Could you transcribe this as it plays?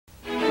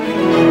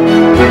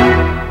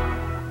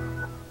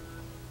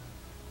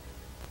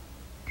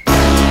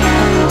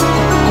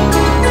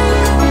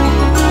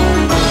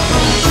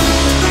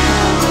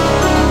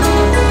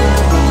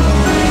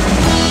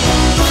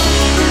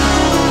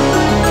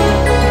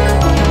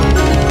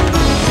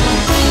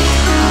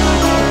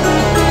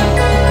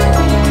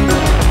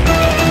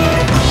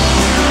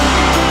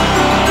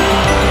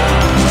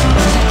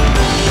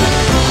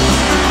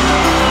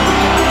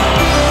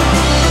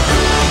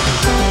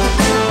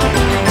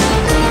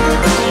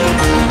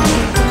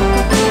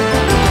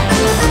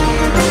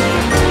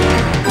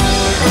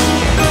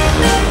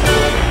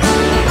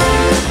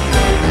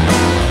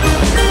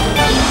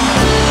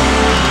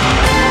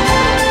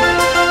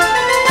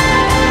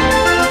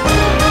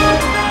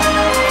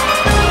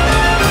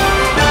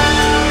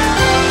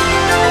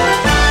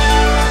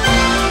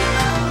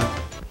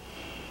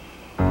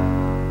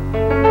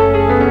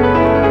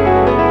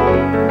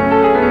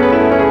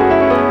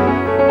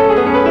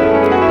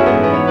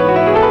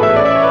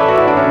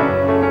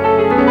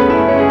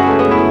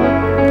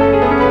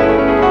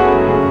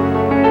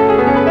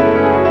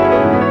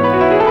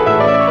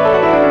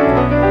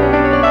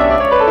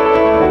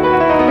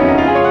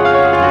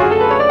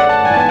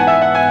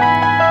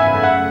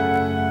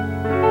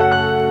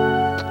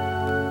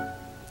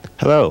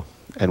Hello,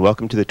 and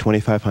welcome to the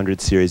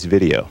 2500 series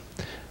video.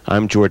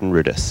 I'm Jordan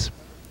Rudis.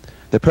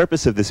 The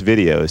purpose of this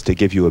video is to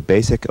give you a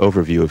basic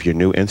overview of your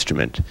new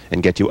instrument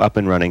and get you up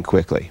and running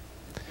quickly.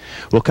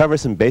 We'll cover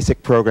some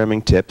basic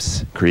programming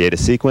tips, create a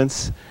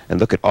sequence, and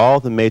look at all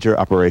the major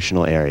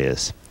operational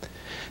areas.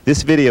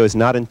 This video is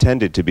not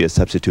intended to be a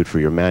substitute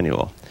for your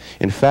manual.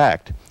 In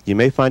fact, you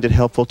may find it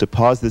helpful to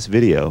pause this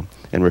video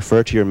and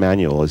refer to your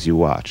manual as you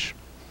watch.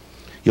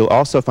 You'll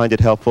also find it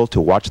helpful to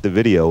watch the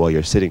video while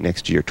you're sitting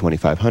next to your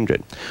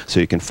 2500,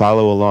 so you can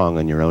follow along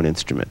on your own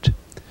instrument.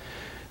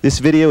 This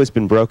video has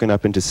been broken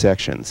up into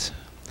sections.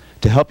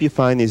 To help you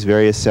find these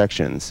various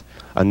sections,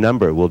 a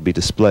number will be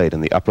displayed in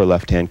the upper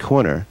left-hand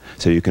corner,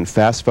 so you can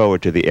fast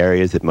forward to the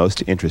areas that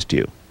most interest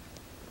you.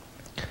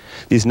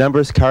 These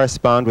numbers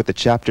correspond with the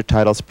chapter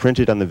titles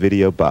printed on the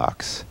video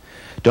box.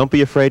 Don't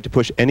be afraid to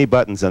push any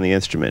buttons on the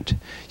instrument.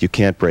 You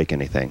can't break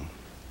anything.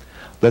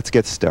 Let's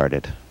get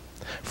started.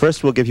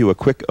 First, we'll give you a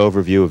quick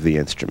overview of the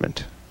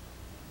instrument.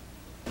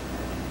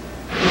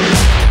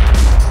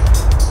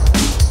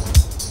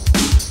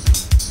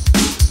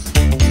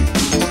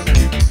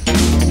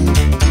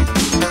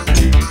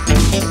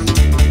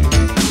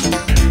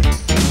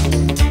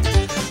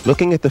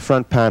 Looking at the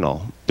front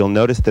panel, you'll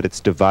notice that it's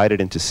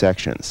divided into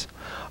sections.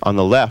 On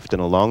the left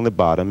and along the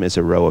bottom is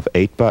a row of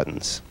 8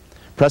 buttons.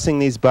 Pressing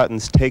these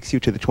buttons takes you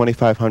to the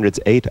 2500's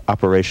 8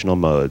 operational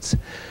modes.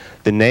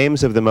 The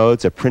names of the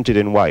modes are printed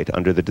in white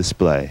under the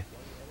display.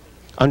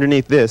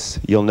 Underneath this,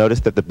 you'll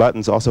notice that the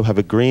buttons also have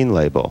a green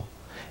label,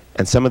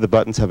 and some of the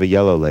buttons have a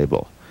yellow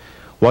label.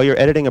 While you're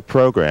editing a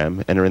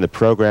program and are in the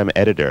program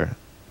editor,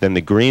 then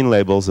the green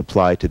labels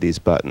apply to these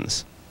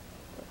buttons.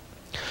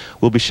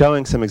 We'll be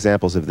showing some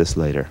examples of this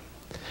later.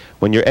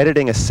 When you're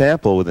editing a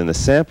sample within the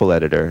sample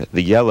editor,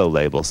 the yellow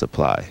labels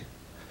apply.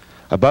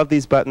 Above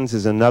these buttons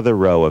is another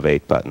row of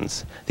 8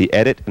 buttons. The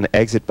edit and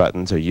exit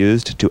buttons are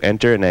used to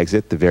enter and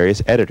exit the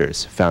various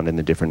editors found in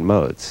the different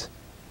modes.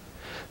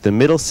 The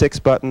middle 6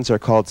 buttons are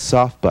called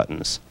soft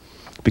buttons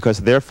because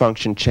their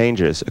function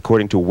changes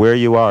according to where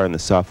you are in the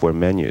software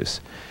menus.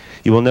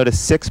 You will notice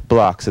 6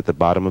 blocks at the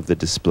bottom of the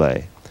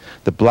display.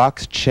 The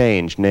blocks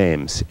change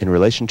names in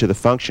relation to the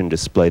function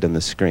displayed on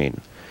the screen.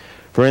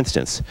 For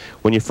instance,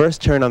 when you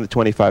first turn on the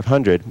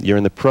 2500, you're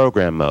in the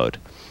program mode,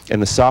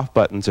 and the soft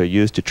buttons are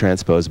used to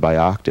transpose by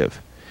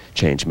octave,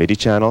 change MIDI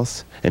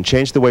channels, and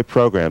change the way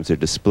programs are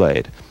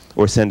displayed,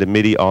 or send a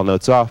MIDI all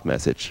notes off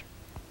message.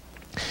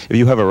 If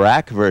you have a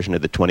rack version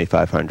of the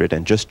 2500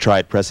 and just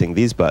tried pressing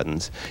these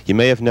buttons, you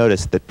may have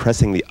noticed that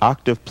pressing the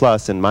octave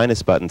plus and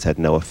minus buttons had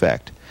no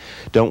effect.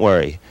 Don't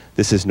worry,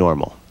 this is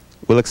normal.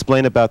 We'll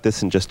explain about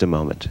this in just a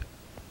moment.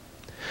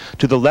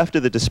 To the left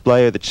of the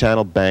display are the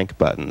channel bank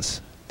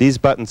buttons. These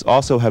buttons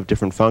also have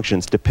different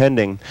functions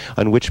depending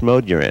on which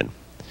mode you're in.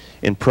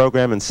 In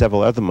program and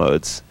several other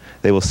modes,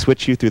 they will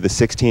switch you through the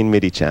 16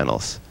 MIDI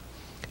channels.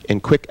 In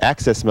quick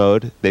access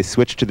mode, they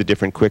switch to the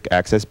different quick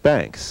access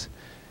banks.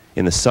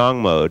 In the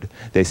song mode,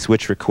 they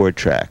switch record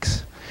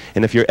tracks.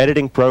 And if you're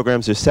editing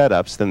programs or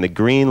setups, then the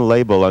green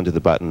label under the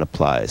button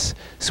applies,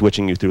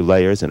 switching you through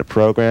layers in a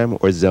program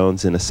or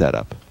zones in a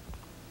setup.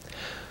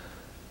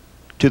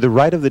 To the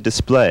right of the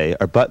display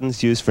are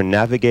buttons used for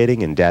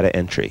navigating and data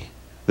entry.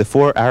 The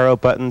 4 arrow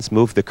buttons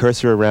move the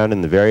cursor around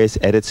in the various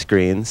edit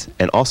screens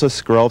and also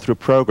scroll through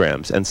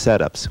programs and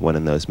setups when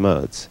in those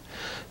modes.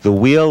 The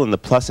wheel and the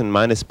plus and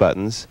minus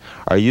buttons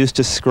are used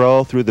to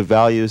scroll through the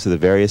values of the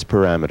various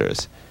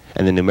parameters,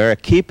 and the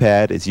numeric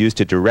keypad is used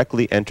to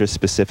directly enter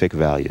specific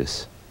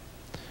values.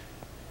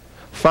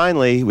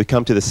 Finally, we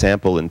come to the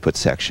sample input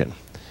section.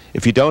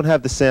 If you don't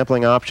have the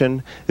sampling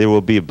option, there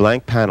will be a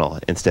blank panel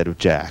instead of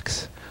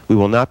jacks. We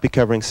will not be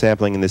covering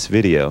sampling in this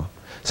video,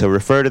 so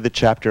refer to the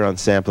chapter on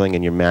sampling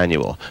in your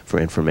manual for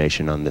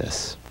information on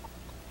this.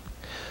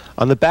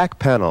 On the back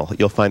panel,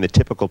 you'll find the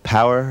typical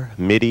power,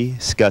 MIDI,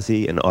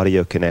 SCSI, and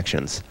audio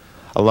connections,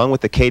 along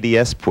with the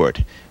KDS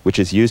port, which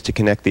is used to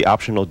connect the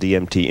optional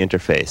DMT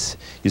interface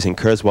using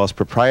Kurzweil's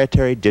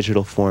proprietary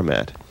digital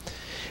format.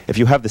 If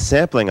you have the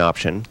sampling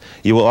option,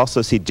 you will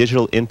also see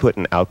digital input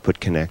and output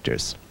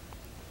connectors.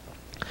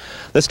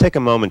 Let's take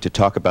a moment to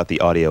talk about the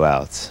audio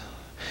outs.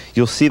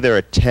 You'll see there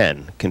are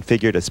 10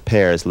 configured as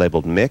pairs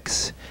labeled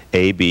mix,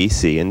 A, B,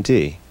 C, and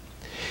D.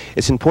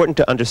 It's important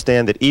to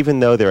understand that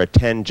even though there are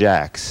 10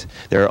 jacks,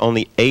 there are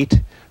only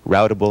 8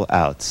 routable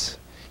outs.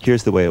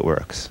 Here's the way it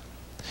works.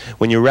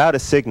 When you route a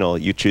signal,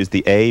 you choose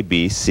the A,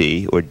 B,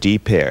 C, or D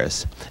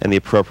pairs and the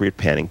appropriate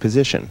panning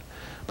position.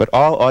 But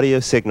all audio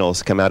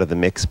signals come out of the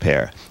mix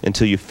pair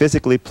until you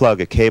physically plug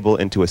a cable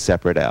into a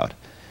separate out.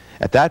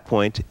 At that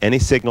point, any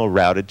signal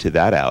routed to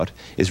that out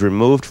is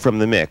removed from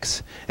the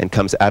mix and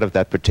comes out of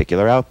that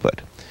particular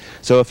output.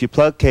 So if you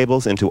plug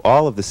cables into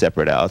all of the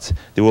separate outs,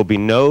 there will be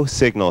no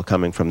signal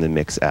coming from the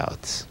mix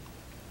outs.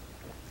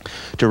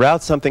 To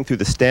route something through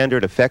the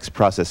standard effects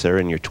processor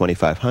in your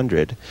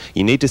 2500,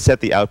 you need to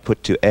set the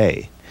output to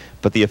A,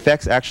 but the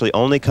effects actually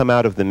only come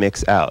out of the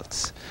mix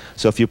outs.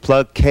 So if you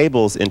plug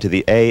cables into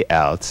the A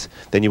outs,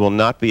 then you will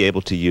not be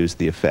able to use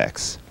the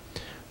effects.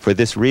 For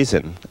this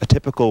reason, a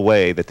typical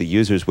way that the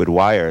users would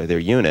wire their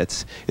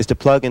units is to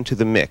plug into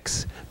the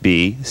mix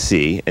B,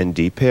 C, and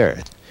D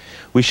pair.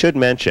 We should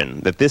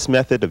mention that this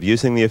method of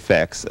using the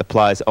effects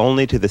applies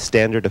only to the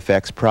standard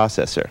effects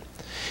processor.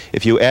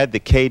 If you add the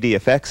KD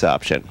effects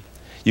option,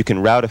 you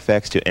can route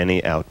effects to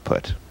any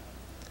output.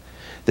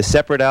 The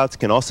separate outs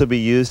can also be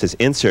used as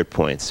insert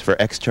points for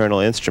external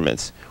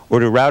instruments, or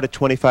to route a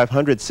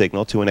 2500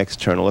 signal to an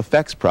external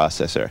effects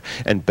processor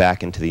and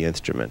back into the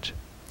instrument.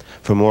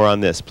 For more on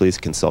this, please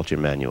consult your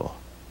manual.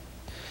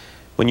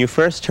 When you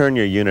first turn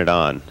your unit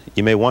on,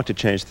 you may want to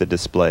change the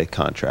display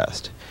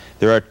contrast.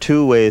 There are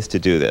two ways to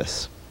do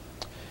this.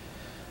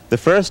 The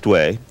first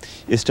way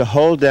is to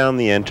hold down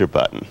the Enter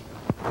button.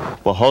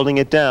 While holding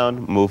it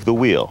down, move the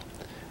wheel.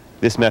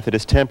 This method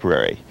is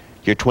temporary.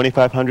 Your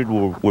 2500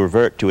 will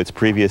revert to its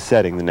previous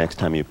setting the next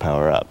time you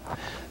power up.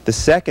 The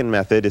second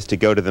method is to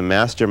go to the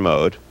master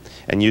mode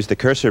and use the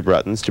cursor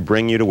buttons to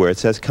bring you to where it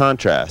says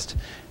contrast,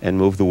 and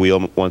move the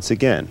wheel once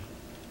again.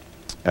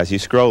 As you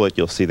scroll it,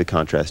 you'll see the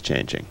contrast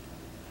changing.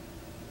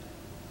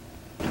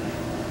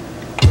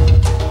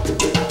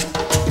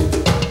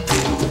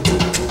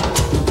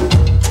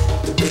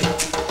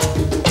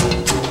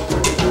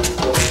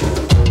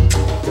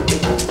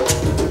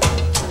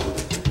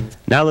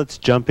 Now let's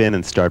jump in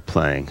and start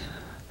playing.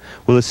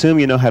 We'll assume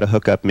you know how to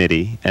hook up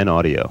MIDI and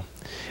audio.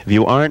 If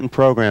you aren't in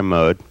program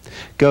mode,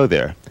 go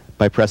there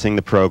by pressing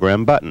the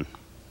program button.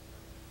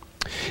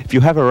 If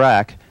you have a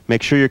rack,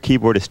 make sure your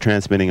keyboard is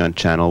transmitting on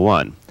channel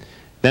 1.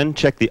 Then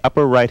check the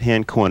upper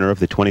right-hand corner of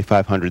the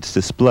 2500's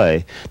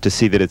display to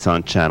see that it's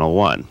on channel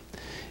 1.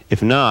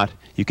 If not,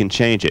 you can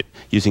change it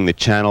using the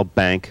channel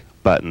bank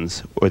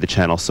buttons or the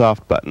channel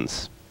soft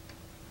buttons.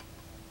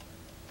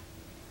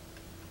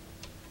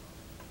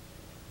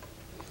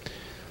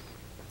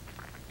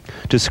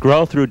 To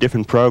scroll through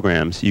different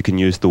programs, you can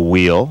use the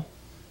wheel,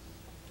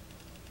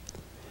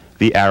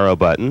 the arrow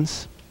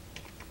buttons,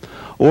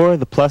 or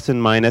the plus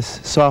and minus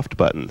soft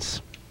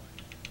buttons.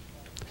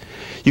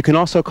 You can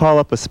also call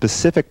up a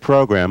specific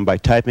program by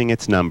typing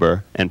its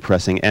number and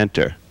pressing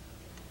Enter.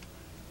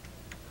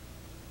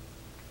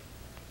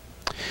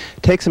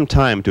 Take some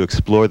time to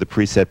explore the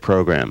preset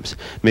programs,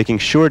 making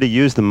sure to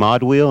use the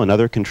mod wheel and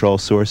other control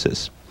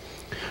sources.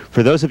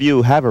 For those of you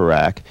who have a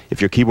rack,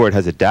 if your keyboard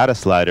has a data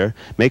slider,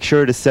 make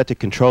sure it is set to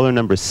controller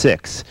number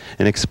 6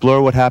 and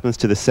explore what happens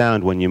to the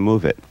sound when you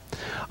move it.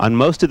 On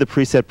most of the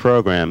preset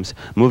programs,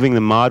 moving the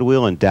mod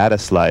wheel and data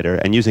slider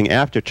and using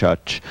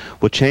aftertouch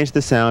will change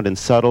the sound in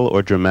subtle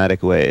or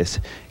dramatic ways,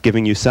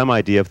 giving you some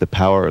idea of the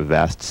power of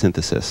V.A.S.T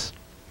synthesis.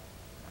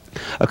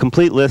 A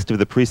complete list of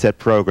the preset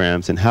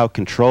programs and how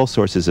control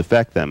sources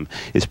affect them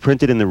is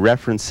printed in the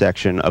reference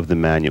section of the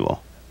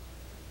manual.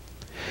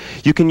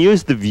 You can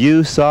use the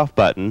View soft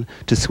button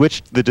to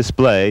switch the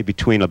display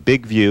between a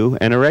big view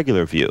and a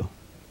regular view.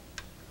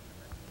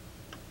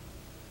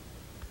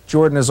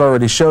 Jordan has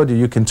already showed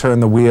you can turn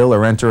the wheel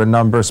or enter a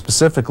number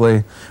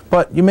specifically,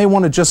 but you may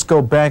want to just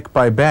go bank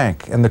by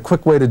bank, and the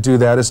quick way to do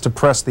that is to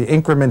press the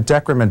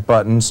increment-decrement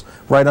buttons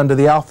right under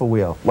the alpha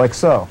wheel, like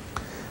so.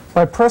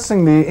 By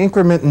pressing the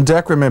increment and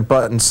decrement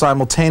buttons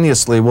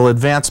simultaneously, we'll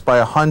advance by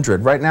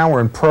 100. Right now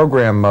we're in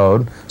program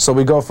mode, so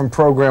we go from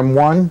program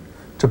 1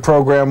 to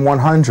program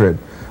 100.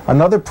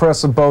 Another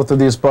press of both of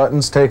these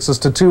buttons takes us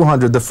to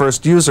 200, the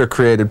first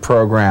user-created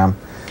program.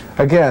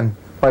 Again,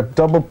 by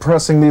double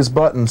pressing these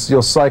buttons,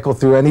 you'll cycle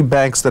through any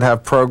banks that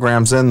have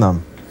programs in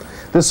them.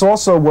 This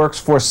also works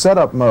for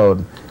setup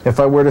mode. If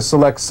I were to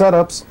select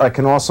setups, I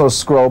can also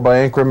scroll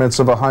by increments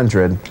of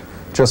 100,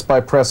 just by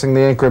pressing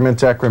the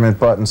increment-decrement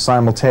button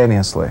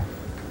simultaneously.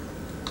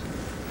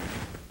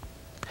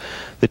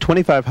 The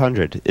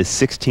 2500 is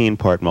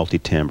 16-part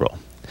multi-timbral.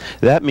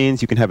 That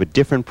means you can have a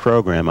different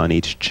program on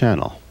each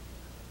channel.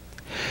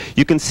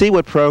 You can see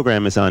what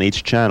program is on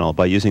each channel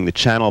by using the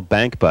channel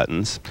bank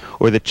buttons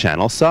or the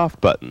channel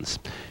soft buttons.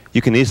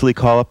 You can easily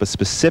call up a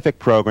specific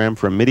program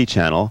for a MIDI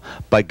channel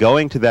by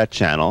going to that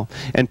channel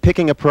and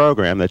picking a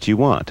program that you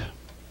want.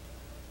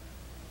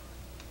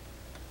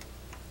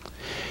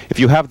 If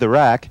you have the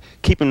rack,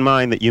 keep in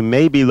mind that you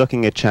may be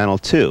looking at channel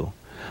 2.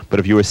 But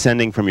if you are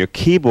sending from your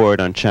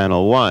keyboard on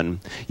channel 1,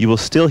 you will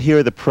still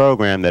hear the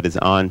program that is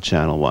on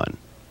channel 1.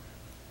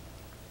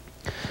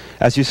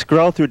 As you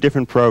scroll through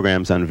different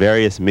programs on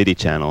various MIDI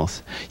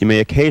channels, you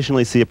may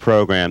occasionally see a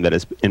program that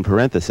is in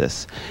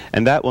parenthesis,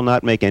 and that will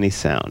not make any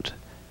sound.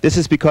 This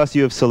is because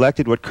you have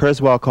selected what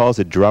Kurzweil calls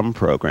a drum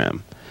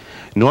program.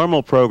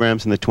 Normal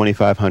programs in the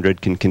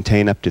 2500 can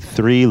contain up to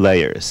 3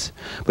 layers,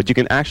 but you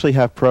can actually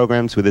have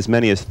programs with as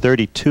many as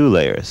 32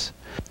 layers.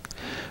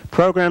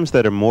 Programs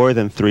that are more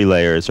than 3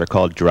 layers are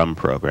called drum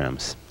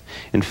programs.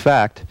 In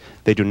fact,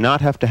 they do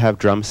not have to have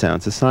drum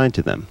sounds assigned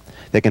to them.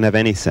 They can have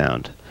any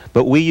sound.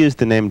 But we use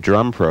the name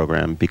drum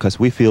program because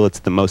we feel it's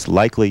the most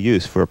likely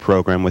use for a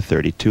program with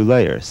 32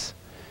 layers.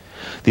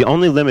 The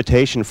only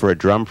limitation for a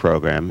drum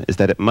program is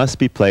that it must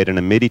be played in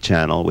a MIDI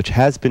channel which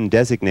has been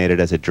designated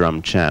as a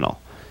drum channel.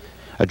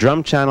 A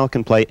drum channel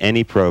can play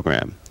any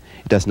program.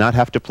 It does not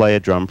have to play a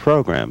drum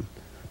program,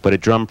 but a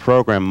drum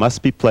program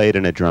must be played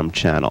in a drum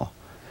channel.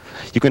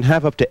 You can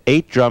have up to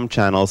 8 drum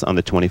channels on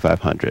the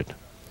 2500.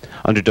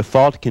 Under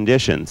default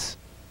conditions,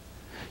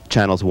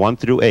 channels 1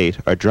 through 8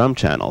 are drum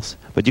channels,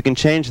 but you can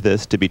change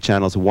this to be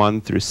channels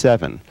 1 through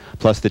 7,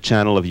 plus the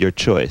channel of your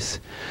choice.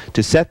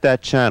 To set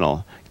that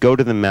channel, go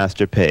to the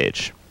master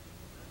page.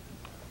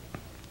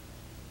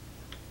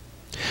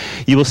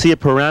 You will see a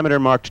parameter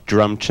marked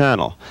drum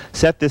channel.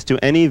 Set this to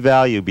any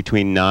value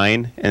between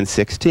 9 and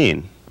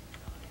 16.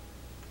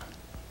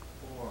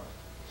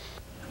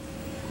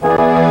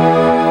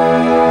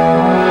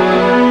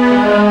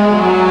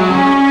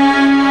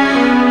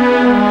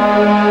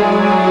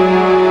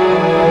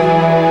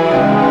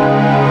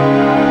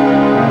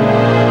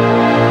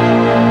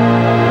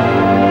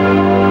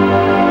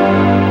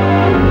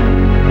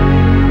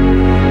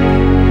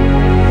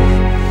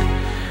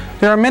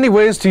 There are many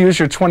ways to use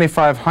your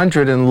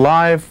 2500 in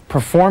live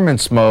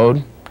performance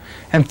mode,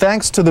 and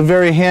thanks to the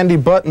very handy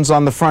buttons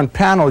on the front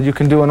panel, you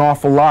can do an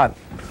awful lot.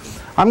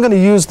 I'm going to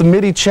use the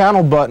MIDI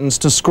channel buttons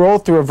to scroll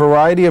through a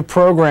variety of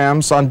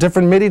programs on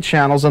different MIDI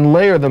channels and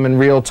layer them in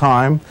real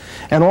time,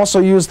 and also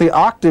use the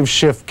octave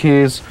shift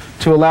keys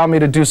to allow me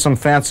to do some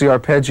fancy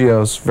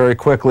arpeggios very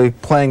quickly,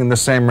 playing in the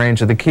same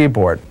range of the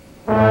keyboard.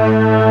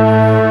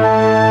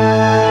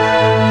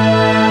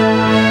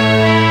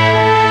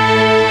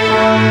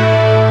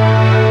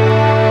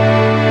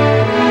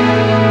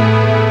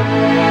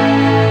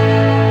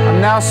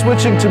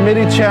 Switching to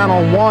MIDI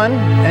channel 1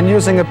 and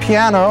using a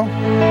piano,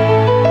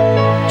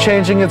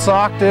 changing its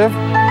octave,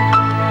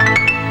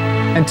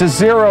 and to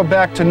 0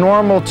 back to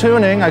normal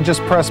tuning, I just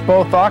press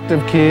both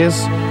octave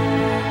keys.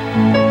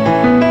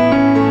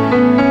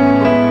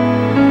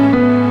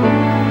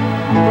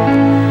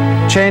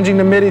 Changing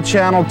to MIDI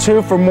channel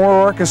 2 for more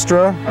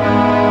orchestra.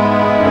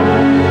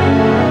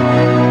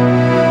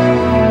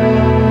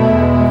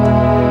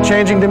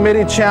 Changing to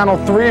MIDI channel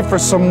 3 for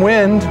some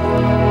wind.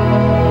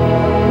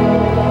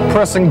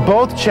 Pressing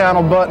both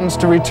channel buttons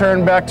to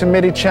return back to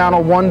MIDI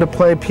channel 1 to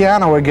play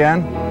piano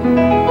again.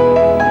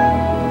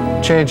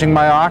 Changing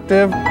my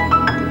octave.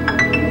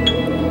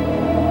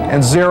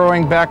 And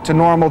zeroing back to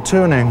normal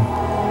tuning.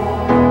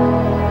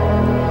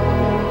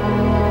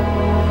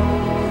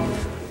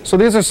 So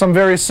these are some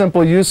very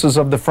simple uses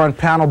of the front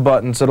panel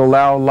buttons that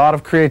allow a lot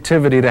of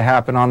creativity to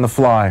happen on the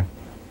fly.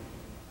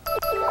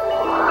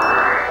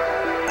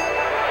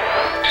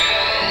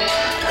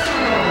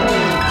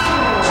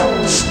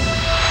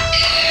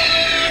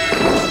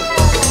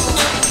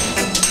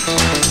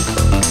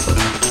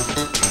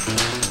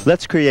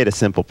 Let's create a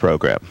simple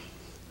program.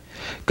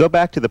 Go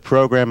back to the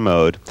program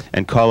mode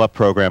and call up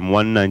program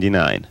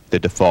 199, the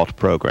default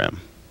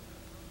program.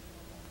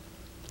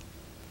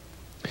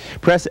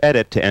 Press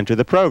Edit to enter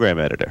the program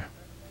editor.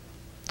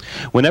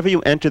 Whenever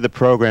you enter the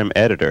program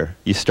editor,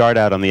 you start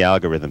out on the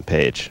algorithm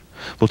page.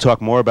 We'll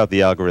talk more about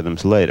the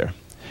algorithms later.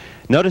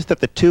 Notice that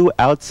the 2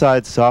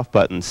 outside soft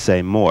buttons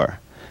say More.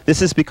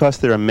 This is because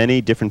there are many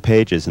different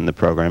pages in the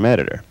program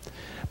editor.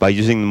 By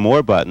using the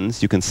More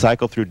buttons, you can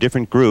cycle through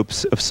different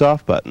groups of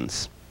soft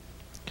buttons.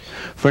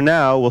 For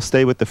now, we'll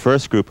stay with the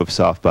first group of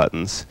soft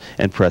buttons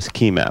and press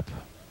Keymap.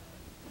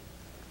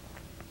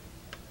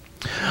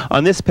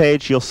 On this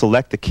page, you'll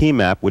select the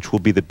keymap, which will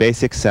be the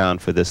basic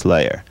sound for this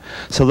layer.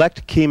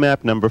 Select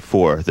keymap number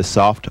 4, the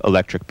soft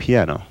electric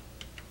piano.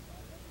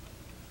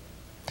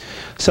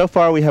 So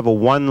far, we have a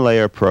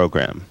 1-layer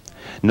program.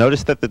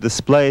 Notice that the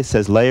display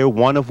says layer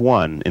 1 of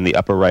 1 in the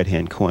upper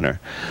right-hand corner.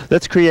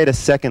 Let's create a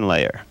second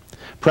layer.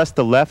 Press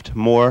the left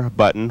More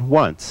button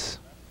once.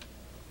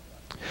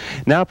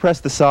 Now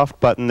press the soft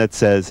button that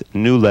says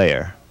New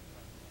Layer.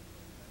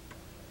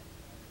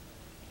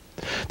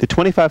 The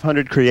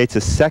 2500 creates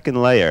a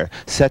second layer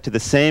set to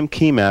the same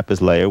keymap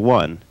as layer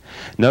 1.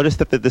 Notice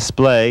that the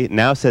display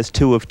now says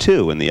 2 of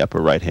 2 in the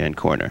upper right-hand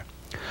corner.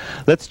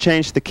 Let's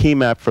change the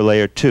keymap for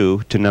layer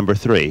 2 to number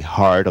 3,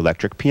 Hard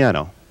Electric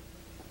Piano.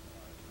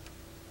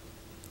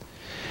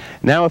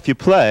 Now if you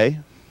play,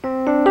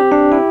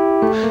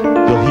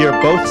 you'll hear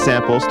both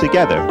samples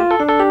together.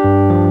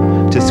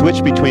 To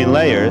switch between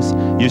layers,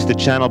 use the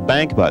channel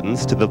bank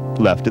buttons to the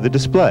left of the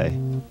display.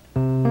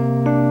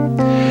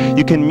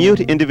 You can mute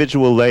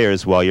individual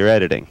layers while you're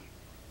editing.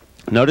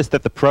 Notice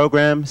that the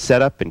program,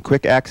 setup, and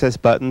quick access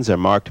buttons are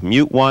marked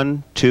Mute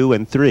 1, 2,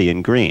 and 3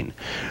 in green.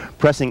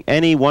 Pressing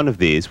any one of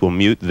these will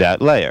mute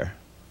that layer.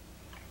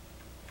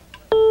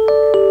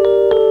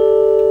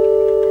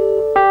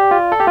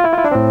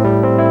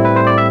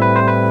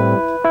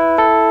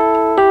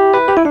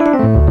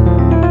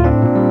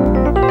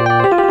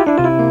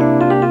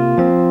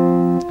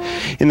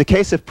 In the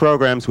case of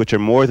programs which are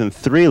more than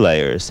 3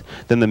 layers,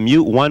 then the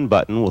Mute 1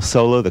 button will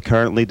solo the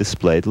currently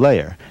displayed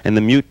layer, and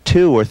the Mute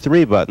 2 or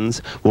 3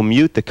 buttons will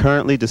mute the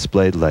currently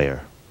displayed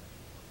layer.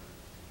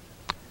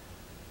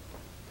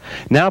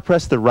 Now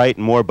press the right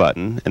More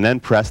button, and then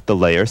press the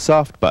Layer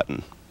Soft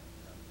button.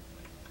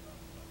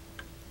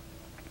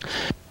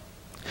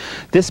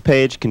 This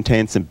page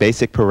contains some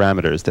basic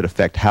parameters that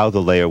affect how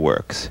the layer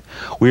works.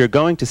 We are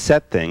going to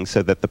set things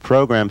so that the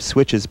program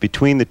switches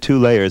between the 2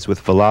 layers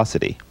with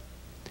velocity.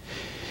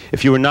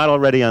 If you are not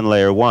already on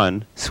layer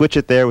 1, switch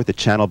it there with the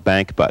channel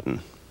bank button.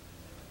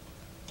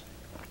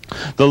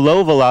 The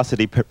low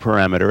velocity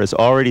parameter is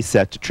already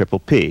set to triple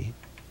P.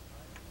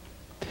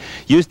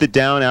 Use the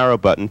down arrow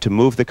button to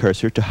move the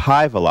cursor to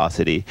high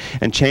velocity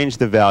and change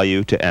the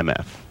value to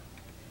MF.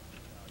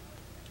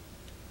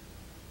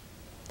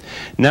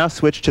 Now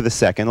switch to the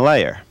second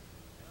layer.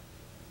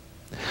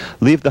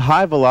 Leave the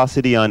high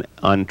velocity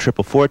on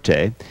triple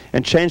forte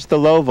and change the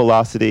low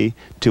velocity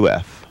to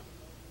F.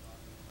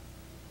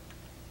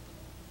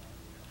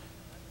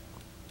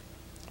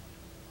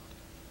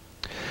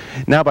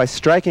 Now by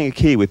striking a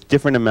key with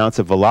different amounts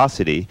of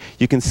velocity,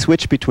 you can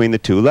switch between the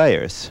two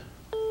layers.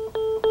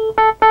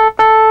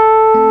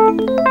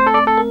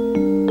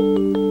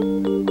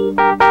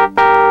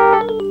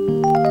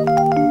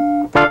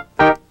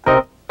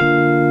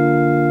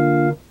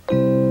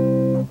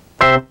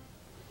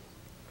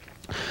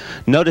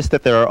 Notice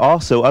that there are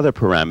also other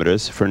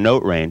parameters for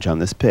note range on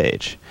this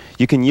page.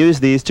 You can use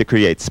these to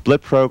create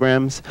split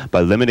programs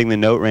by limiting the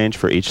note range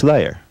for each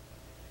layer.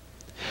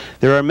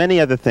 There are many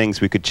other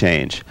things we could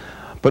change,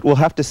 but we'll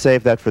have to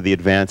save that for the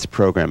advanced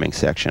programming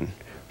section.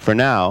 For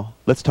now,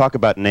 let's talk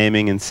about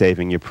naming and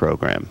saving your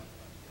program.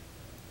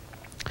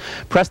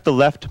 Press the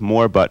left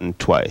More button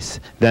twice,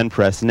 then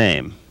press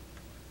Name.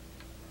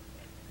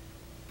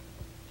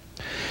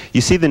 You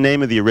see the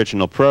name of the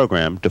original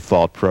program,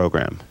 Default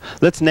Program.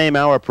 Let's name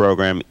our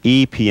program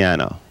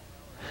E-Piano.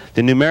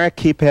 The numeric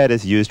keypad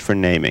is used for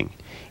naming.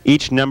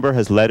 Each number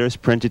has letters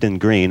printed in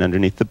green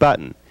underneath the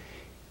button.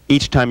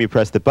 Each time you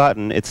press the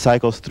button, it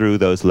cycles through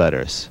those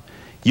letters.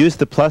 Use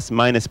the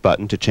plus/minus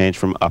button to change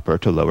from upper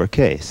to lower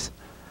case.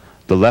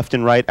 The left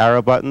and right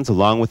arrow buttons,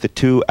 along with the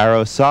two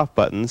arrow soft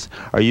buttons,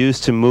 are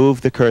used to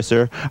move the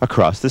cursor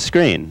across the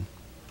screen.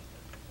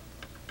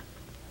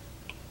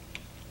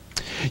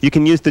 You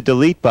can use the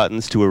delete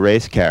buttons to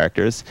erase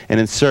characters, and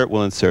insert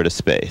will insert a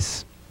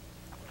space.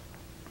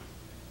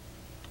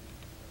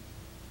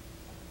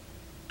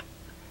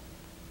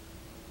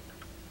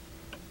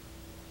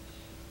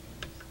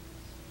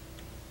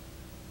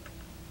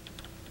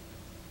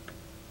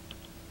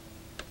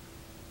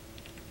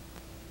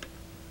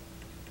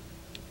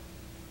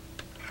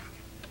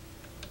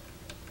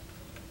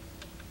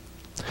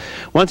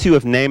 Once you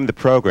have named the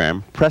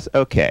program, press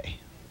OK.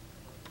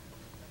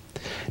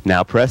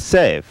 Now press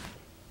Save.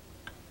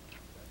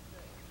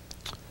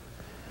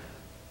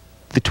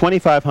 The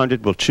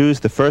 2500 will choose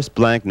the first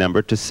blank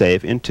number to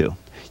save into.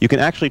 You can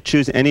actually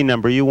choose any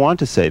number you want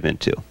to save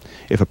into.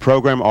 If a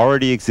program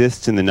already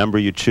exists in the number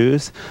you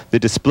choose, the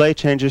display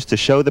changes to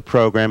show the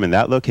program in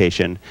that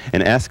location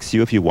and asks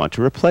you if you want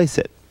to replace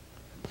it.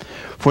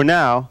 For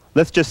now,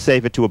 let's just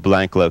save it to a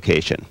blank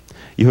location.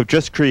 You have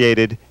just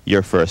created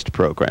your first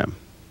program.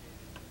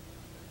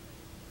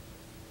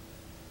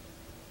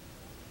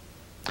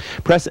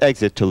 Press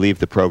Exit to leave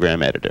the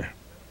program editor.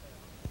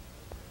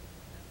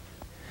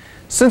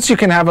 Since you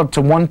can have up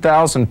to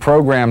 1,000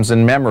 programs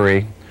in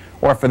memory,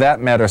 or for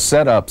that matter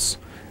setups,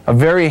 a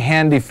very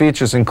handy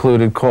feature is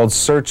included called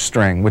Search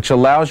String, which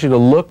allows you to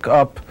look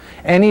up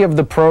any of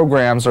the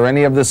programs or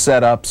any of the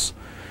setups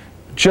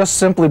just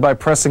simply by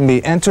pressing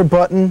the Enter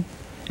button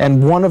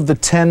and one of the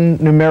 10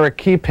 numeric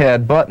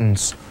keypad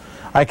buttons.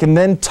 I can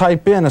then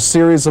type in a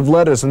series of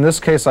letters. In this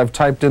case, I've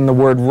typed in the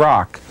word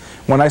rock.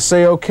 When I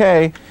say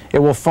OK, it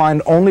will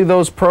find only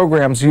those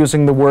programs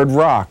using the word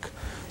rock.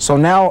 So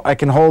now I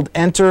can hold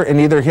Enter and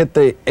either hit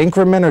the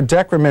increment or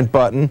decrement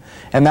button,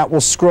 and that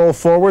will scroll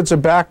forwards or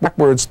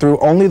backwards through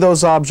only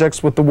those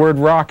objects with the word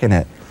rock in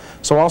it.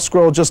 So I'll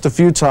scroll just a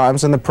few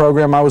times, and the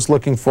program I was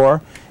looking for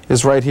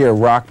is right here,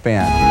 Rock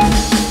Band.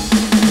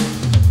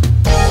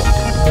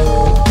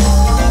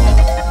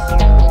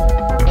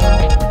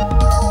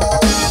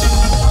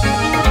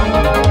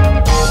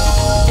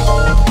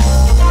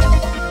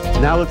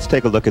 Now let's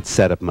take a look at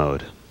Setup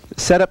Mode.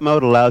 Setup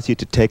Mode allows you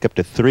to take up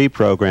to 3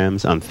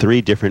 programs on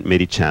 3 different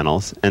MIDI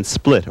channels and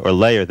split or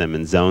layer them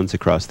in zones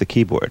across the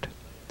keyboard.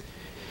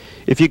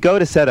 If you go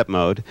to Setup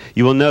Mode,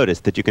 you will notice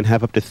that you can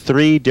have up to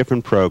 3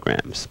 different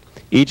programs.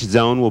 Each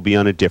zone will be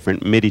on a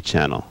different MIDI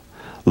channel.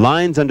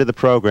 Lines under the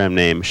program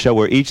name show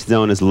where each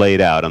zone is laid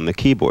out on the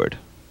keyboard.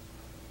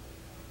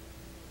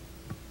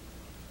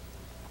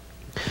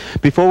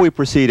 Before we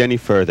proceed any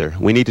further,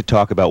 we need to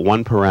talk about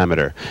one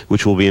parameter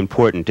which will be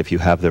important if you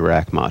have the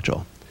rack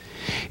module.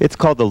 It's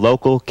called the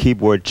local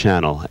keyboard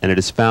channel, and it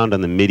is found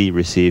on the MIDI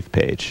receive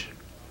page.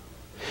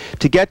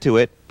 To get to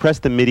it, press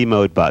the MIDI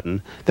mode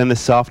button, then the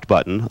soft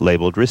button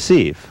labeled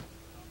receive.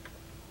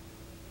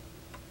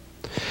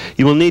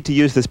 You will need to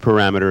use this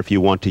parameter if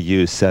you want to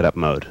use setup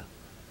mode.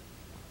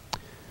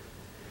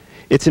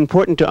 It's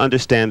important to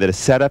understand that a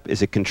setup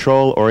is a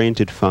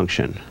control-oriented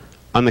function.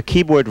 On the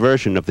keyboard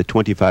version of the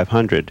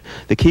 2500,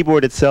 the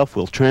keyboard itself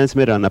will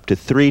transmit on up to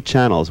 3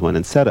 channels when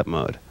in setup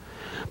mode.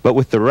 But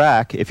with the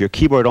rack, if your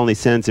keyboard only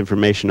sends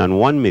information on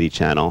one MIDI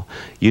channel,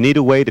 you need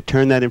a way to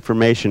turn that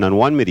information on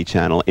one MIDI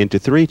channel into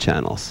 3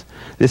 channels.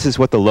 This is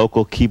what the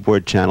local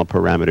keyboard channel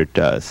parameter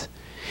does.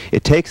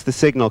 It takes the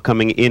signal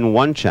coming in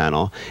one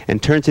channel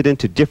and turns it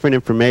into different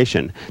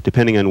information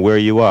depending on where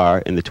you are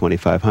in the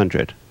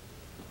 2500.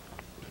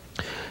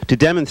 To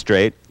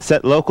demonstrate,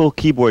 set local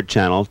keyboard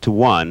channel to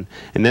 1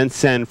 and then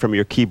send from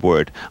your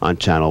keyboard on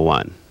channel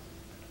 1.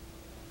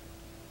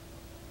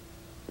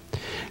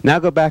 Now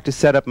go back to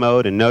setup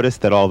mode and notice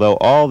that although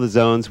all the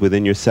zones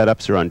within your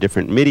setups are on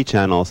different MIDI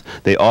channels,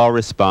 they all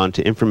respond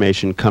to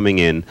information coming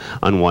in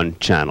on one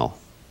channel.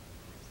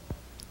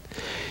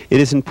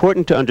 It is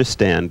important to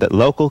understand that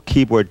local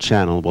keyboard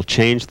channel will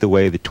change the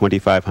way the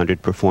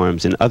 2500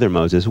 performs in other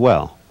modes as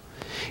well.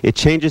 It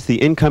changes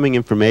the incoming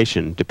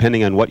information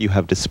depending on what you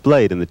have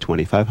displayed in the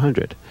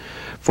 2500.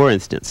 For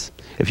instance,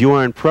 if you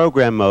are in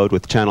program mode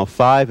with channel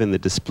 5 in the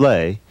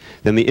display,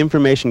 then the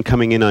information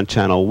coming in on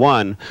channel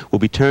 1 will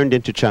be turned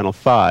into channel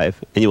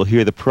 5 and you will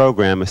hear the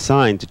program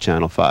assigned to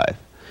channel 5.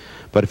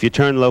 But if you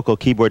turn local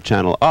keyboard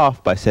channel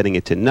off by setting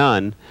it to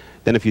none,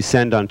 then if you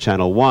send on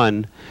channel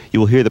 1, you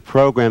will hear the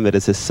program that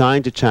is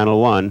assigned to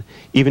channel 1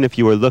 even if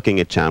you are looking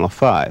at channel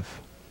 5.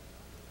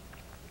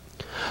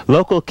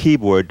 Local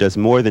keyboard does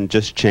more than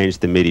just change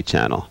the MIDI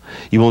channel.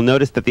 You will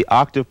notice that the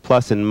octave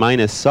plus and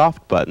minus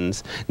soft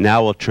buttons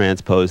now will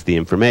transpose the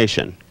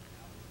information.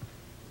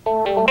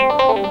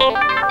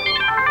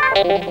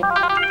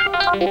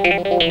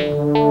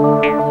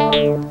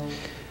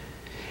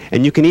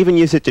 And you can even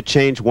use it to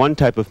change one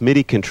type of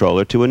MIDI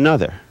controller to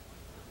another.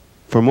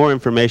 For more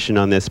information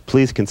on this,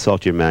 please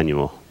consult your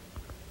manual.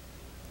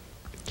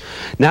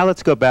 Now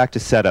let's go back to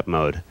setup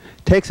mode.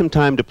 Take some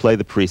time to play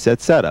the preset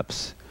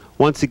setups.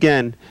 Once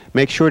again,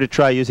 make sure to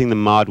try using the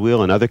mod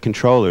wheel and other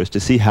controllers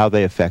to see how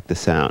they affect the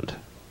sound.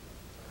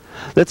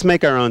 Let's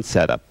make our own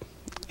setup.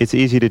 It's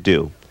easy to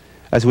do.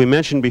 As we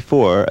mentioned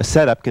before, a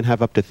setup can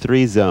have up to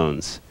 3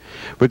 zones.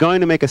 We're going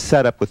to make a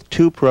setup with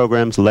 2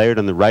 programs layered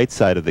on the right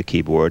side of the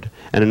keyboard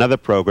and another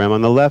program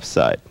on the left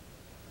side.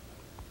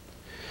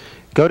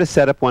 Go to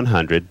Setup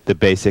 100, the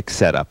basic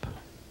setup.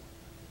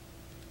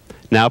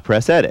 Now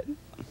press Edit.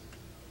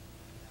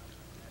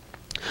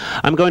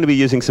 I'm going to be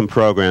using some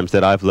programs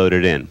that I've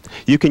loaded in.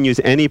 You can use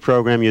any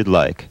program you'd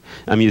like.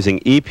 I'm using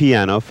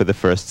ePiano for the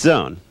first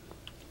zone.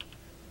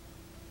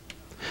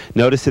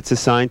 Notice it's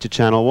assigned to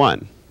channel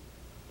 1.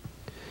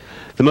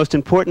 The most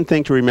important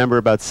thing to remember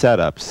about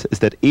setups is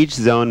that each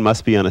zone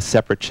must be on a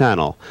separate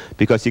channel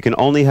because you can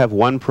only have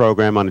one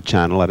program on a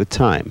channel at a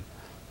time.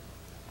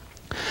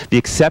 The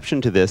exception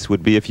to this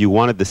would be if you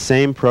wanted the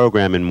same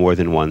program in more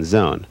than one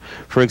zone.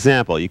 For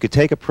example, you could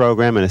take a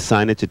program and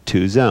assign it to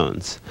 2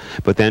 zones,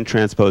 but then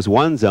transpose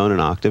one zone an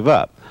octave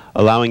up,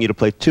 allowing you to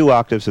play 2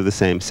 octaves of the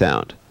same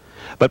sound.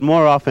 But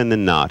more often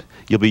than not,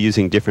 you'll be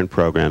using different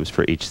programs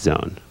for each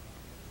zone.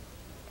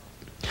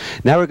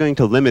 Now we're going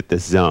to limit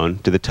this zone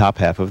to the top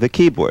half of the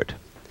keyboard.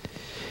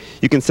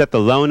 You can set the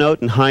low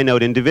note and high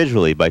note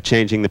individually by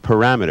changing the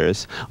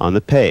parameters on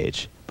the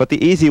page. But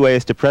the easy way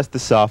is to press the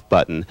soft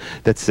button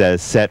that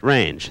says Set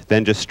Range,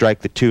 then just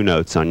strike the 2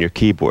 notes on your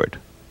keyboard.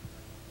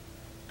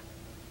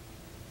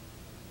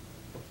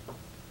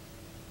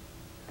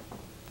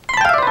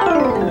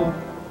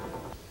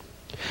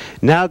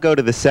 Now go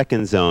to the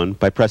second zone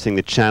by pressing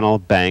the Channel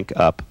Bank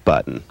Up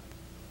button.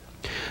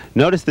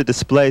 Notice the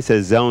display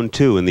says Zone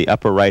 2 in the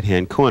upper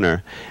right-hand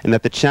corner and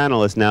that the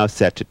channel is now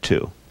set to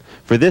 2.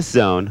 For this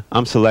zone,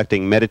 I'm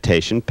selecting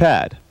Meditation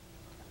Pad.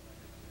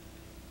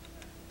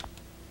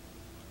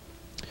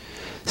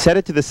 Set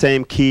it to the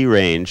same key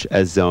range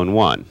as Zone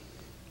 1.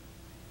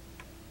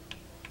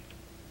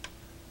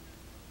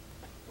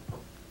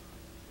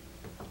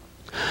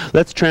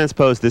 Let's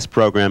transpose this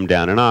program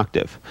down an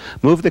octave.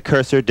 Move the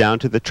cursor down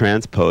to the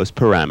transpose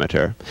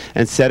parameter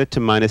and set it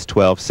to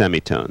 -12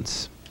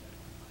 semitones.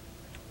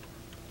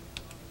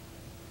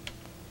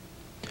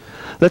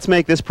 Let's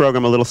make this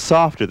program a little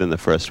softer than the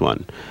first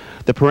one.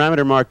 The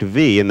parameter marked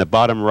V in the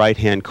bottom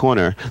right-hand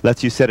corner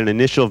lets you set an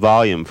initial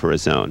volume for a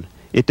zone.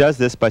 It does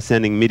this by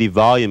sending MIDI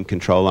volume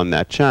control on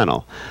that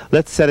channel.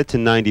 Let's set it to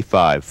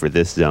 95 for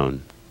this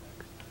zone.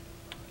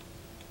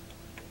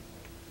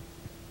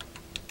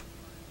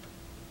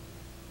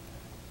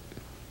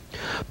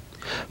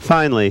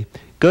 Finally,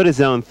 go to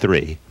Zone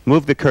 3.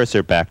 Move the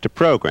cursor back to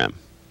Program.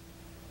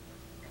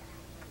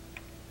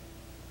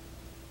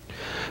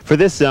 For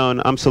this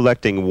zone, I'm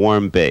selecting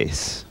Warm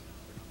Bass.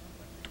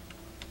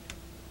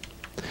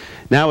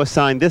 Now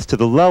assign this to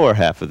the lower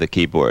half of the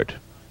keyboard.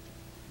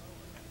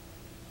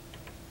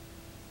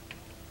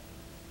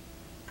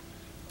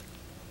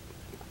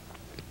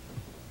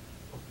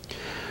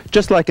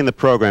 Just like in the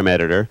program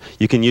editor,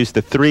 you can use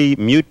the 3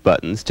 mute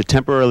buttons to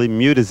temporarily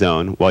mute a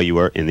zone while you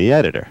are in the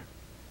editor.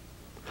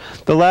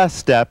 The last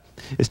step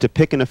is to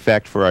pick an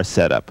effect for our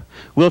setup.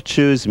 We'll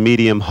choose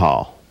Medium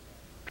Hall.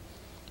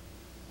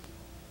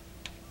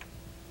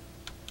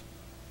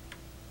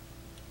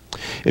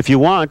 If you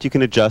want, you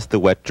can adjust the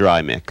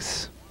wet-dry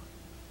mix.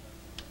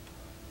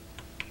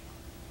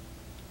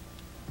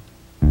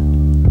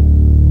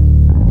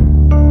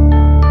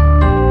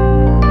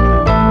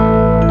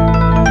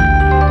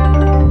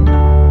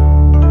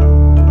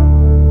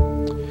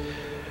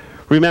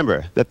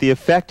 Remember that the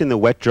effect in the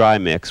wet-dry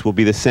mix will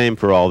be the same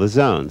for all the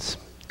zones.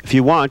 If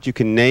you want, you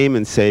can name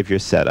and save your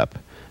setup.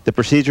 The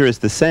procedure is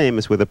the same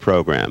as with a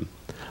program.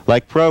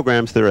 Like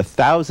programs, there are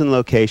 1,000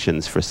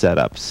 locations for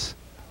setups.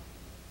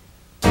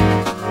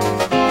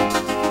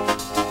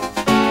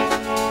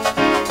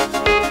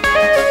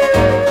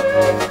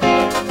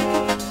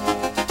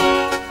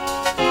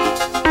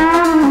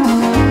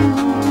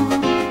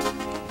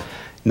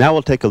 Now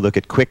we'll take a look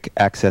at Quick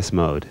Access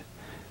Mode.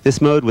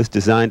 This mode was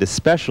designed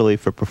especially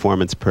for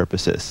performance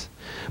purposes,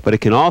 but it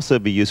can also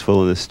be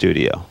useful in the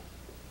studio.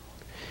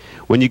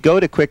 When you go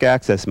to Quick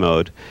Access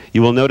Mode,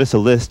 you will notice a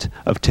list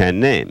of 10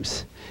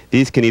 names.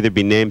 These can either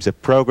be names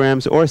of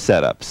programs or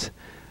setups.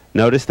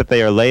 Notice that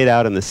they are laid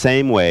out in the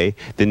same way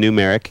the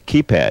numeric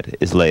keypad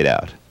is laid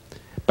out.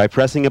 By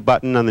pressing a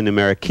button on the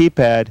numeric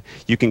keypad,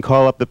 you can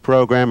call up the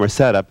program or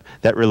setup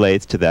that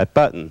relates to that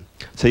button.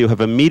 So you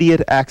have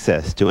immediate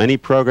access to any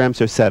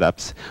programs or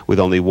setups with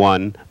only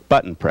one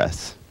button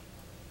press.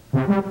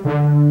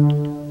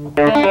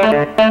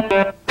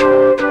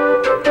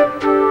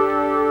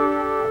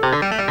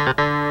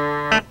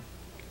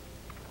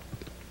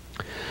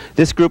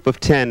 This group of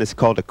 10 is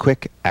called a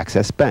Quick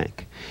Access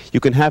Bank. You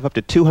can have up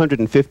to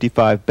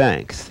 255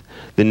 banks.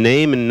 The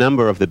name and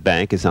number of the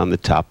bank is on the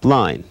top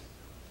line.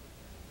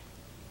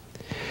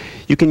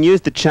 You can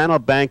use the channel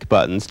bank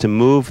buttons to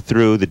move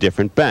through the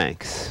different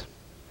banks.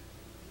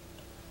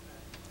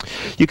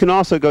 You can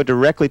also go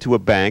directly to a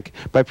bank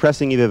by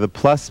pressing either the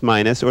plus,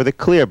 minus, or the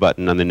clear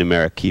button on the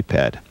numeric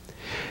keypad.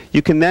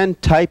 You can then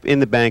type in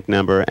the bank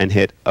number and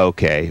hit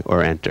OK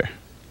or Enter.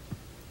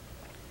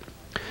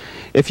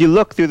 If you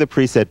look through the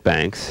preset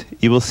banks,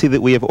 you will see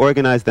that we have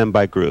organized them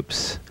by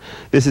groups.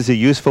 This is a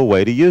useful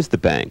way to use the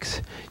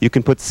banks. You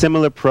can put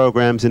similar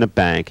programs in a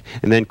bank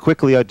and then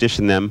quickly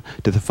audition them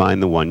to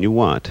find the one you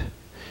want.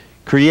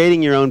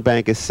 Creating your own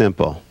bank is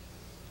simple.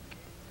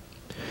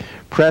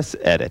 Press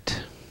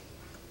Edit.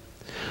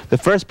 The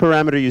first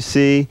parameter you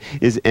see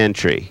is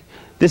entry.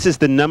 This is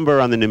the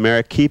number on the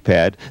numeric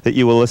keypad that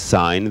you will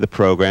assign the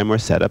program or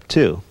setup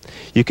to.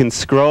 You can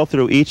scroll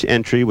through each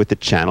entry with the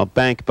channel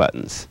bank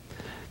buttons.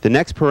 The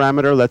next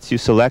parameter lets you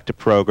select a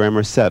program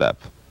or setup.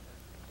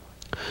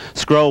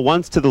 Scroll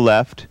once to the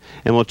left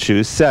and we'll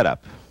choose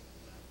Setup.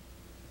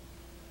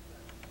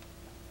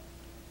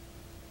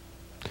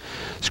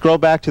 Scroll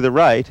back to the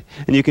right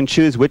and you can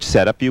choose which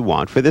setup you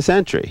want for this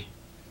entry.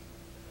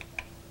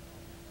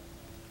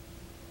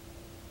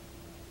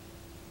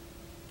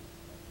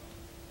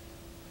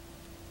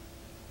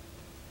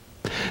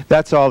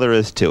 That's all there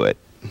is to it.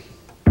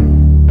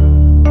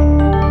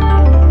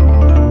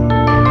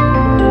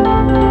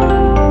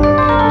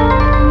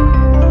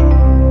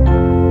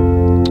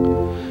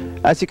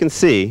 As you can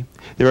see,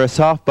 there are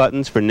soft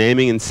buttons for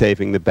naming and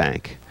saving the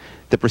bank.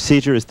 The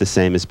procedure is the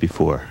same as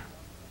before.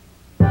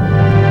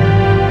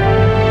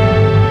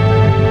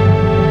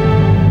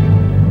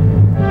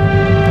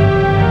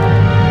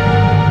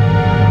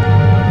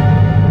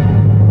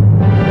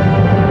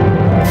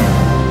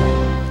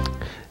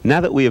 Now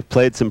that we have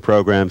played some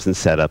programs and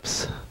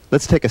setups,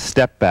 let's take a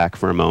step back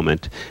for a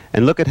moment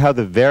and look at how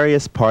the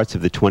various parts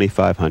of the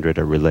 2500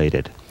 are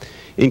related.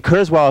 In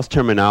Kurzweil's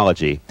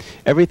terminology,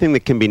 everything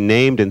that can be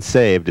named and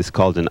saved is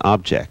called an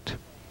object.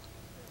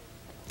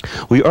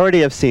 We already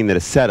have seen that a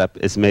setup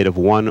is made of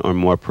one or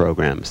more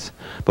programs.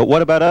 But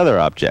what about other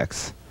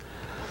objects?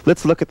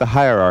 Let's look at the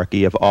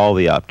hierarchy of all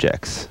the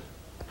objects.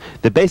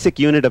 The basic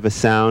unit of a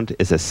sound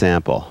is a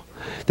sample.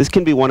 This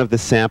can be one of the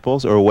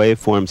samples or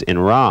waveforms in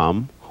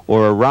ROM,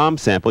 or a ROM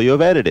sample you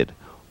have edited,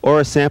 or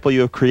a sample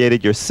you have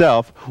created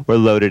yourself or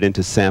loaded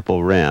into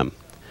sample RAM.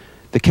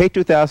 The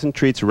K2000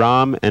 treats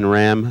ROM and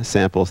RAM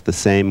samples the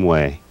same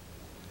way.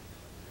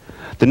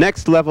 The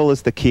next level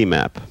is the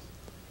keymap.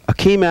 A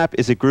keymap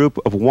is a group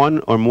of one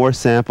or more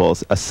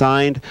samples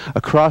assigned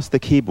across the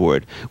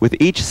keyboard, with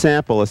each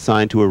sample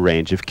assigned to a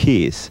range of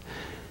keys.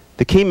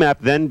 The keymap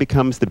then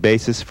becomes the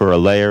basis for a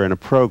layer in a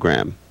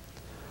program.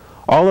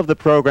 All of the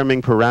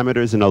programming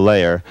parameters in a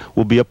layer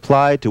will be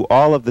applied to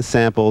all of the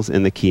samples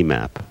in the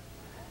keymap.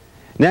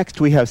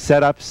 Next, we have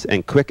setups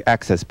and quick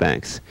access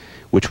banks,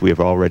 which we have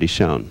already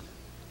shown.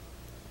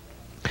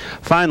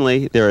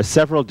 Finally, there are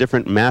several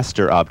different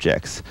master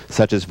objects,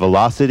 such as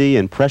velocity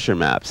and pressure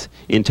maps,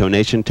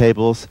 intonation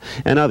tables,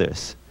 and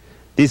others.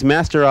 These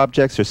master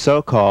objects are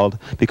so called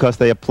because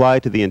they apply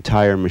to the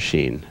entire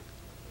machine.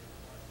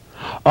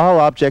 All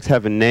objects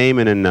have a name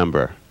and a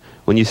number.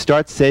 When you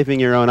start saving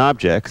your own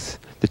objects,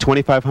 the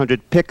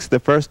 2500 picks the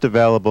first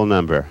available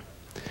number.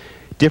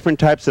 Different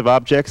types of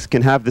objects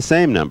can have the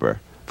same number.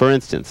 For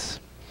instance,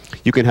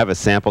 you can have a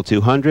sample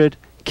 200,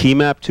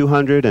 keymap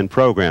 200, and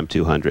program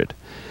 200.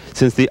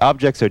 Since the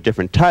objects are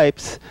different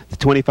types, the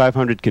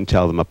 2500 can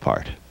tell them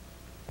apart.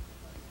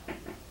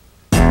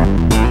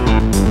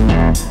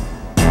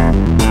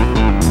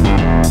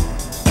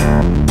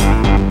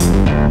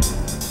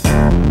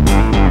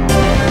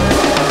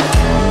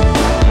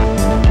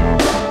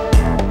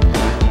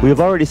 We have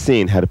already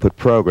seen how to put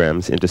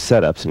programs into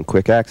setups and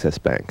quick access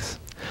banks.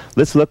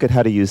 Let's look at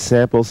how to use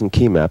samples and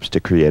keymaps to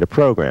create a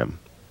program.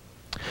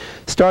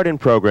 Start in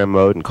program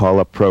mode and call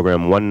up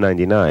program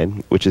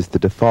 199, which is the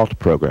default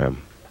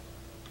program.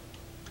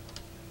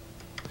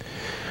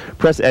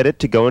 Press Edit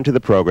to go into the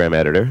program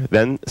editor,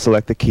 then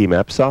select the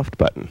Keymaps Soft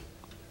button.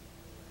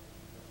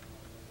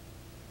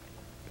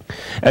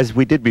 As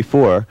we did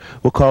before,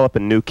 we'll call up a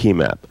new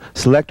keymap.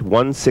 Select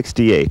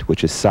 168,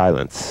 which is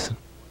silence.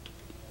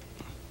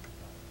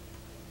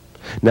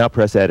 Now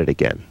press Edit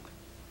again.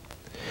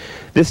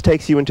 This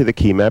takes you into the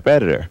keymap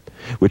editor,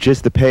 which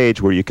is the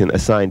page where you can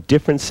assign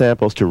different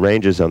samples to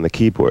ranges on the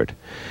keyboard.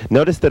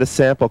 Notice that a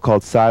sample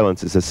called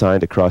silence is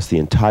assigned across the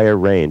entire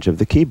range of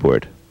the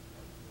keyboard.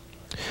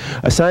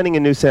 Assigning a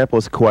new sample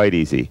is quite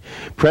easy.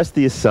 Press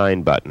the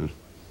Assign button.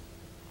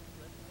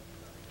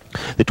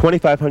 The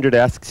 2500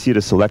 asks you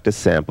to select a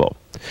sample.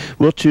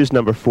 We'll choose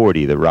number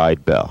 40, the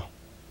ride bell.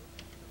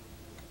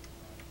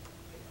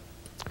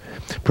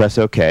 Press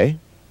OK.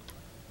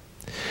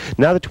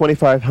 Now the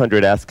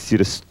 2500 asks you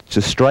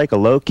to strike a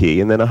low key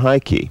and then a high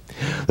key.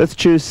 Let's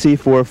choose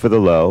C4 for the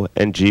low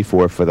and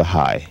G4 for the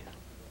high.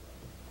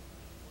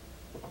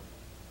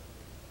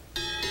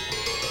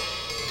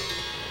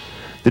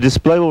 The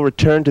display will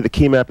return to the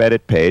Keymap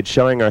Edit page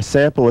showing our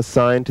sample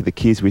assigned to the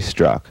keys we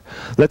struck.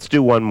 Let's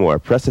do one more.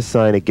 Press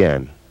Assign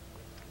again.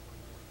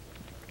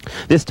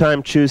 This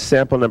time choose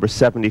sample number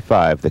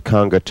 75, the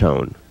conga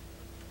tone.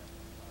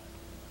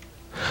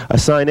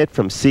 Assign it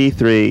from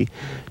C3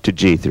 to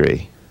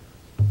G3.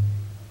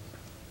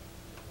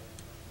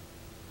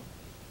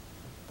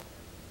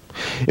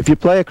 If you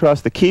play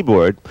across the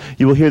keyboard,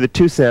 you will hear the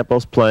two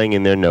samples playing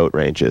in their note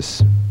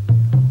ranges.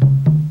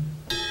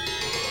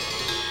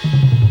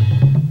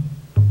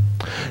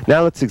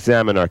 Now let's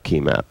examine our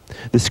keymap.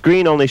 The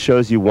screen only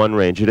shows you one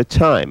range at a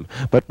time,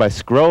 but by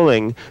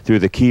scrolling through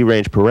the key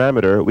range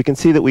parameter, we can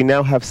see that we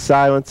now have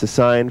silence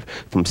assigned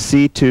from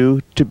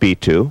C2 to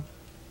B2.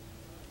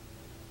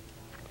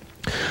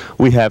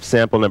 We have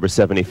sample number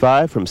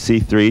 75 from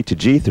C3 to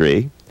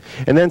G3,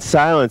 and then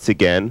silence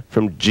again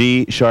from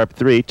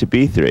G#3 to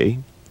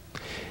B3,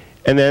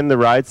 and then the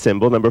ride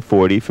symbol number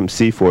 40 from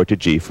C4 to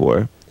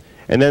G4,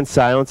 and then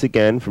silence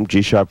again from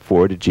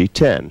G#4 to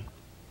G10.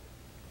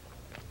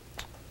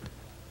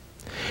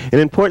 An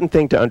important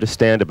thing to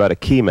understand about a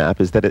keymap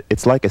is that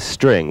it's like a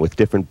string with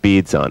different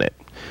beads on it.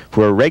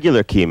 For a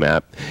regular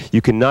keymap,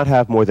 you cannot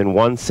have more than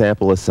one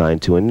sample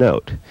assigned to a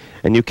note.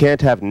 And you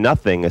can't have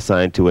nothing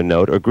assigned to a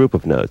note or group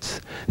of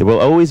notes. There will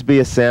always be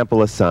a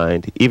sample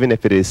assigned, even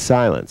if it is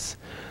silence.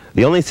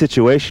 The only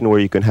situation where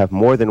you can have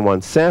more than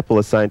one sample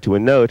assigned to a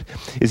note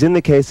is in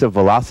the case of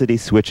velocity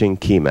switching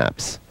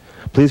keymaps.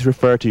 Please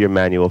refer to your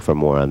manual for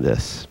more on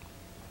this.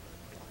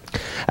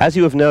 As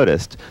you have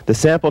noticed, the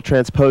sample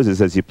transposes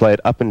as you play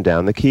it up and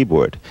down the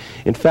keyboard.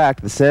 In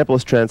fact, the sample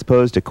is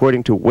transposed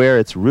according to where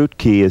its root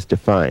key is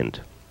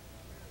defined.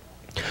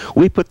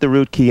 We put the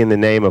root key in the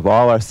name of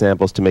all our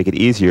samples to make it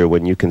easier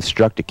when you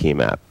construct a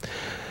keymap.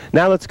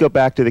 Now let's go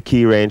back to the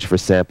key range for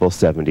sample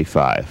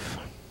 75.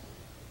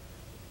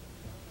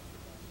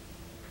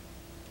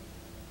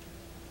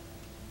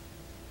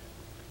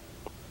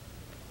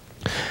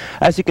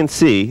 As you can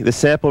see, the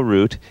sample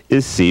root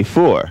is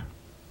C4.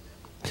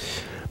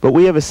 But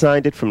we have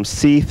assigned it from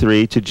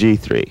C3 to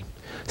G3.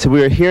 So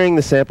we are hearing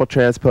the sample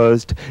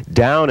transposed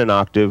down an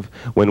octave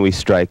when we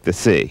strike the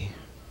C.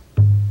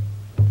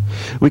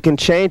 We can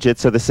change it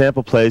so the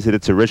sample plays at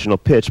its original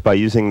pitch by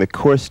using the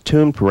coarse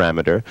tune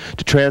parameter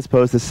to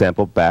transpose the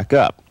sample back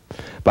up.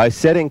 By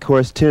setting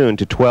coarse tune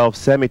to 12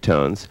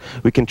 semitones,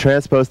 we can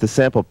transpose the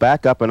sample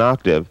back up an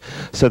octave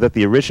so that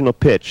the original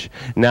pitch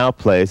now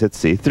plays at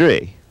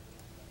C3.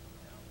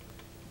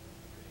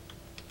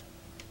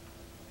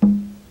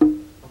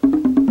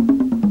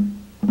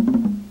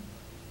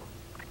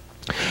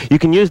 You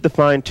can use the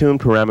fine-tune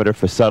parameter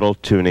for subtle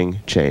tuning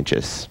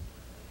changes.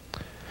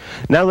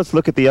 Now let's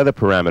look at the other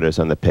parameters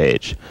on the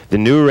page. The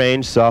New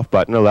Range soft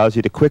button allows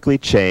you to quickly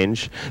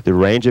change the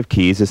range of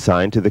keys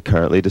assigned to the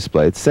currently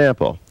displayed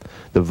sample.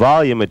 The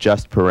Volume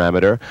Adjust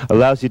parameter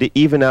allows you to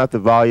even out the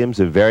volumes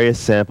of various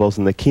samples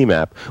in the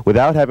keymap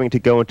without having to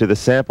go into the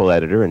sample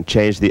editor and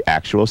change the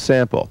actual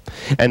sample.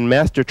 And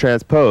Master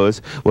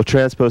Transpose will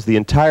transpose the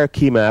entire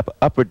keymap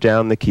up or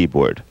down the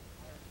keyboard.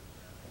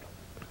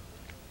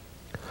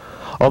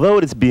 Although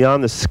it is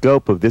beyond the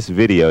scope of this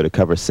video to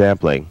cover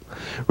sampling,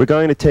 we're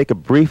going to take a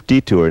brief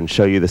detour and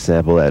show you the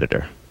sample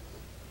editor.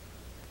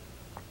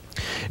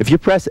 If you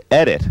press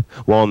Edit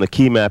while in the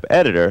Keymap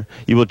editor,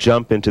 you will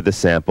jump into the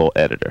sample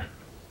editor.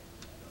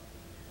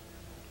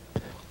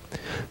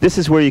 This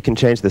is where you can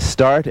change the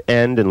start,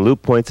 end, and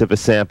loop points of a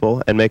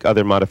sample and make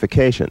other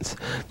modifications.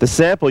 The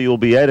sample you will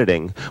be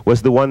editing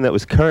was the one that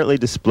was currently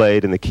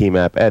displayed in the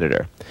Keymap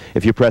editor.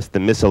 If you press the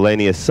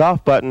Miscellaneous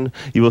Soft button,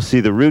 you will see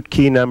the root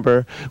key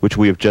number, which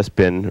we have just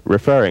been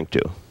referring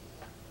to.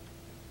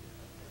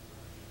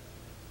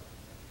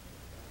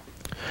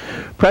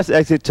 Press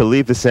Exit to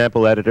leave the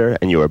sample editor,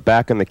 and you are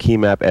back on the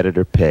Keymap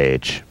editor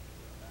page.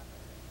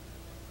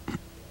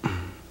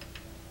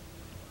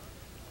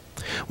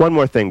 One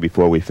more thing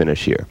before we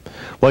finish here.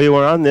 While you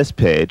are on this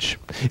page,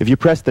 if you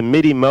press the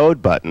MIDI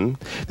mode button,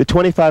 the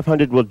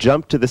 2500 will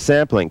jump to the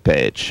sampling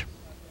page.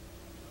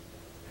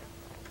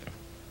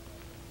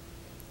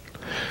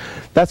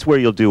 That's where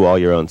you'll do all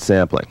your own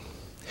sampling.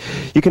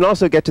 You can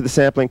also get to the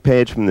sampling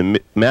page from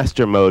the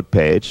master mode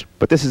page,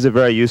 but this is a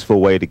very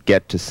useful way to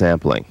get to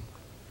sampling.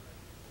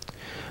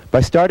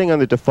 By starting on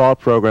the default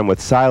program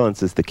with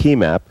silence as the key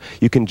map,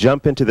 you can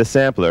jump into the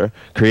sampler,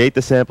 create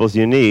the samples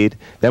you need,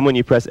 then when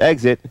you press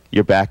exit,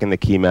 you're back in the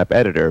key map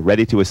editor,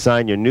 ready to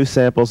assign your new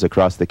samples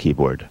across the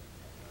keyboard.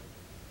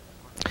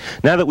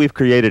 Now that we've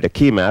created a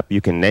key map,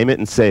 you can name it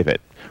and save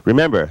it.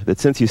 Remember that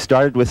since you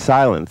started with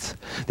silence,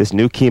 this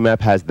new key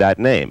map has that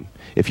name.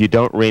 If you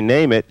don't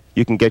rename it,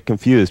 you can get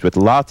confused with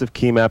lots of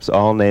key maps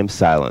all named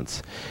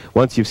silence.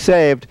 Once you've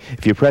saved,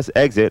 if you press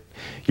exit,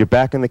 you're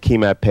back on the key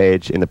map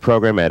page in the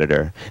program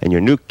editor, and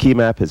your new key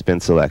map has been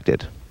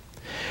selected.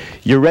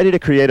 You're ready to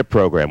create a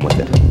program with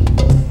it.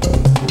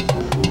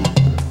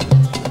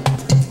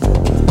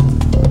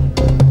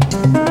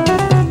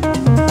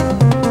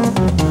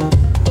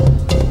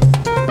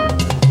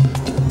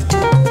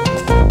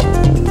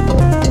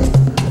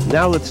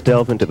 Now let's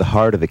delve into the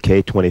heart of the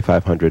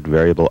K2500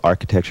 variable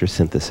architecture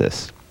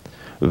synthesis.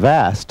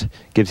 V.A.S.T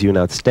gives you an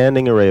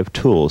outstanding array of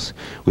tools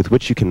with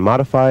which you can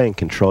modify and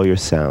control your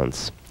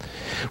sounds.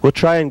 We'll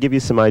try and give you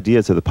some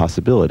ideas of the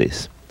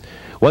possibilities.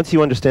 Once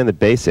you understand the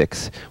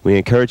basics, we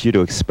encourage you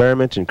to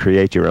experiment and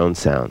create your own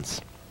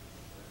sounds.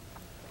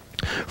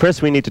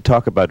 First, we need to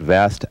talk about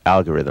V.A.S.T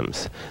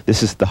algorithms.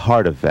 This is the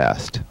heart of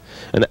V.A.S.T.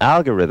 An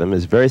algorithm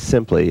is very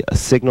simply a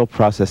signal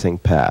processing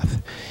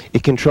path.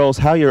 It controls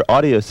how your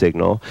audio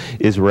signal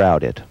is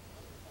routed.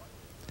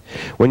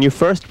 When you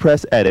first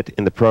press edit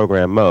in the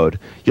program mode,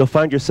 you'll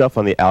find yourself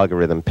on the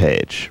algorithm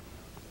page.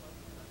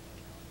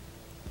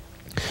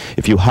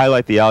 If you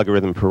highlight the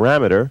algorithm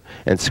parameter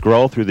and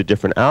scroll through the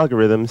different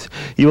algorithms,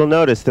 you will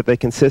notice that they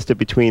consist of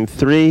between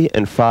 3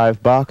 and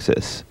 5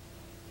 boxes.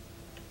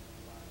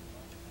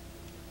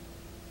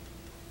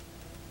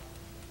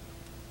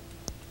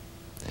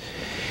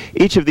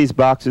 Each of these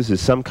boxes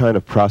is some kind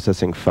of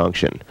processing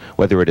function,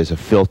 whether it is a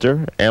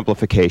filter,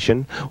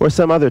 amplification, or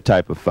some other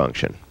type of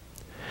function.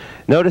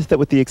 Notice that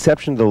with the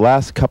exception of the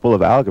last couple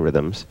of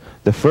algorithms,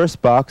 the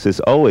first box is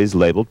always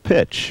labeled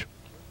pitch.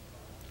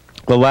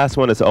 The last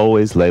one is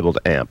always labeled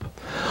amp,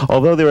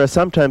 although there are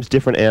sometimes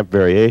different amp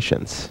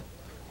variations.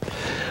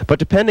 But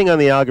depending on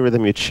the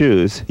algorithm you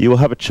choose, you will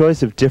have a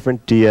choice of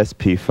different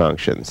DSP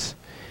functions.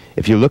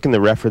 If you look in the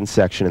reference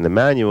section in the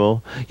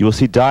manual, you will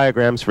see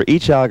diagrams for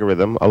each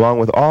algorithm along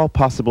with all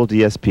possible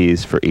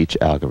DSPs for each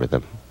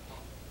algorithm.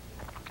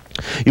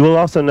 You will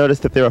also notice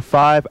that there are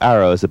 5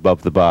 arrows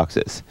above the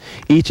boxes.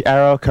 Each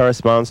arrow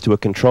corresponds to a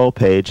control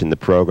page in the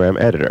program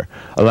editor,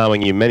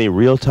 allowing you many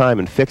real-time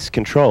and fixed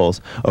controls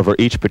over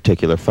each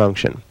particular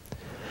function.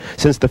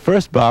 Since the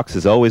first box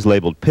is always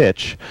labeled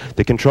pitch,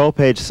 the control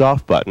page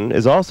soft button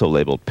is also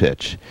labeled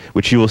pitch,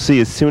 which you will see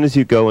as soon as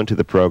you go into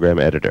the program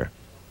editor.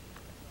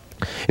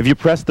 If you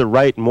press the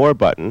right More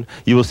button,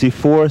 you will see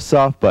 4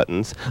 soft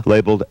buttons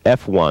labeled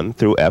F1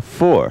 through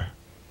F4.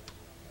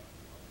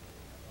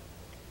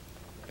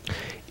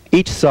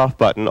 Each soft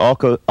button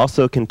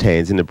also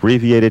contains an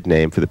abbreviated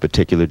name for the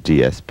particular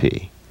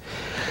DSP.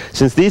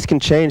 Since these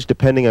can change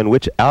depending on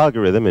which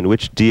algorithm and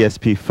which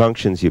DSP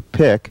functions you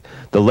pick,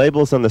 the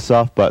labels on the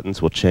soft buttons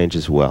will change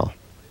as well.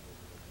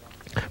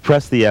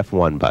 Press the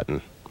F1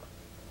 button.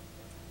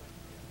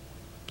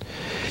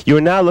 You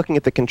are now looking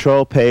at the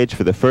control page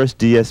for the first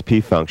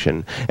DSP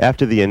function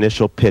after the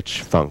initial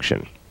pitch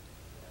function.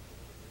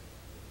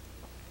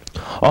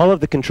 All of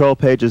the control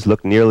pages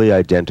look nearly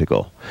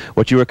identical.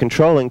 What you are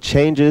controlling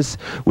changes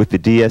with the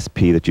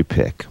DSP that you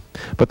pick,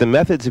 but the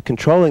methods of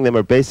controlling them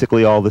are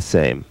basically all the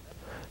same.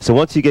 So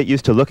once you get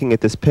used to looking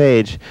at this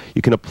page,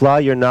 you can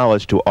apply your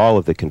knowledge to all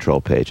of the control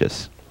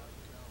pages.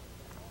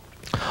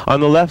 On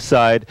the left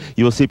side,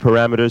 you will see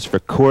parameters for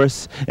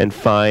coarse and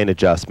fine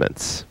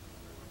adjustments.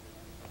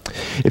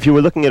 If you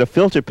were looking at a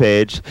filter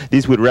page,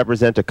 these would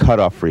represent a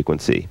cutoff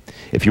frequency.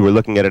 If you were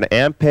looking at an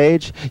amp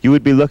page, you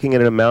would be looking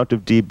at an amount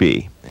of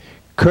dB.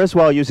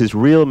 Kurzweil uses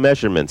real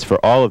measurements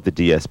for all of the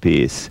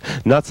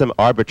DSPs, not some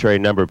arbitrary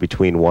number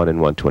between 1 and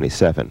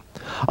 127.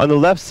 On the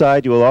left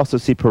side, you will also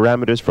see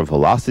parameters for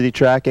velocity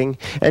tracking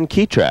and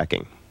key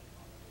tracking.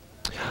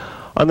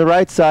 On the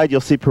right side,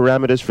 you'll see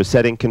parameters for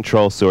setting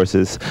control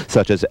sources,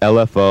 such as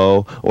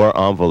LFO or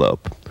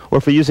envelope,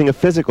 or for using a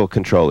physical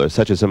controller,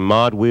 such as a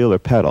mod wheel or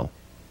pedal.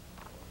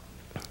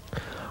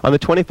 On the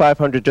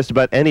 2500, just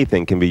about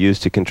anything can be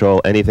used to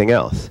control anything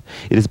else.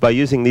 It is by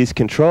using these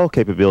control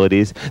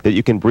capabilities that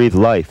you can breathe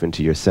life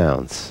into your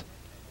sounds.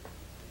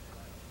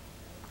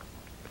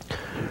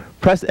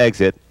 Press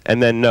exit, and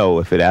then no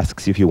if it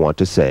asks you if you want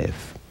to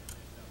save.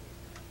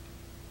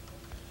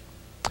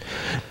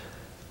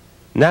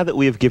 Now that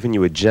we have given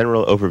you a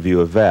general overview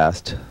of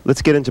V.A.S.T,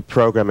 let's get into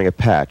programming a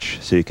patch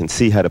so you can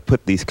see how to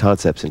put these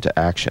concepts into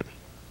action.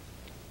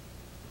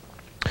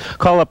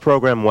 Call up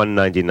program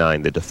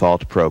 199, the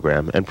default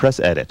program, and press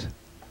edit.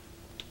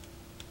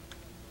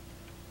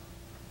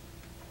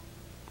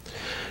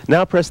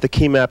 Now press the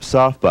Keymaps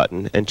soft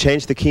button and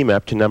change the key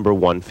map to number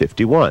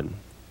 151.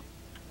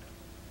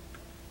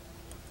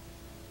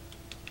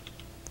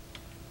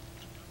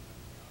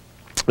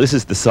 This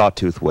is the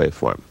sawtooth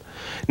waveform.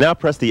 Now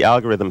press the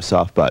algorithm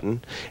soft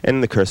button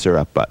and the cursor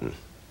up button.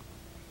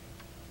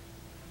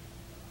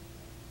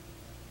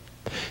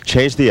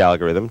 Change the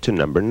algorithm to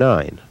number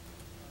 9.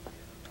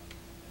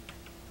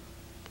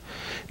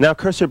 Now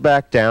cursor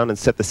back down and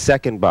set the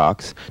second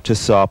box to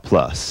SAW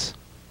plus.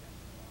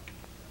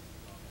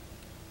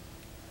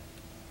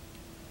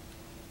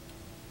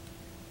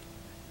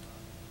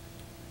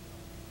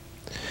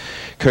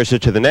 Cursor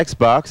to the next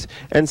box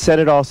and set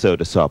it also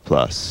to SAW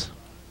plus.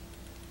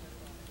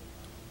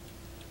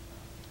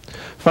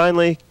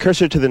 Finally,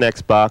 cursor to the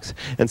next box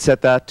and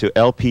set that to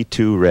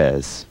LP2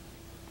 res.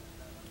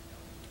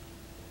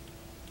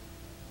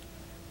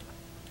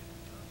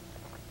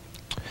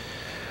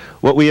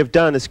 What we have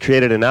done is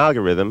created an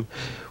algorithm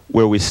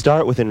where we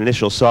start with an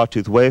initial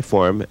sawtooth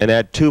waveform and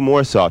add 2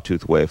 more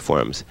sawtooth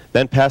waveforms,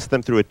 then pass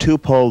them through a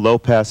 2-pole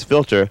low-pass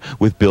filter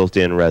with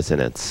built-in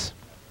resonance.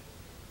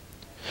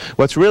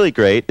 What's really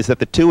great is that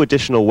the 2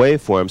 additional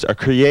waveforms are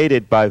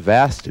created by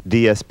V.A.S.T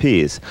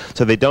DSPs,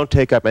 so they don't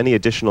take up any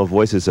additional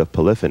voices of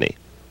polyphony.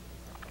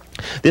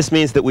 This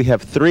means that we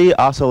have 3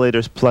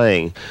 oscillators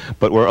playing,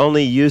 but we're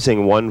only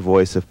using 1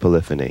 voice of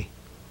polyphony.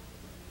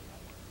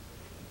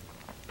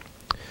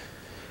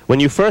 When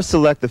you first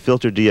select the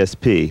filter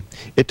DSP,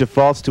 it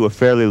defaults to a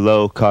fairly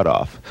low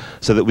cutoff.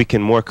 So that we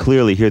can more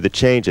clearly hear the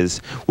changes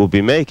we'll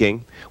be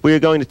making, we are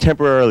going to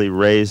temporarily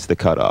raise the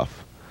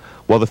cutoff.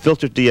 While the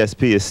filter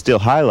DSP is still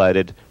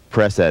highlighted,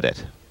 press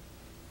Edit.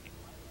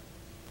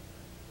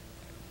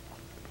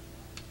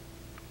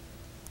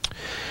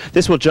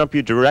 This will jump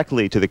you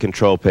directly to the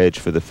control page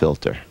for the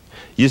filter.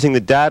 Using the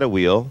data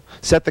wheel,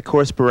 set the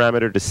course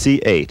parameter to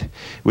C8,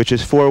 which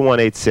is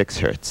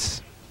 4186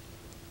 Hz.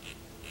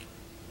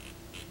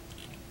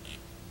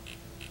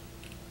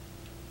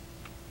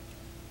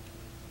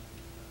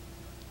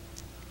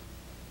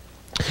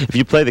 If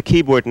you play the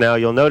keyboard now,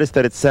 you'll notice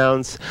that it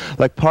sounds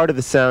like part of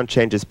the sound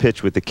changes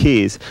pitch with the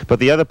keys, but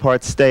the other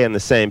parts stay in the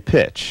same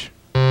pitch.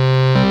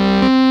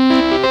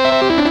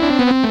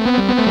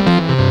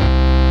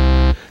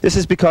 This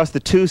is because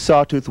the 2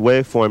 sawtooth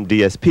waveform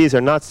DSPs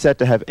are not set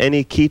to have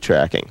any key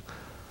tracking.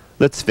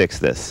 Let's fix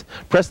this.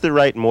 Press the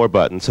right More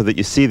button so that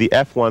you see the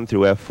F1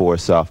 through F4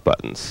 soft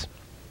buttons.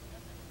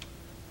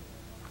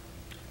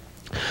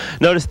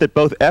 Notice that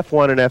both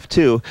F1 and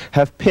F2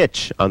 have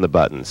pitch on the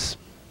buttons.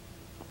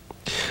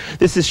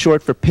 This is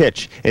short for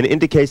pitch and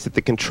indicates that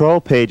the control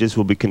pages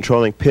will be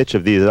controlling pitch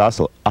of these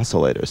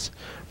oscillators.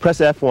 Press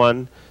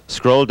F1,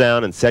 scroll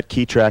down and set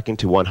key tracking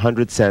to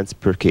 100 cents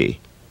per key.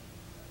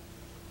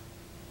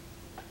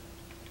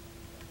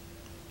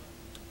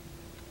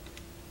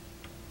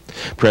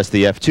 Press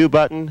the F2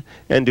 button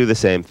and do the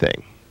same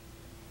thing.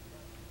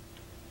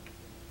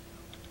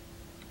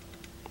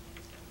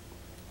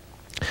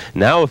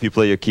 Now if you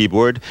play your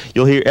keyboard,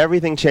 you'll hear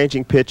everything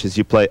changing pitch as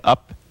you play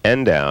up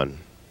and down.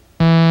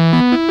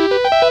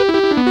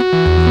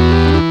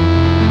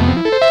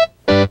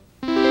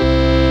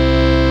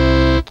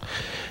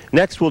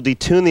 Next, we'll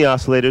detune the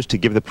oscillators to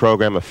give the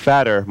program a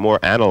fatter, more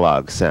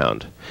analog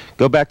sound.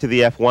 Go back to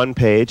the F1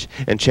 page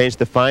and change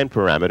the fine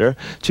parameter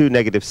to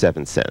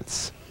 -7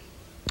 cents.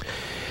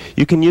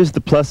 You can use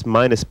the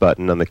plus/minus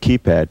button on the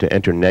keypad to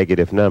enter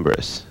negative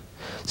numbers.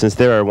 Since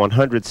there are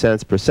 100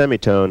 cents per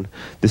semitone,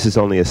 this is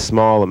only a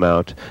small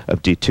amount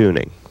of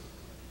detuning.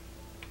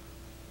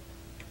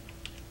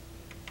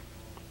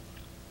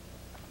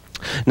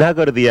 Now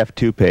go to the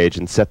F2 page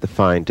and set the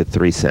fine to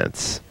 3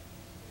 cents.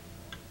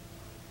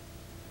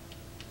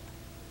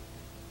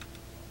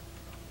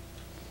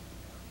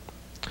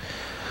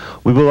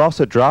 We will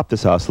also drop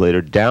this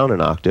oscillator down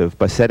an octave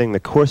by setting the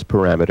course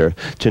parameter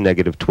to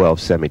 -12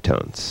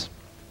 semitones.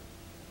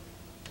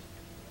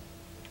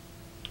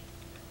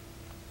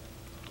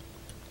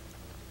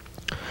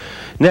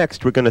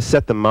 Next, we're going to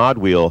set the mod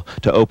wheel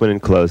to open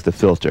and close the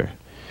filter,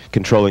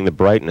 controlling the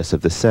brightness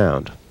of the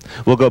sound.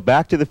 We'll go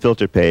back to the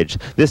filter page,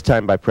 this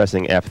time by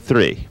pressing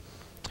F3.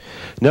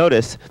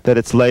 Notice that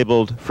it's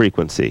labeled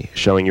frequency,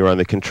 showing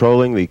you're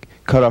controlling the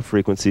cutoff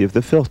frequency of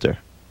the filter.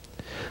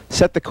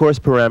 Set the course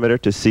parameter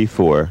to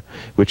C4,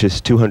 which is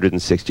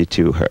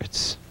 262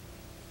 Hz.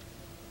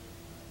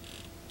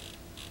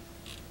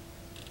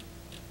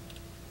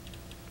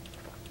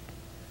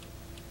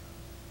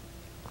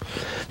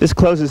 This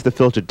closes the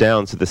filter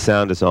down so the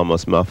sound is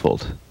almost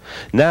muffled.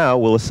 Now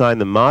we'll assign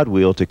the mod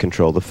wheel to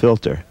control the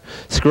filter.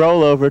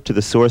 Scroll over to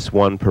the source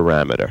 1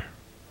 parameter.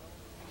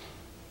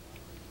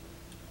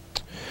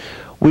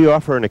 We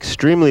offer an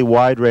extremely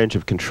wide range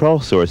of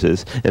control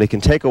sources, and it can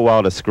take a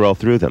while to scroll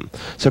through them.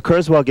 So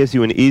Kurzweil gives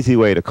you an easy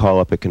way to call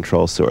up a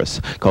control source,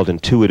 called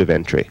intuitive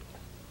entry.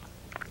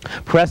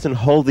 Press and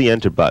hold the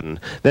Enter button,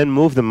 then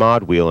move the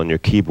mod wheel on your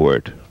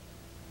keyboard.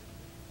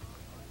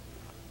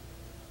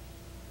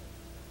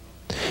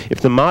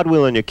 If the mod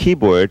wheel on your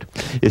keyboard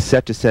is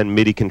set to send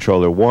MIDI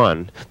controller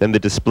 1, then the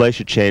display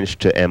should change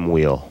to M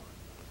wheel.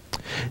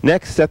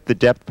 Next, set the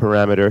depth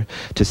parameter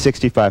to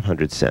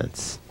 6,500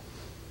 cents.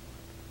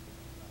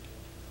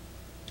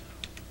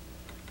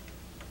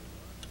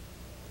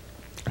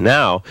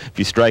 Now, if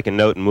you strike a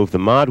note and move the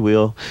mod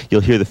wheel,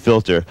 you'll hear the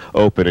filter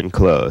open and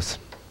close.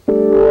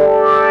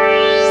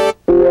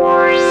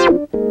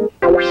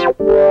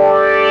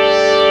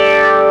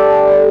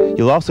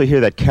 You'll also hear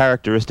that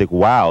characteristic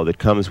wow that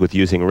comes with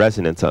using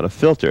resonance on a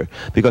filter,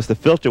 because the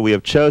filter we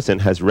have chosen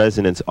has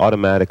resonance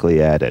automatically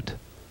added.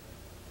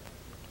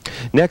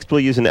 Next,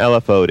 we'll use an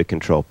LFO to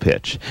control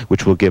pitch,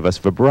 which will give us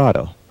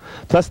vibrato.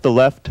 Press the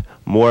left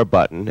More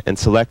button and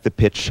select the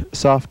Pitch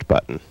Soft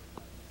button.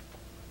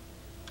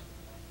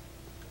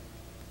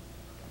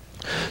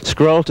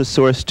 Scroll to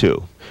Source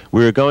 2.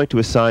 We are going to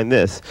assign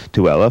this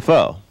to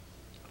LFO.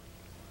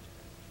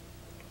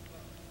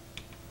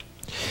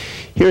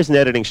 Here's an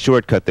editing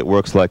shortcut that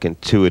works like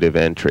intuitive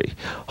entry.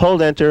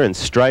 Hold Enter and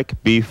strike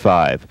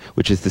B5,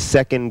 which is the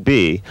second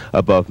B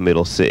above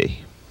middle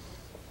C.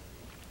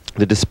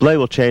 The display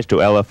will change to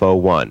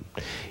LFO1.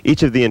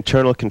 Each of the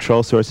internal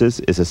control sources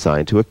is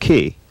assigned to a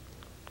key.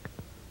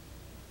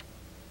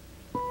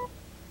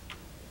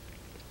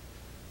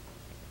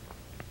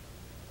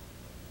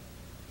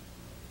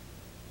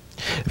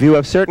 If you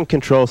have certain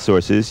control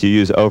sources you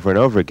use over and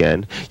over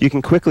again, you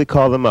can quickly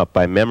call them up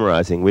by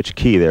memorizing which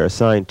key they're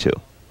assigned to.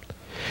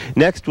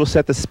 Next, we'll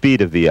set the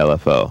speed of the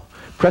LFO.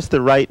 Press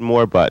the right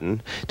More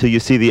button till you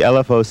see the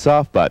LFO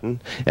soft button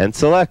and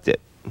select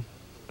it.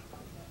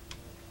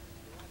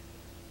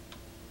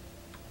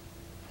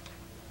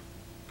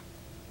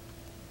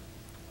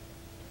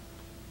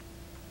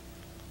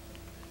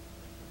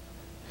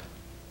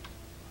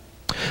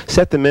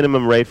 Set the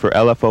minimum rate for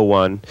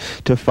LFO1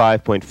 to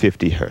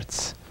 5.50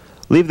 Hz.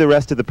 Leave the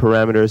rest of the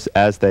parameters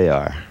as they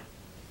are.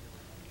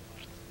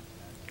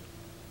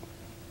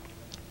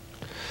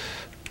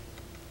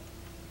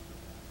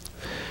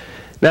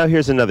 Now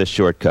here's another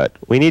shortcut.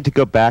 We need to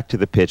go back to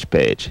the pitch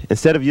page.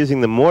 Instead of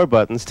using the More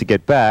buttons to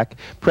get back,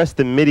 press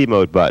the MIDI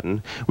mode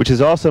button, which is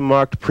also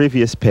marked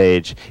Previous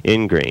Page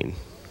in green.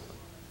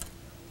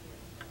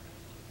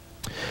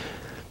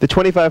 The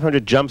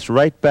 2500 jumps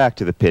right back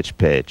to the pitch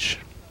page.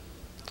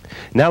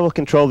 Now we'll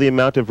control the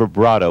amount of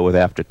vibrato with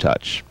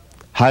Aftertouch.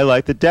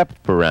 Highlight the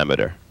depth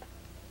parameter.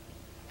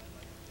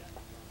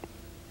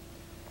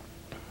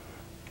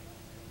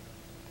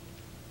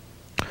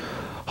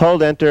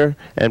 Hold Enter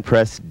and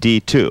press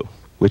D2,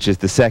 which is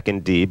the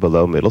second D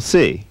below middle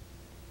C.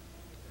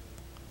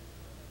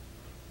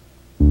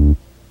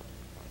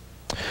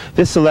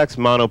 This selects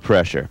mono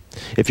pressure.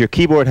 If your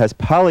keyboard has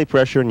poly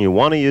pressure and you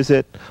want to use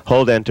it,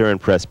 hold Enter and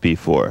press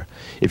B4.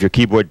 If your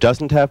keyboard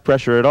doesn't have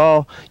pressure at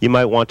all, you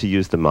might want to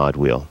use the mod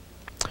wheel.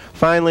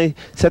 Finally,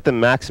 set the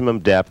maximum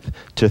depth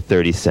to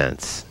 30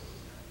 cents.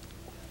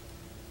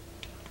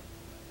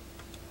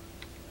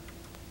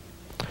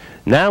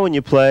 Now when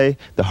you play,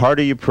 the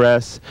harder you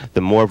press, the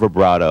more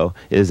vibrato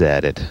is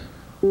added.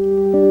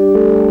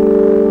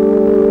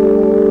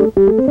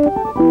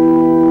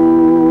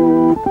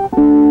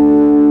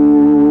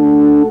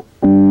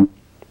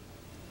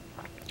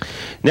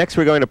 Next,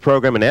 we're going to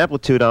program an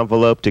amplitude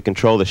envelope to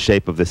control the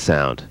shape of the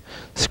sound.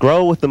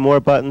 Scroll with the More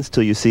buttons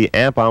till you see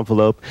Amp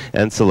Envelope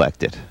and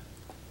select it.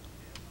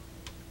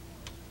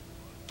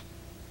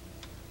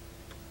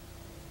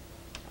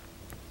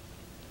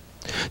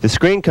 The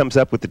screen comes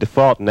up with the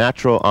default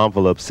natural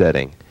envelope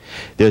setting.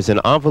 There's an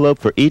envelope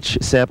for each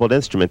sampled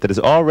instrument that is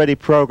already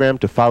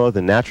programmed to follow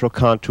the natural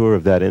contour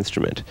of that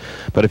instrument.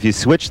 But if you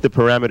switch the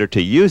parameter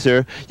to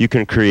User, you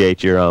can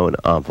create your own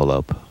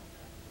envelope.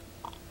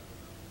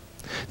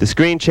 The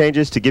screen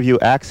changes to give you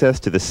access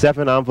to the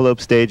 7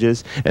 envelope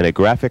stages and a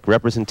graphic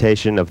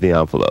representation of the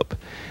envelope.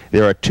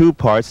 There are 2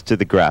 parts to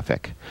the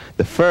graphic.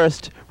 The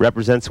first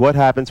represents what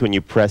happens when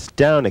you press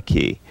down a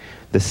key.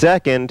 The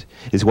second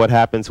is what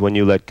happens when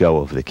you let go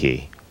of the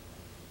key.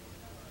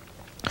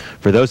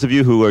 For those of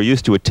you who are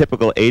used to a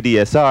typical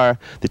ADSR,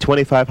 the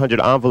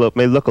 2500 envelope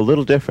may look a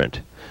little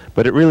different,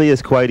 but it really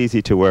is quite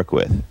easy to work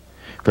with.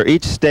 For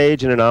each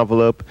stage in an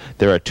envelope,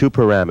 there are 2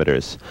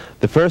 parameters.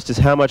 The first is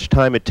how much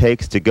time it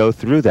takes to go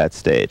through that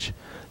stage.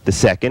 The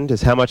second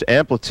is how much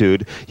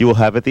amplitude you will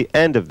have at the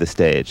end of the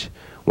stage.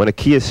 When a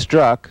key is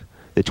struck,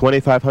 the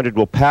 2500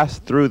 will pass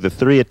through the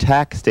 3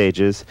 attack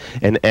stages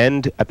and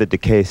end at the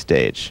decay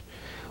stage.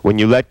 When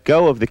you let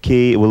go of the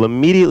key, it will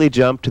immediately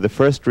jump to the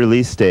first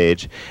release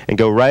stage and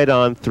go right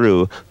on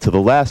through to the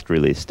last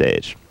release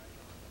stage.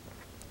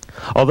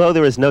 Although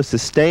there is no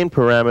sustain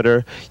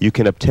parameter, you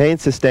can obtain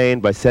sustain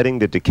by setting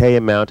the decay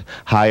amount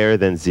higher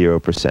than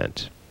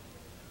 0%.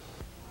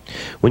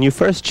 When you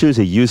first choose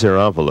a user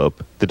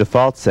envelope, the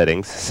default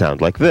settings sound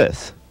like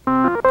this.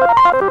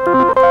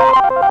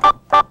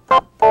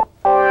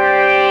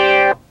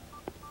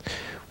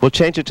 We'll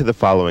change it to the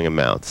following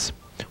amounts.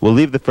 We'll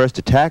leave the first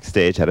attack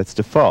stage at its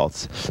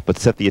defaults, but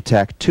set the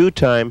attack 2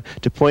 time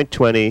to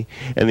 0.20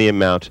 and the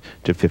amount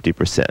to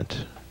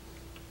 50%.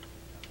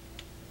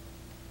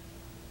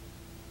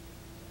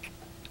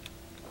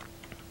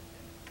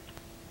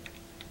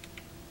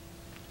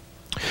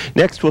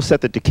 Next, we'll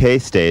set the decay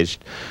stage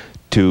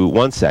to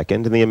 1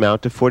 second and the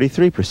amount to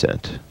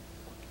 43%.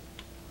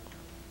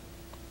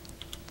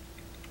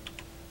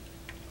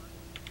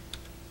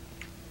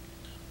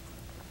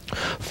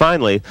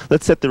 Finally,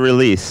 let's set the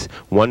release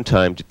 1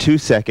 time to 2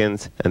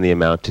 seconds and the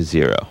amount to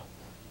 0.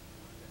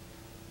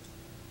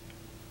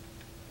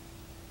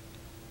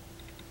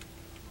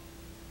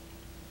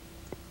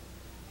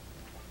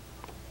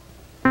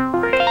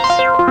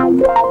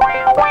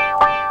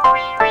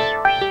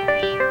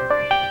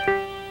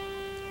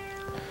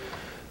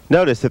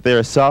 Notice that there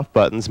are soft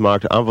buttons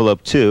marked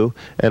envelope 2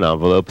 and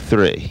envelope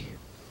 3.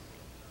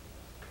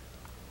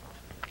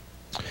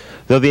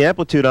 Though the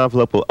amplitude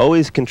envelope will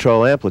always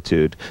control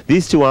amplitude,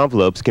 these two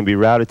envelopes can be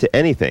routed to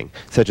anything,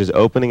 such as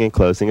opening and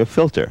closing a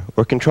filter,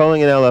 or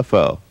controlling an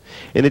LFO.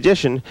 In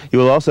addition, you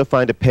will also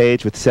find a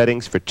page with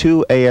settings for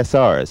two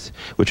ASRs,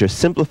 which are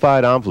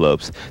simplified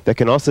envelopes that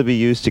can also be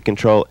used to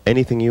control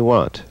anything you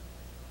want.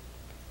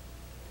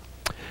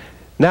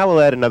 Now we'll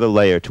add another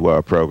layer to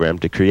our program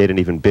to create an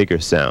even bigger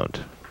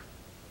sound.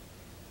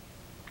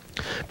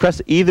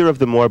 Press either of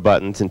the more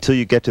buttons until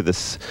you get to the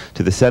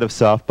set of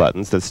soft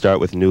buttons that start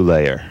with New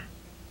Layer.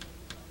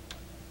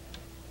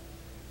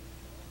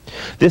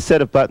 This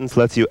set of buttons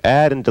lets you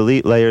add and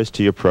delete layers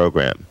to your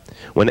program.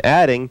 When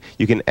adding,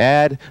 you can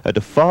add a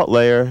default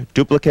layer,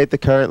 duplicate the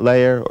current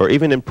layer, or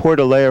even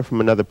import a layer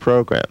from another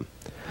program.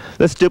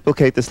 Let's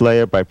duplicate this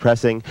layer by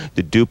pressing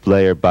the Dupe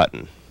Layer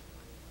button.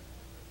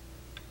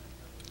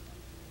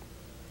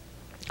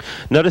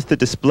 Notice the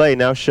display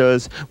now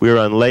shows we are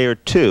on layer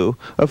 2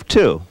 of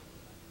 2.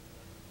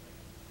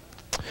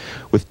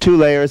 With 2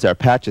 layers, our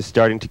patch is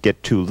starting to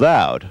get too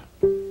loud.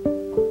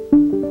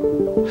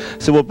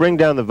 So we'll bring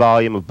down the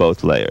volume of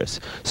both layers.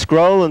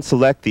 Scroll and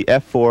select the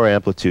F4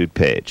 amplitude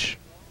page.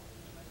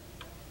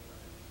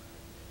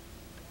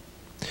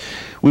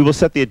 We will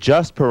set the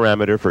adjust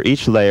parameter for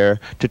each layer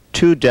to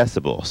 2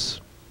 decibels.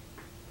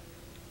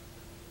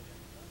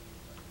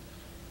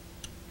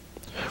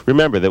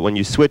 Remember that when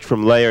you switch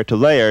from layer to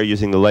layer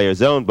using the layer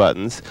zone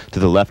buttons to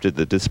the left of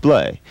the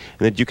display,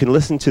 and that you can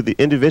listen to the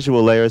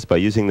individual layers by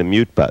using the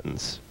mute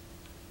buttons.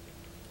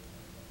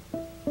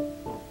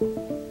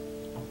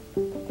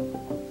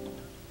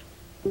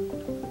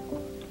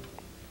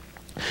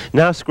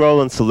 Now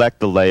scroll and select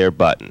the layer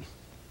button.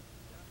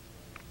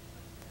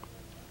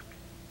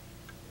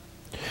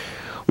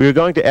 We are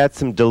going to add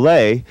some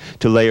delay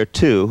to layer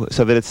 2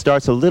 so that it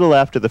starts a little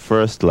after the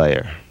first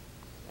layer.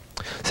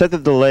 Set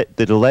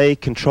the delay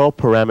control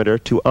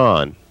parameter to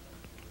on.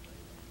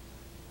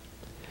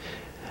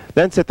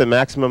 Then set the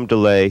maximum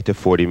delay to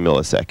 40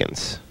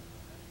 milliseconds.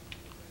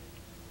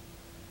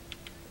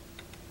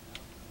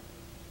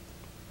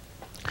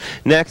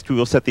 Next, we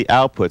will set the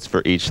outputs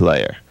for each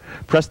layer.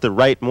 Press the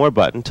Write More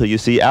button till you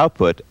see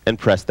output and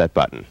press that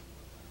button.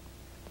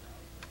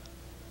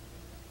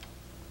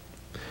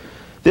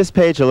 This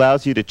page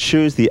allows you to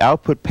choose the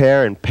output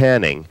pair and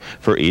panning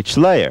for each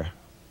layer.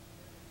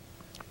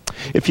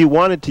 If you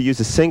wanted to use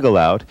a single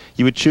out,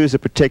 you would choose a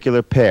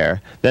particular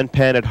pair, then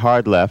pan it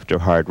hard left or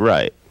hard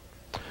right.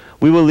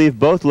 We will leave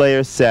both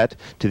layers set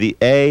to the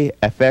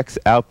A-FX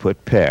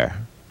output pair.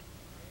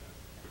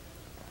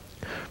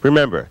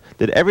 Remember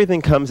that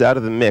everything comes out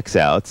of the mix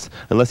outs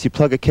unless you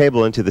plug a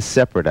cable into the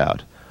separate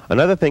out.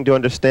 Another thing to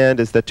understand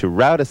is that to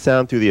route a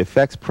sound through the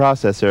effects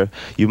processor,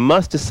 you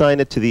must assign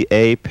it to the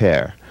A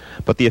pair.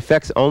 But the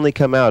effects only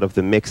come out of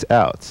the mix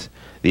outs.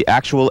 The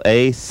actual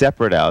A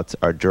separate outs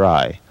are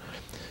dry.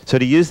 So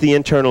to use the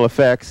internal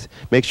effects,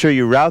 make sure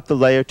you route the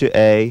layer to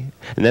A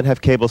and then have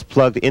cables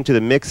plugged into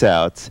the mix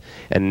outs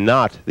and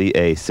not the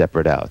A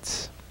separate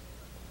outs.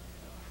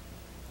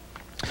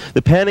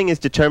 The panning is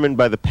determined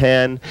by the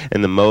pan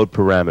and the mode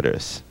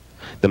parameters.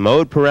 The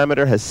mode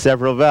parameter has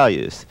several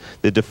values.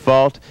 The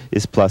default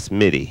is plus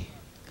MIDI.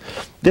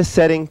 This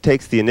setting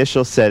takes the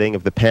initial setting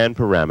of the pan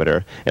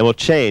parameter and will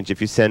change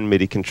if you send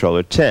MIDI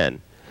controller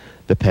 10,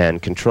 the pan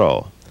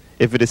control.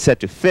 If it is set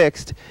to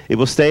fixed, it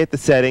will stay at the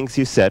settings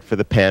you set for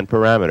the pan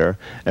parameter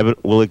and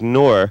will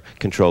ignore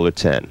controller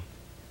 10.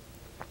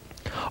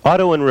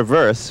 Auto and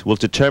reverse will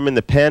determine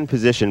the pan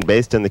position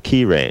based on the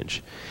key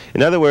range.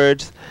 In other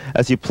words,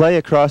 as you play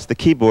across the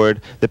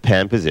keyboard, the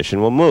pan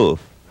position will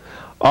move.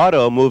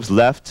 Auto moves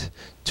left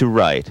to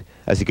right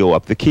as you go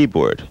up the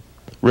keyboard.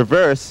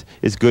 Reverse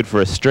is good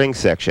for a string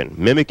section,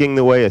 mimicking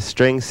the way a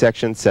string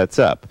section sets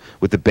up,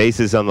 with the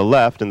basses on the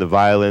left and the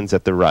violins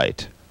at the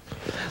right.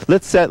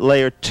 Let's set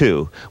layer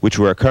 2, which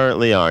we are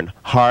currently on,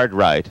 hard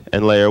right,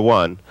 and layer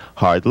 1,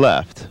 hard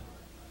left.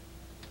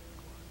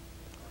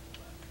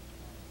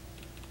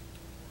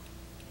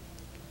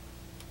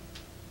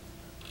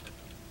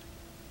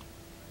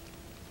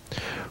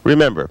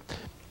 Remember,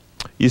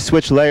 you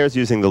switch layers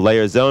using the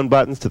layer zone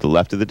buttons to the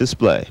left of the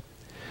display.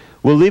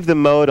 We'll leave the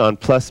mode on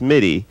plus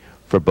MIDI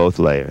for both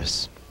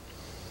layers.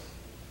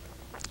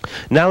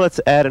 Now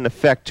let's add an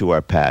effect to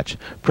our patch.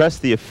 Press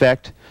the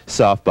Effect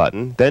Soft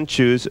button, then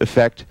choose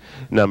Effect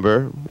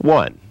number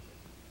 1.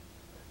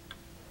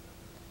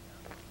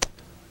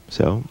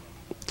 So,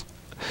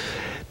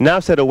 now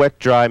set a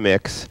wet-dry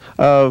mix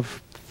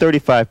of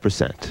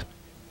 35%.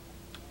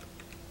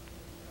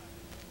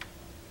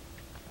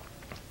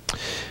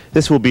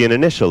 This will be an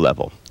initial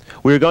level.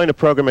 We are going to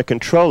program a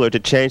controller to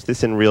change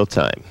this in real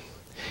time.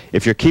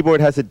 If your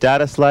keyboard has a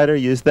data slider,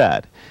 use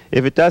that.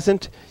 If it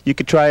doesn't, you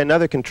could try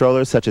another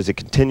controller such as a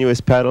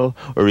continuous pedal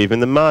or even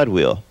the mod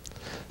wheel.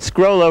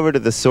 Scroll over to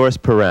the source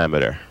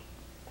parameter.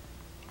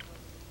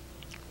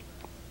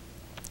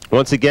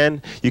 Once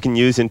again, you can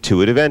use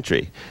intuitive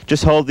entry.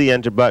 Just hold the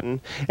enter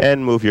button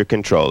and move your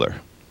controller.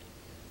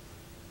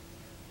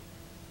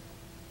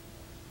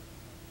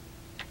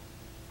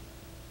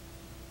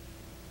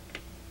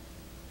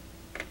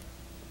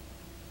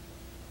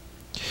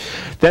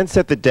 Then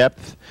set the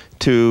depth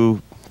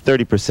to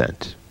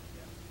 30%.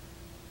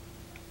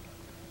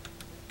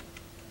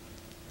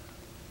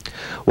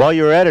 While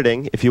you're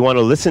editing, if you want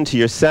to listen to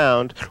your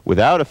sound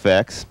without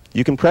effects,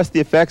 you can press the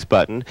effects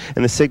button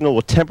and the signal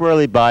will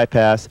temporarily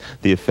bypass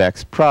the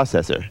effects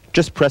processor.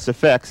 Just press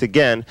effects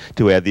again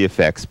to add the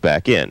effects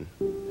back in.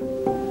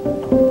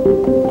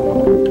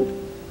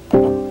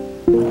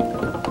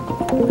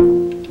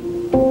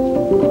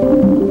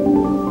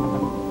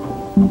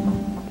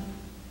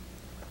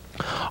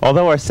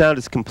 Although our sound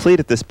is complete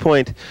at this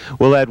point,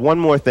 we'll add one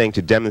more thing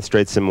to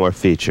demonstrate some more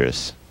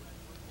features.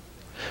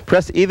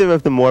 Press either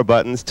of the More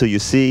buttons till you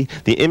see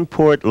the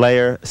Import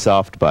Layer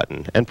Soft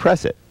button, and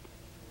press it.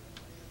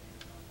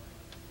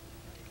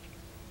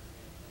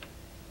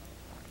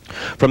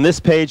 From this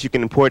page, you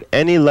can import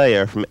any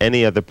layer from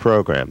any other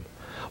program.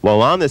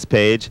 While on this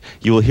page,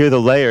 you will hear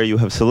the layer you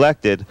have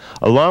selected,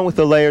 along with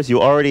the layers you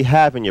already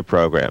have in your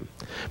program.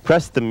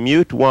 Press the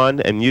Mute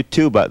 1 and Mute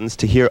 2 buttons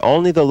to hear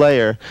only the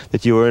layer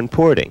that you are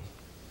importing.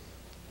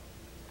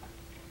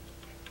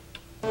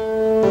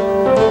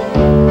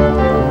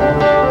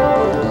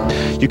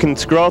 You can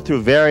scroll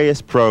through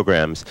various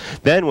programs.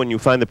 Then, when you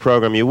find the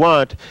program you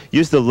want,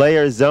 use the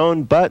Layer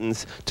Zone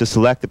buttons to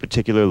select the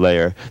particular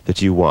layer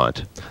that you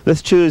want.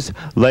 Let's choose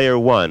Layer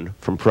 1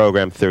 from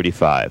Program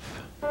 35.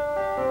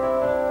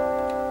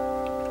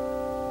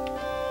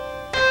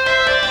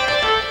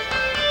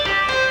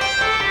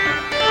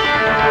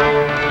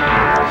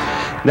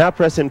 Now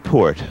press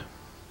Import.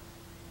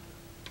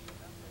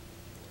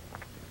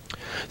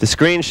 The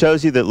screen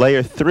shows you that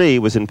Layer 3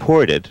 was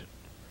imported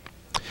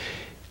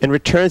and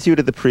returns you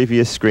to the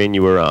previous screen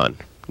you were on.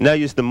 Now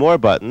use the More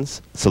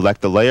buttons,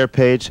 select the layer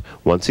page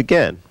once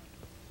again.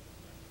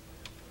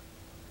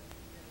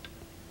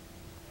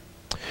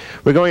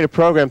 We're going to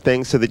program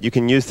things so that you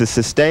can use the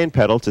Sustain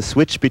pedal to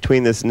switch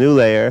between this new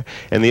layer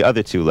and the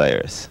other two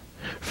layers.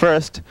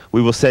 First,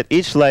 we will set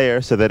each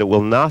layer so that it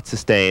will not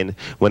sustain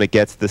when it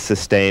gets the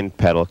Sustain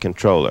pedal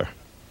controller.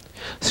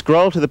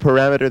 Scroll to the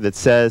parameter that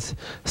says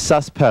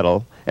Sus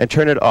pedal and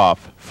turn it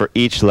off for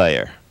each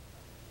layer.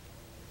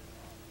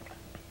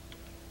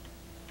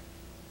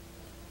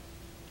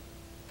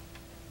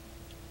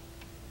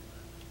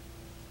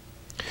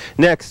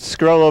 Next,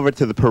 scroll over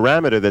to the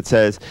parameter that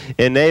says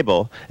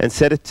Enable and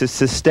set it to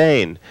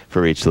Sustain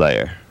for each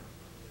layer.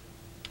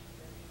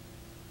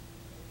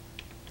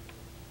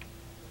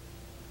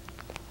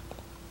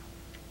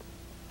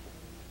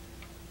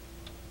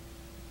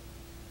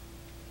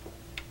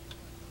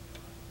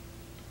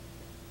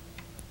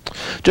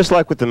 Just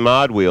like with the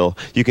mod wheel,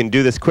 you can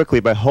do this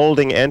quickly by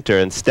holding Enter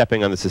and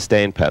stepping on the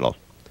Sustain pedal.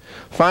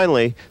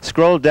 Finally,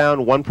 scroll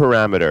down one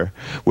parameter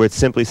where it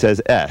simply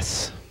says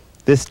S.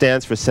 This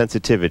stands for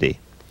sensitivity.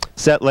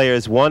 Set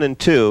layers 1 and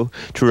 2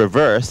 to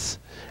reverse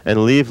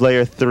and leave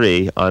layer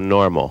 3 on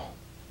normal.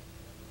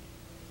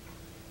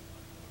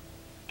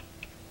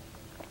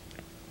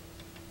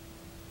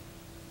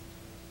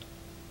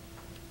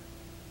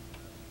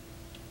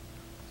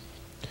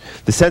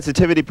 The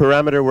sensitivity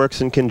parameter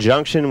works in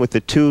conjunction with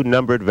the two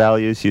numbered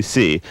values you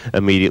see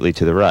immediately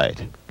to the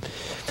right.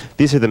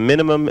 These are the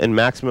minimum and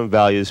maximum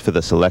values for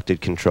the selected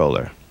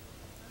controller.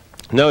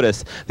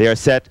 Notice they are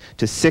set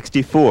to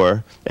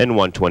 64 and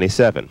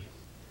 127.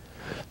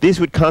 These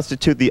would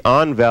constitute the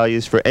on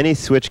values for any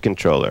switch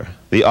controller.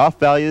 The off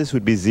values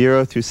would be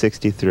 0 through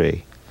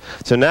 63.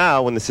 So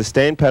now, when the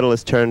Sustain pedal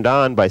is turned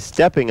on by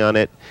stepping on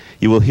it,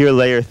 you will hear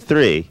layer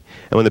 3.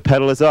 And when the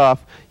pedal is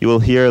off, you will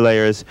hear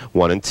layers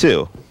 1 and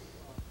 2.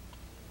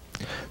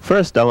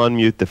 First, I'll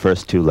unmute the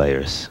first two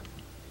layers.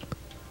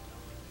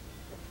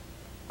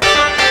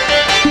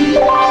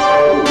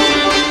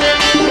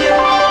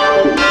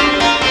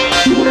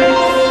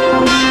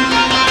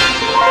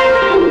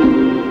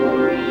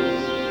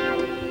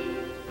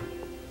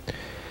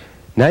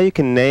 Now you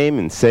can name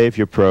and save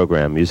your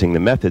program using the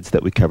methods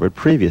that we covered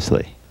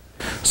previously.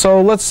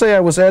 So let's say I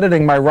was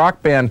editing my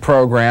Rock Band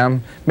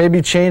program,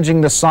 maybe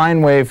changing the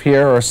sine wave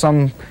here or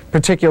some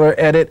particular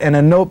edit, and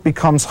a note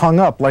becomes hung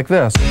up like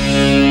this.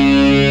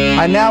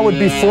 I now would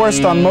be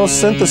forced on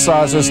most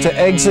synthesizers to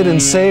exit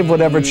and save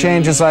whatever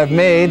changes I've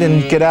made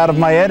and get out of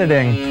my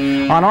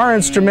editing. On our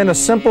instrument, a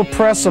simple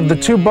press of the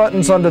two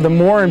buttons under the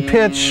More and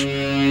Pitch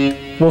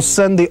will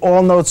send the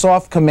All Notes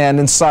Off command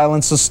and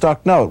silence a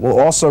stuck note. We'll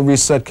also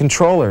reset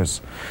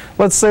controllers.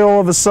 Let's say all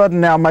of a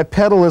sudden now my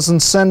pedal isn't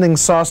sending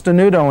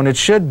sostenuto, and it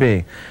should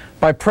be.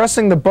 By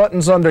pressing the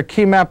buttons under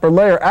Keymap or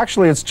Layer,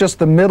 actually it's just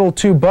the middle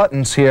two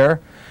buttons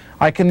here,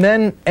 I can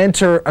then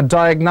enter a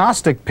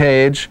diagnostic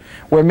page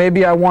where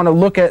maybe I want to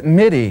look at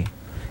MIDI.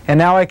 And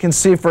now I can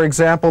see, for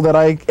example, that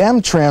I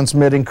am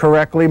transmitting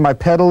correctly, my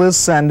pedal is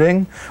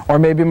sending, or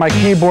maybe my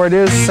keyboard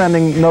is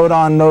sending note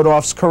on, note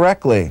offs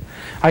correctly.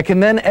 I can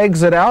then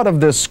exit out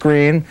of this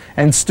screen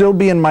and still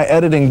be in my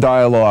editing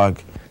dialog.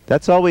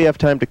 That's all we have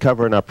time to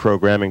cover in our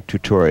programming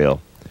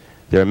tutorial.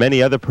 There are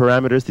many other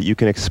parameters that you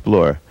can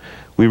explore.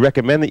 We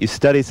recommend that you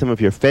study some of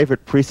your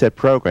favorite preset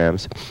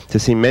programs to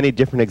see many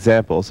different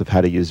examples of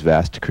how to use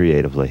V.A.S.T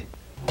creatively.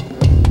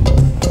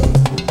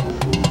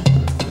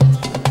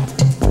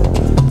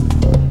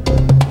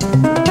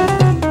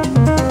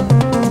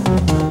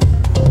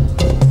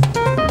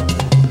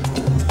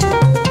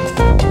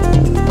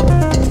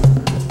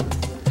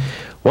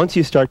 Once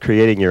you start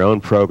creating your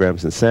own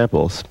programs and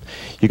samples,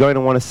 you're going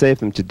to want to save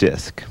them to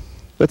disk.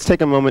 Let's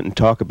take a moment and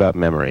talk about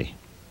memory.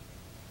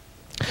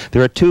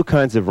 There are two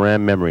kinds of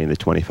RAM memory in the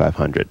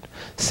 2500,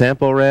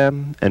 sample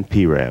RAM and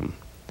PRAM.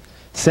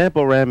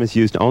 Sample RAM is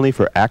used only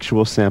for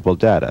actual sample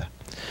data,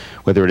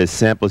 whether it is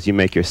samples you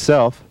make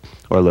yourself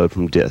or load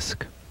from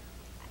disk.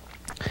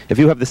 If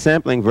you have the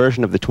sampling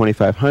version of the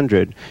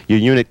 2500, your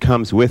unit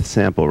comes with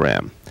sample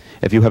RAM.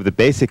 If you have the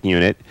basic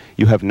unit,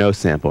 you have no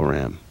sample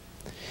RAM.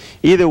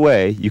 Either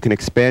way, you can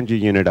expand your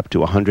unit up to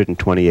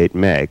 128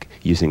 meg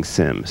using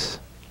SIMs.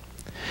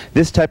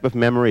 This type of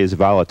memory is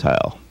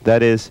volatile.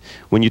 That is,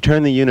 when you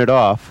turn the unit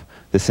off,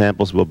 the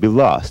samples will be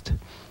lost,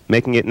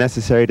 making it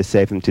necessary to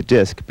save them to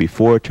disk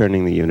before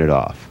turning the unit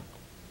off.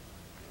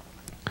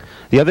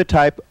 The other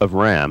type of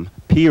RAM,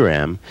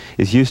 PRAM,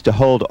 is used to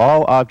hold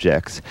all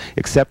objects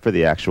except for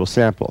the actual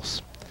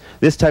samples.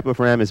 This type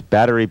of RAM is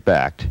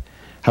battery-backed.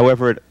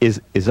 However, it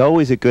is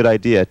always a good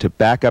idea to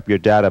back up your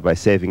data by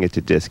saving it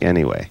to disk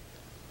anyway.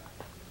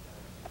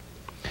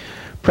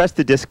 Press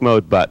the disk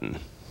mode button.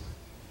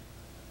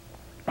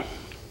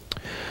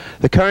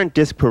 The current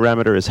disk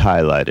parameter is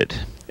highlighted.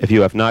 If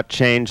you have not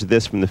changed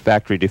this from the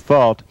factory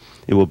default,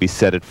 it will be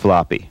set at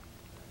floppy.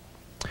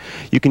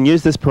 You can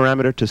use this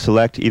parameter to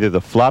select either the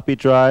floppy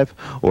drive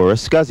or a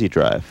SCSI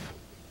drive.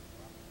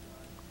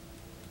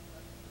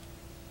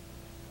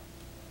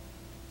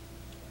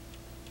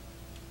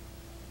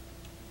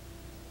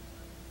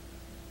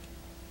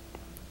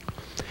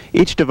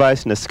 Each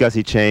device in a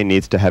SCSI chain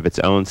needs to have its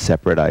own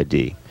separate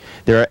ID.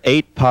 There are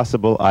 8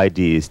 possible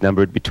IDs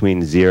numbered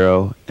between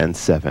 0 and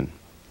 7.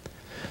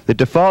 The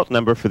default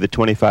number for the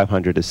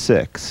 2500 is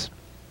 6.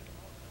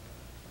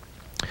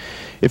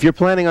 If you're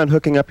planning on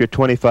hooking up your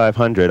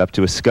 2500 up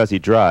to a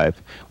SCSI drive,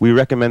 we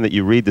recommend that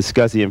you read the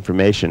SCSI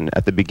information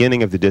at the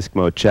beginning of the disk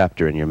mode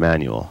chapter in your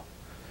manual.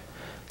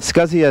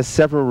 SCSI has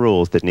several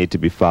rules that need to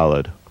be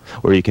followed,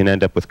 or you can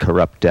end up with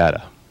corrupt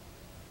data.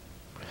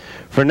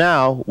 For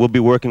now, we'll be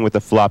working with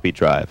a floppy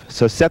drive,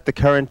 so set the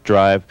current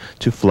drive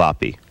to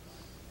floppy.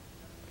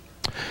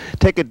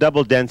 Take a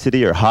double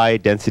density or high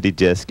density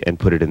disk and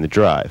put it in the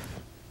drive.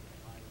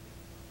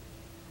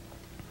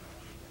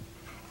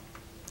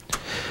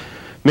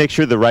 Make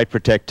sure the Write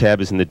Protect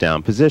tab is in the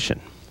down position.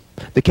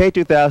 The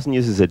K2000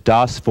 uses a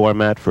DOS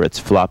format for its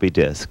floppy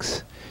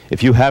disks.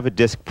 If you have a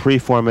disk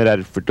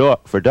pre-formatted for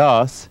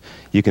DOS,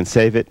 you can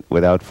save it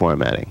without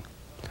formatting.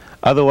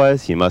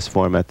 Otherwise, you must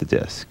format the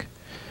disk.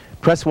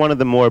 Press one of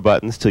the More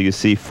buttons till you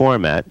see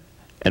Format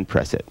and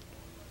press it.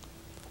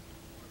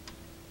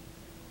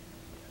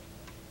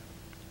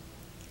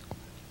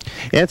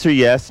 Answer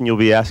yes, and you'll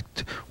be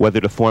asked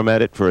whether to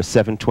format it for a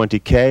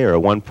 720K or a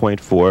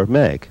 1.4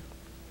 meg.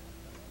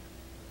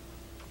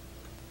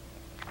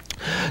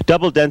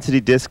 Double density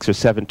disks are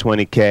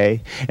 720K,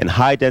 and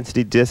high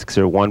density disks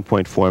are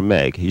 1.4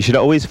 meg. You should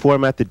always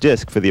format the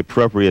disk for the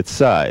appropriate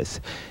size.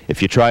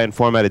 If you try and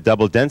format a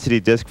double density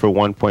disk for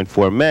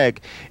 1.4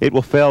 meg, it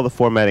will fail the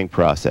formatting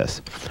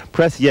process.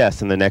 Press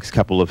yes in the next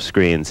couple of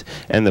screens,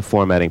 and the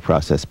formatting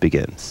process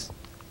begins.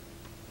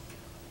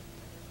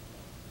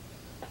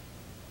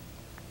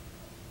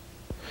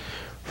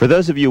 For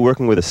those of you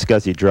working with a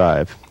SCSI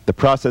drive, the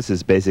process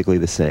is basically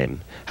the same.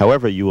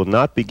 However, you will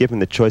not be given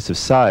the choice of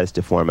size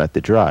to format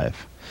the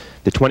drive.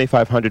 The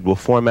 2500 will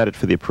format it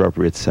for the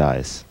appropriate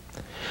size.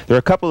 There are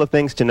a couple of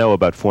things to know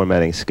about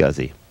formatting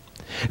SCSI.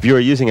 If you are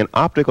using an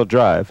optical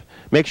drive,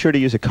 make sure to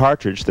use a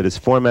cartridge that is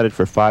formatted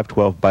for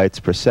 512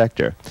 bytes per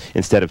sector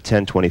instead of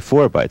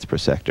 1024 bytes per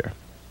sector.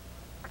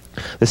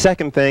 The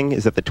second thing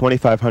is that the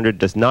 2500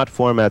 does not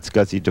format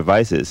SCSI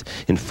devices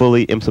in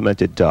fully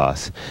implemented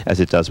DOS, as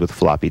it does with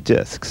floppy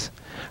disks.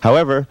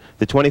 However,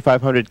 the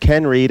 2500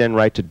 can read and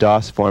write to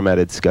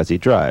DOS-formatted SCSI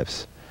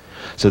drives.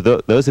 So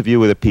those of you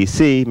with a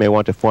PC may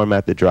want to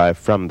format the drive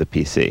from the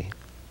PC.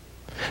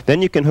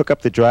 Then you can hook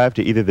up the drive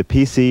to either the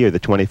PC or the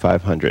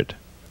 2500.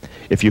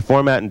 If you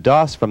format in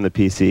DOS from the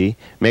PC,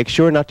 make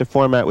sure not to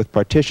format with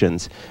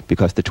partitions,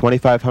 because the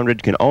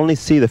 2500 can only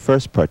see the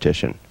first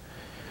partition.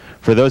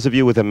 For those of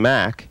you with a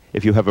Mac,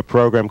 if you have a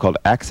program called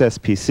Access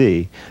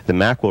PC, the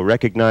Mac will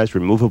recognize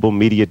removable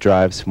media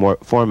drives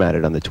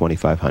formatted on the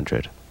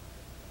 2500.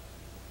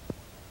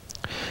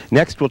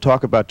 Next, we'll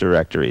talk about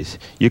directories.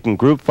 You can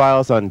group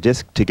files on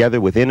disk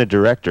together within a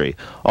directory,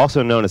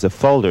 also known as a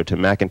folder to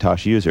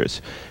Macintosh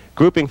users.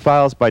 Grouping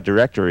files by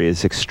directory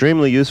is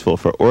extremely useful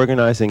for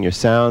organizing your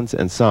sounds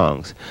and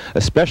songs,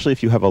 especially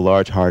if you have a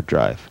large hard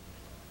drive.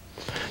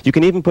 You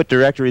can even put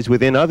directories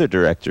within other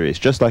directories,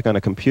 just like on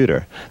a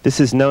computer. This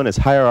is known as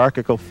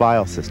hierarchical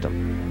file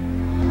system.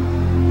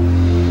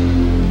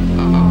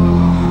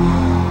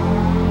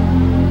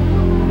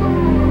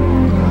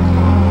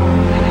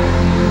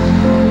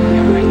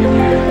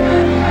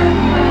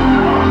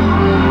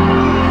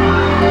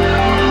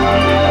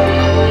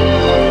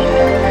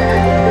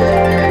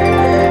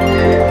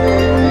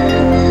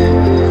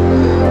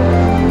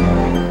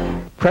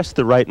 Press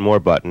the Write More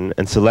button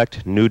and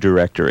select New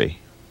Directory.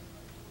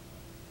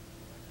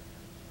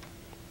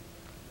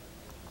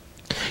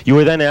 You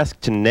are then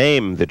asked to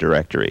name the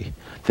directory.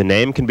 The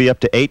name can be up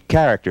to 8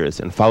 characters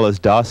and follows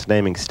DOS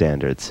naming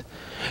standards.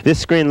 This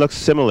screen looks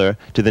similar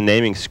to the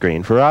naming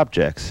screen for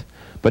objects,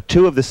 but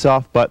 2 of the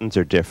soft buttons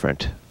are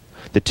different.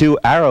 The 2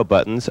 arrow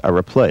buttons are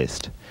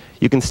replaced.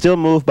 You can still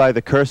move by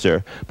the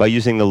cursor by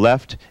using the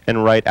left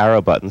and right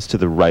arrow buttons to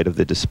the right of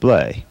the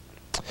display.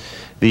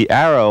 The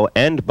arrow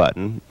end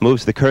button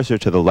moves the cursor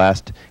to the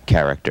last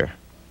character.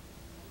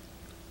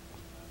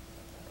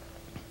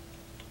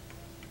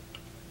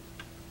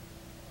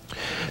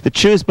 The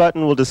Choose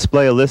button will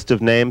display a list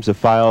of names of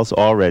files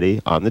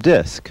already on the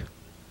disk.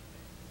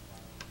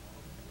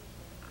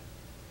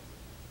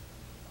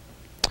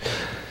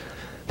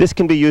 This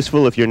can be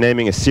useful if you're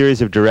naming a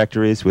series of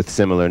directories with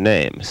similar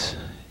names.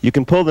 You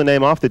can pull the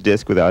name off the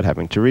disk without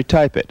having to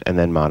retype it and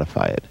then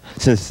modify it.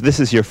 Since this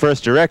is your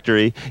first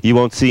directory, you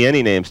won't see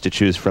any names to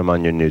choose from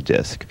on your new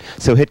disk.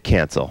 So hit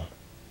Cancel.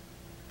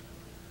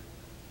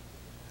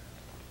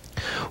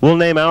 We'll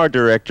name our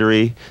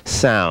directory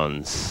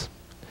Sounds.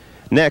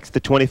 Next, the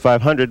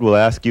 2500 will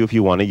ask you if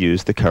you want to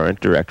use the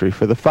current directory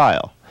for the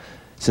file.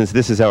 Since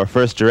this is our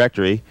first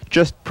directory,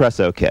 just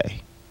press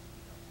OK.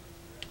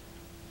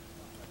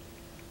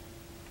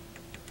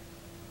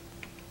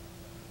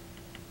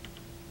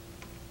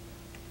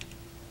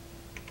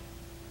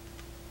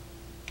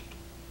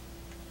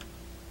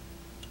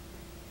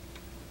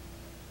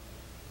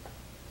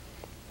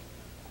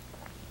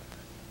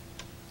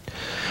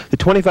 The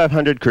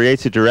 2500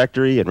 creates a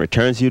directory and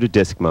returns you to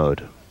disk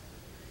mode.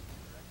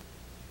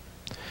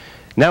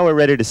 Now we're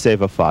ready to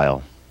save a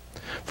file.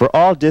 For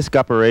all disk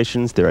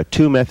operations, there are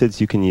 2 methods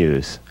you can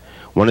use.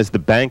 One is the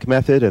bank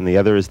method and the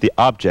other is the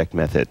object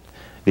method.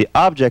 The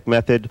object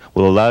method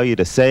will allow you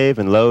to save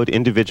and load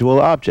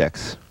individual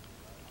objects.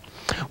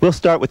 We'll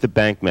start with the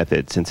bank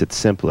method since it's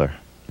simpler.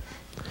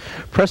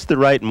 Press the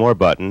right More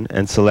button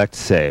and select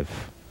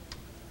Save.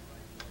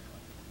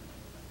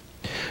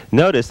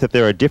 Notice that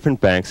there are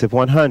different banks of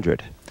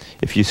 100.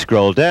 If you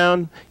scroll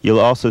down, you'll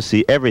also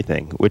see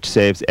Everything, which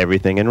saves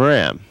everything in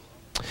RAM,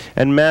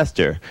 and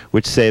Master,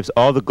 which saves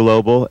all the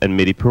global and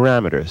MIDI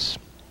parameters.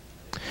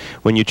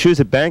 When you choose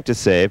a bank to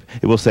save,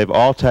 it will save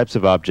all types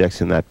of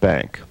objects in that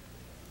bank.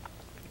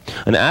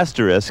 An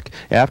asterisk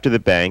after the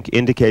bank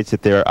indicates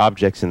that there are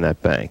objects in that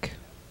bank.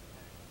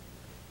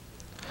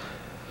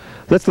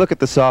 Let's look at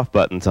the soft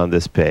buttons on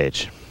this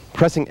page.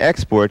 Pressing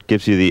Export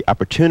gives you the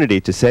opportunity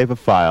to save a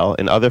file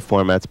in other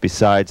formats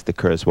besides the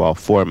Kurzweil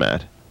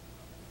format.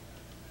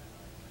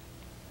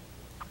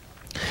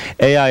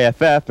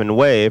 AIFF and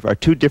WAVE are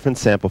 2 different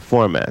sample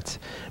formats.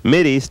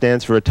 MIDI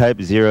stands for a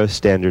Type 0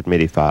 standard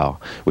MIDI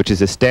file, which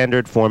is a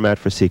standard format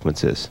for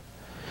sequences.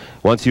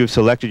 Once you have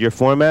selected your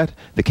format,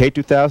 the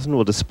K2000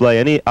 will display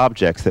any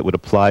objects that would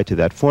apply to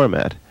that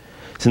format.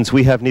 Since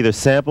we have neither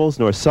samples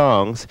nor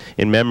songs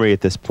in memory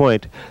at this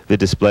point, the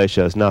display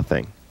shows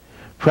nothing.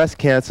 Press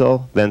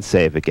Cancel, then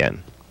Save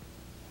again.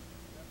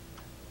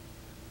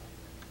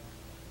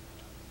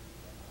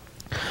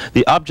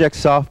 The Object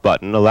Soft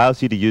button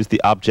allows you to use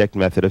the object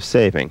method of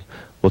saving.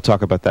 We'll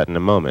talk about that in a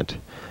moment.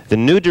 The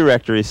New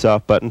Directory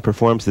Soft button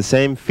performs the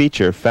same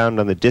feature found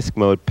on the disk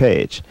mode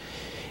page.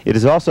 It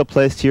is also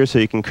placed here so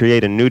you can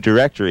create a new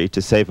directory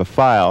to save a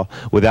file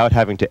without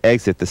having to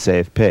exit the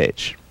Save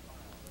page.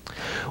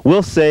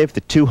 We'll save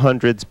the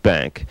 200s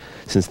bank,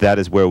 since that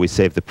is where we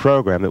save the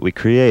program that we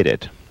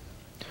created.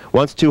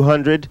 Once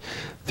 200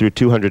 through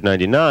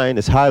 299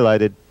 is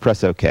highlighted,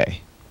 press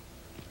OK.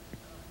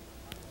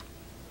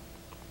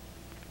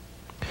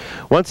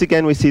 Once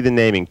again, we see the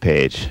naming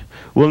page.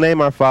 We'll name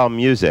our file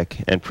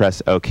Music and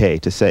press OK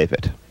to save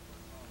it.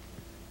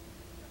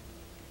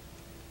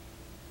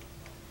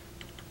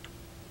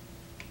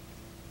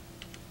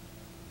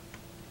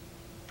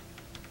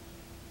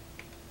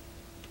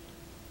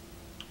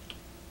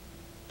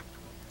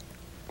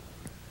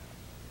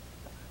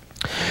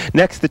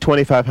 Next, the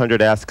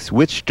 2500 asks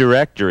which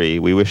directory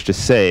we wish to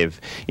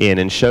save in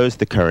and shows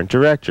the current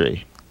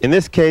directory. In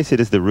this case, it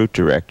is the root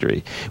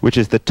directory, which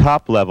is the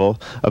top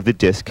level of the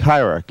disk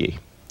hierarchy.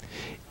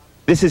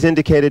 This is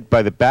indicated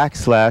by the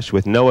backslash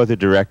with no other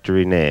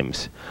directory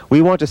names.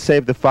 We want to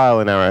save the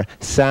file in our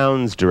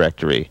Sounds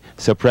directory,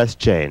 so press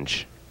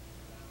Change.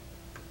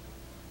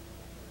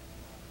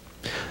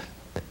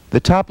 The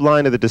top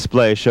line of the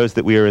display shows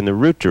that we are in the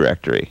root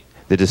directory.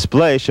 The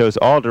display shows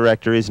all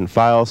directories and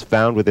files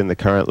found within the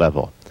current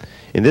level.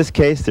 In this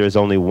case, there is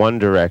only one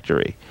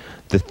directory.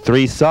 The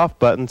 3 soft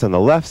buttons on the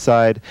left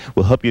side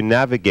will help you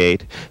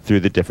navigate through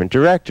the different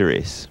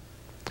directories.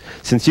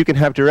 Since you can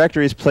have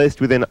directories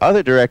placed within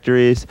other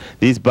directories,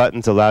 these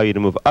buttons allow you to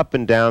move up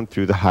and down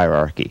through the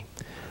hierarchy.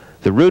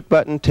 The root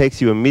button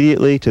takes you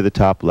immediately to the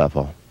top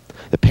level.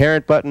 The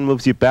parent button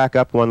moves you back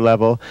up 1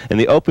 level, and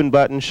the open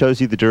button shows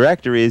you the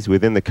directories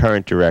within the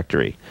current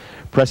directory.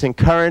 Pressing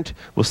Current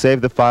will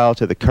save the file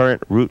to the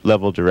current root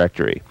level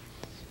directory.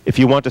 If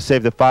you want to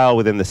save the file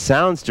within the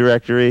Sounds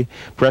directory,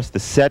 press the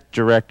Set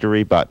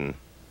Directory button.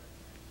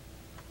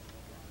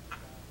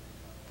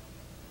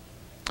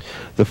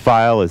 The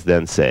file is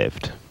then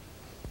saved.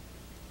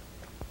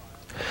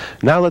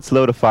 Now let's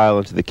load a file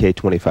into the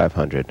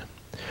K2500.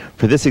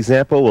 For this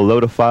example, we'll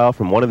load a file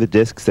from one of the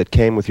disks that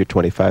came with your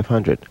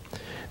 2500.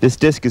 This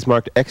disk is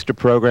marked Extra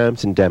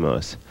Programs and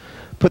Demos.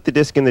 Put the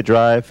disk in the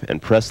drive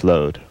and press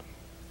Load.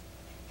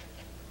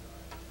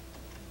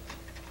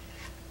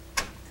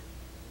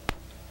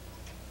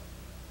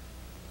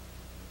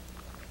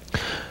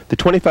 The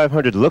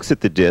 2500 looks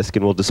at the disk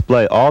and will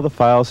display all the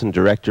files and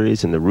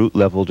directories in the root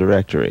level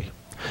directory.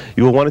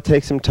 You will want to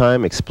take some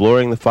time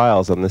exploring the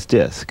files on this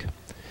disk.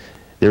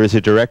 There is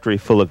a directory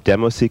full of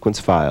demo sequence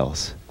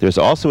files. There's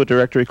also a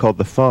directory called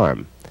the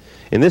Farm.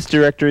 In this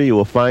directory, you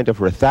will find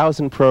over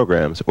 1,000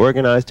 programs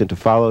organized into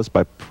follows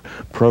by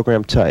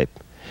program type.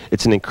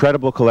 It's an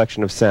incredible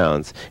collection of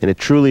sounds, and it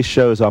truly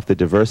shows off the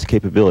diverse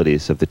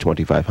capabilities of the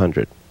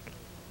 2500.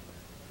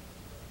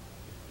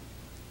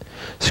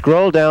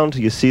 Scroll down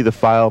till you see the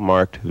file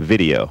marked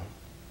Video.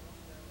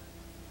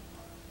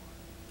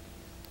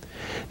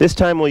 This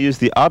time we'll use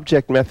the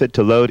object method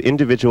to load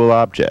individual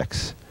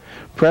objects.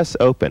 Press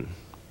Open.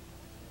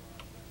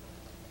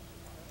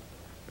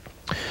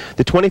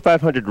 The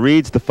 2500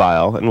 reads the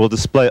file and will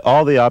display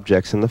all the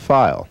objects in the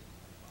file.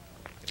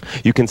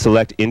 You can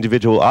select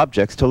individual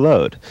objects to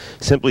load.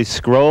 Simply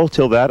scroll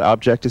till that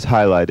object is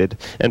highlighted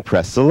and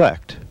press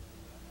Select.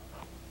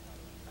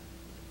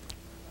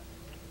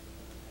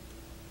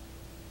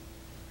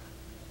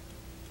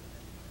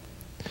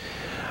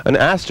 An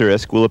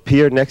asterisk will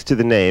appear next to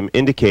the name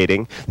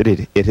indicating that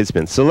it has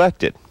been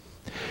selected.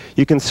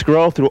 You can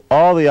scroll through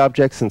all the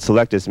objects and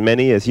select as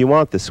many as you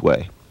want this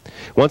way.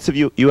 Once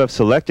you have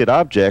selected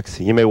objects,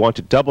 you may want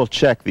to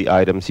double-check the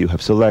items you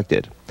have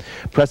selected.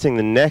 Pressing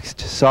the Next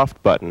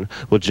soft button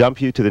will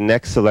jump you to the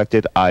next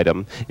selected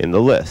item in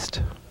the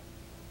list.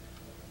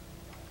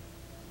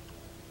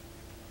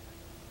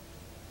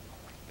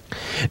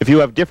 If you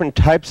have different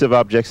types of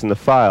objects in the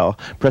file,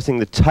 pressing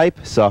the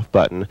Type soft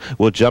button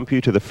will jump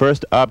you to the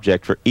first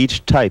object for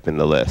each type in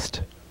the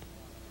list.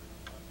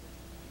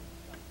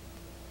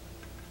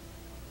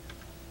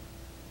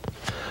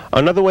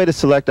 Another way to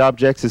select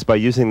objects is by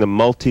using the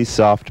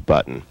Multi-Soft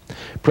button.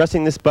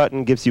 Pressing this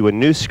button gives you a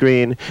new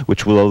screen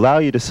which will allow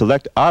you to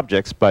select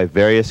objects by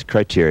various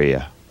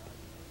criteria.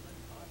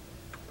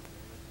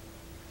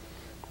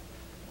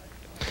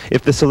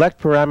 If the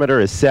select parameter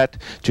is set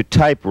to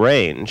Type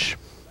Range,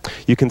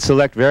 you can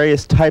select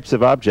various types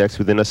of objects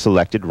within a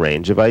selected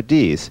range of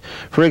IDs.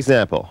 For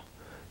example,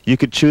 you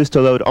could choose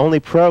to load only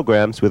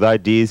programs with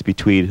IDs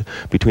between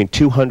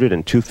 200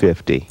 and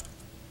 250.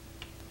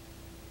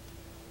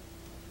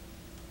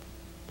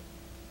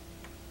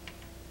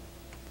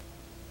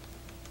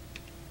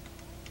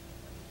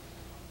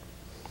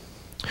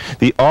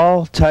 The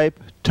All, Type,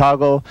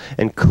 Toggle,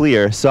 and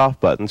Clear soft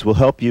buttons will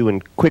help you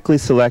in quickly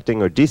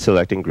selecting or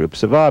deselecting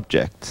groups of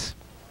objects.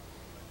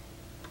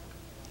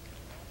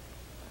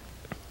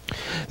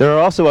 There are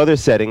also other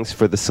settings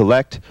for the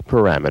Select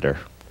parameter.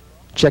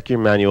 Check your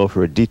manual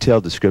for a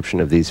detailed description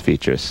of these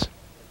features.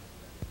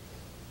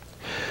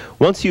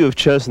 Once you have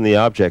chosen the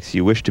objects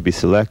you wish to be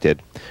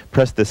selected,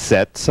 press the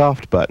Set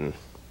Soft button.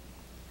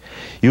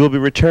 You will be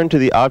returned to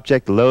the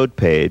Object Load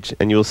page,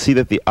 and you will see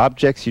that the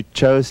objects you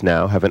chose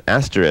now have an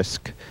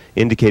asterisk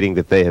indicating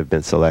that they have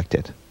been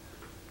selected.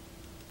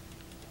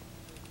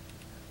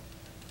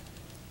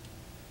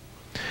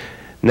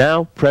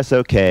 Now press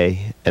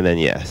OK and then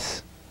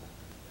Yes.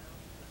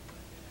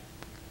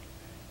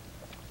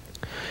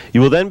 You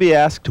will then be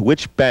asked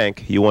which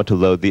bank you want to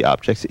load the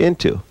objects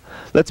into.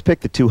 Let's pick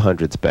the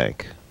 200s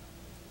bank.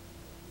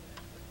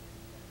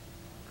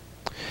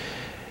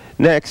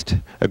 Next,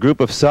 a group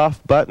of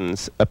soft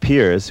buttons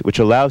appears which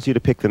allows you to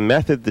pick the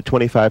method the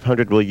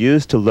 2500 will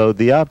use to load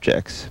the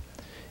objects.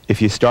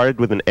 If you started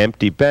with an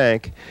empty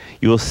bank,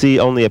 you will see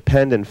only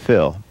Append and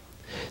Fill.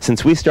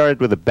 Since we started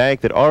with a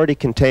bank that already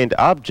contained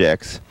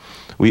objects,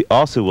 we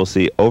also will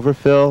see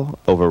Overfill,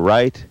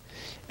 Overwrite,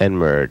 and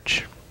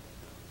Merge.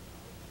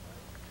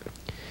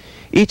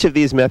 Each of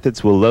these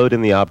methods will load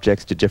in the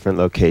objects to different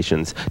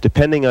locations,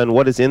 depending on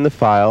what is in the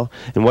file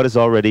and what is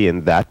already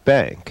in that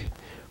bank.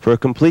 For a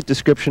complete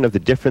description of the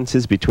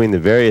differences between the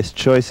various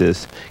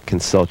choices,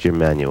 consult your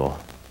manual.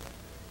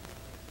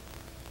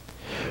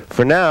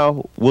 For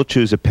now, we'll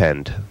choose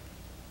Append.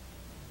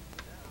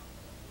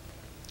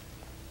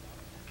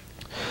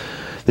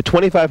 The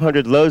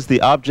 2500 loads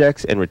the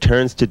objects and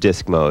returns to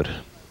disk mode.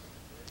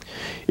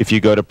 If you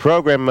go to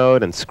Program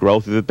mode and scroll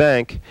through the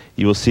bank,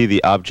 you will see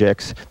the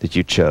objects that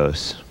you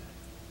chose.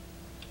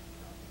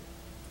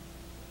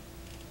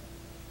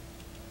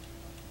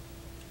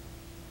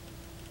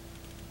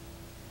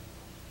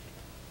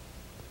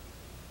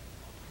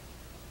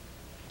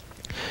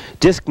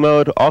 Disk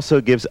mode also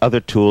gives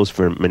other tools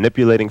for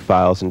manipulating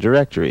files and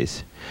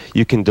directories.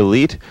 You can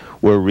delete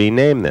or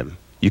rename them.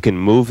 You can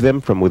move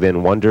them from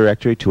within one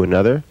directory to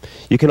another.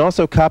 You can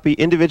also copy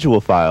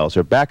individual files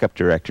or backup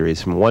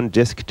directories from one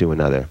disk to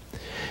another.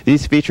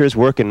 These features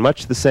work in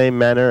much the same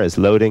manner as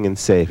loading and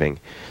saving,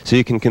 so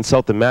you can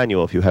consult the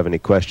manual if you have any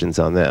questions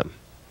on them.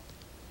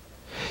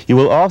 You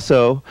will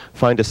also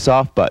find a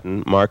soft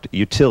button marked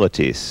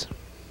Utilities.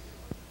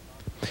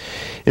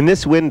 In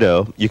this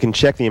window, you can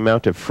check the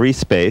amount of free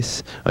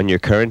space on your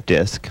current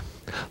disk,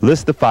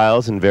 list the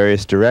files in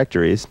various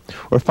directories,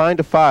 or find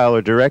a file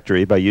or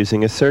directory by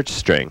using a search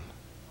string.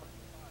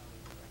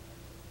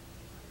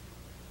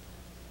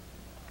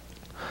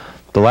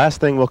 The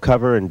last thing we'll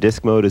cover in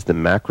disk mode is the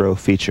macro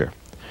feature.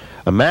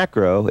 A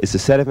macro is a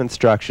set of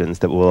instructions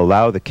that will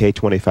allow the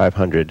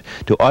K2500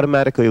 to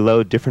automatically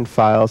load different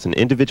files and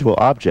individual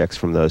objects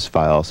from those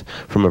files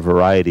from a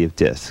variety of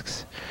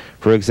disks.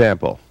 For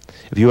example,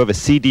 if you have a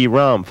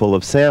CD-ROM full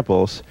of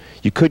samples,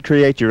 you could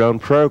create your own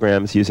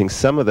programs using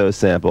some of those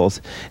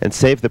samples and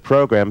save the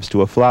programs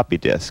to a floppy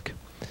disk.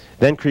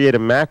 Then create a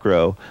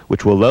macro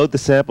which will load the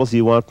samples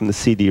you want from the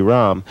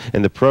CD-ROM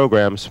and the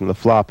programs from the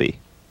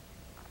floppy.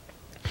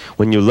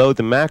 When you load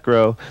the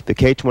macro, the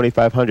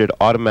K2500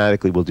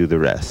 automatically will do the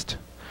rest.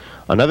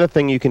 Another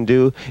thing you can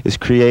do is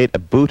create a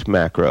boot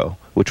macro,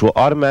 which will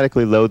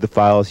automatically load the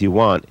files you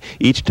want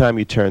each time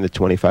you turn the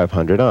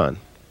 2500 on.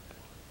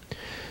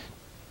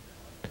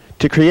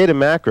 To create a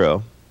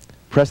macro,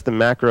 press the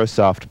Macro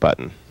Soft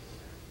button.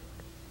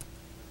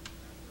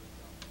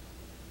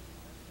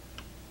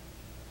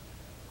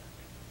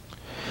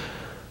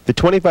 The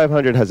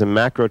 2500 has a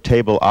macro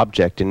table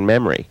object in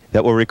memory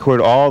that will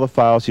record all the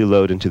files you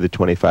load into the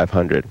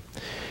 2500.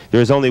 There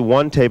is only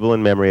one table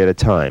in memory at a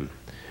time.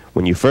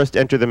 When you first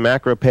enter the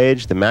macro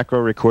page, the macro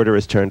recorder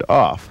is turned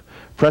off.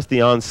 Press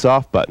the On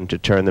Soft button to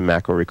turn the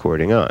macro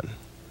recording on.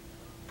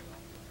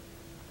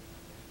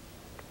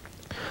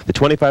 The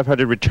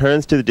 2500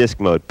 returns to the disk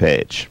mode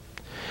page.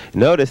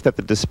 Notice that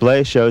the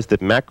display shows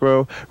that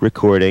macro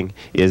recording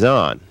is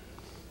on.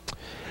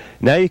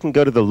 Now you can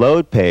go to the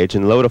load page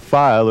and load a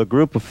file or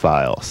group of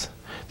files.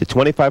 The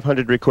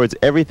 2500 records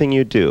everything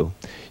you do.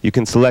 You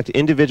can select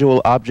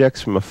individual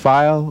objects from a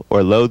file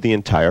or load the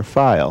entire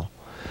file.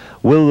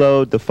 We'll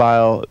load the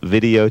file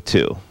Video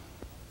 2.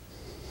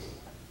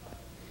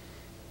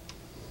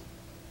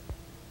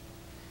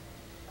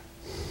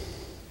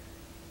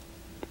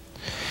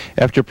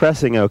 After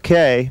pressing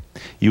OK,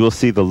 you will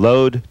see the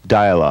Load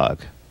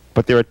dialog,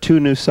 but there are two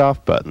new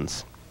soft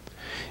buttons.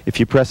 If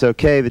you press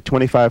OK, the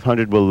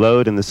 2500 will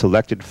load in the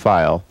selected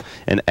file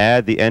and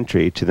add the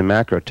entry to the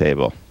macro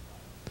table.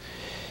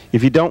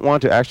 If you don't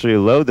want to actually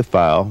load the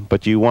file,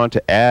 but you want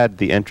to add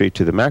the entry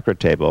to the macro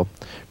table,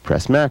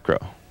 press Macro.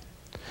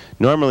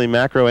 Normally,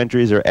 macro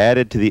entries are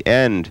added to the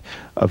end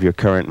of your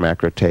current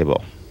macro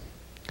table.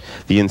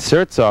 The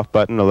Insert Soft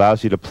button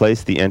allows you to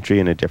place the entry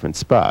in a different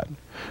spot.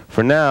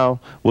 For now,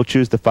 we'll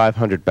choose the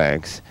 500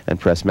 banks and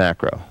press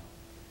Macro.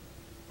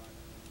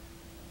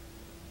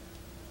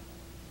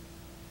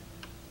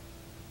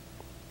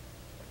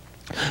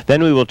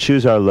 Then we will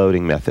choose our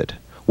loading method.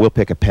 We'll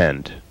pick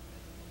Append.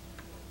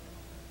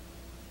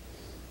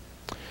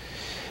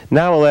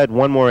 Now we'll add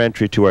one more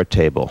entry to our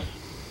table.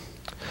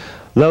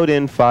 Load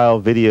in file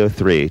Video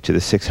 3 to the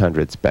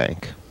 600s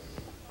bank.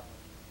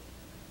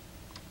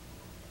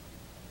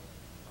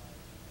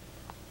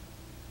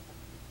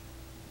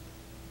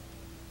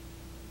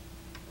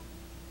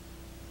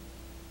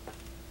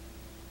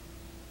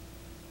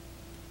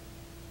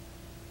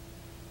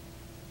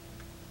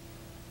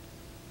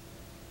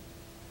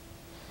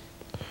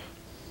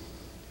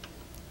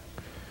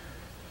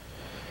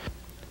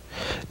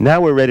 Now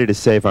we're ready to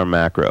save our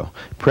macro.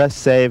 Press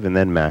Save and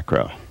then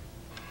Macro.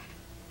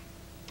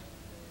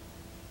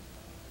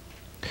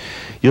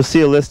 You'll see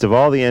a list of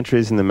all the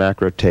entries in the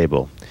macro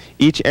table.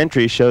 Each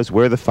entry shows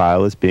where the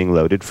file is being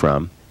loaded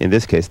from, in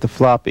this case the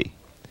floppy.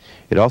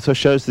 It also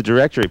shows the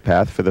directory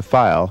path for the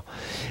file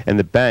and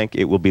the bank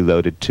it will be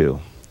loaded to,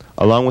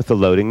 along with the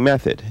loading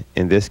method,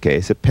 in this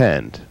case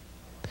Append.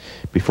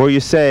 Before you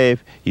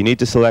save, you need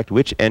to select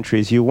which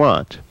entries you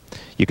want.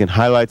 You can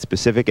highlight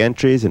specific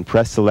entries and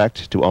press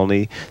Select to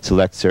only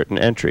select certain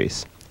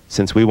entries.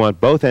 Since we want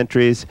both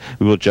entries,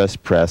 we will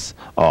just press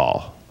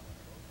All.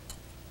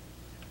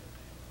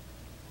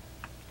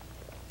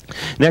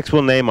 Next,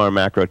 we'll name our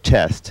macro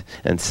Test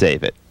and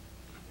save it.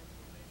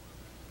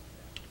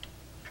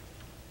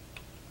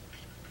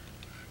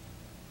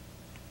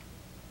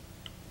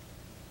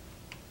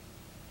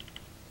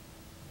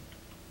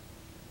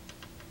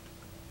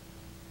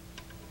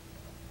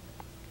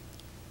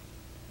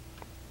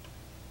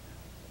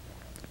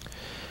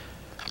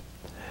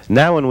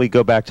 Now when we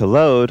go back to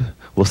load,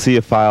 we'll see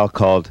a file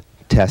called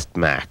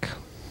testmac.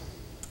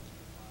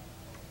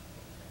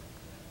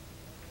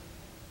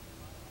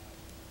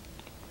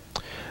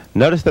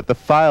 Notice that the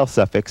file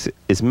suffix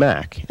is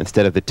mac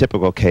instead of the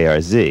typical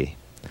KRZ.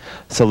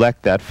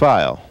 Select that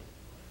file.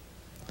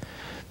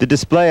 The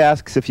display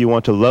asks if you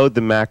want to load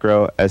the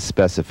macro as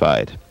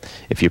specified.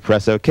 If you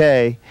press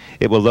OK,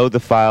 it will load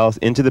the files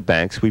into the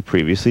banks we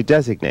previously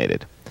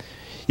designated.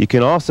 You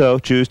can also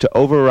choose to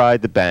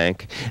override the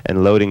bank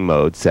and loading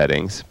mode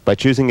settings by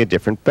choosing a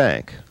different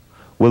bank.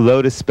 We'll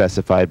load as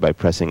specified by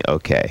pressing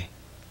OK.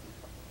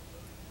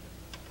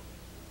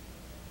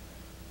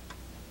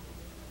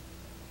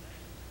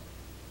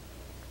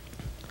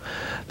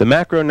 The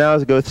macro now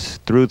goes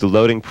through the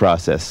loading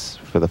process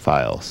for the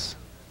files.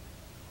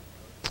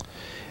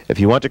 If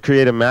you want to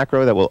create a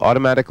macro that will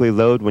automatically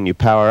load when you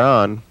power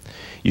on,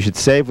 you should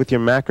save with your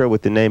macro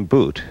with the name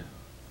boot.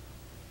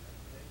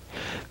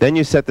 Then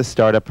you set the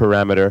startup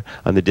parameter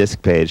on the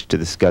disk page to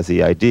the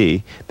SCSI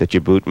ID that your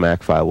boot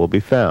Mac file will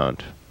be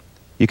found.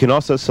 You can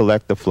also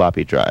select the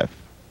floppy drive.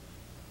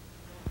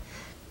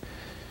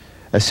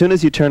 As soon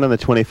as you turn on the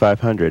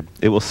 2500,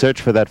 it will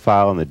search for that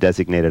file on the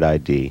designated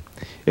ID.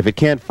 If it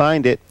can't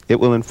find it, it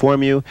will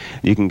inform you,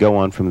 and you can go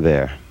on from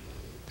there.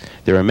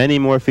 There are many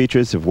more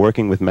features of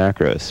working with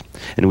macros,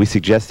 and we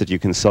suggest that you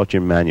consult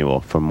your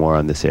manual for more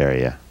on this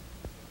area.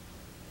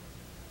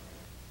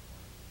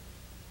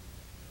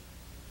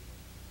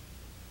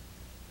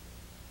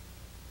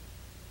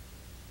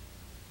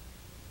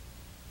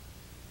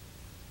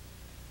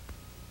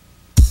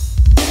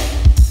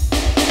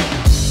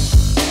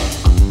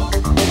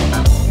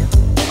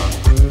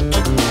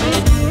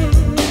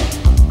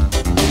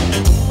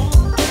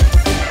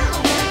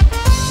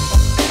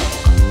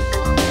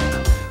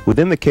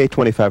 Within the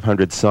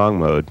K2500 song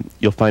mode,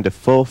 you'll find a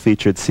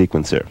full-featured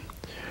sequencer.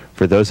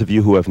 For those of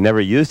you who have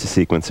never used a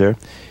sequencer,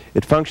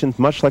 it functions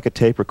much like a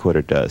tape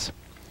recorder does,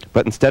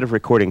 but instead of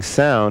recording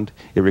sound,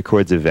 it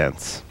records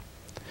events.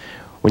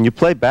 When you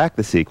play back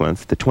the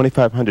sequence, the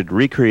 2500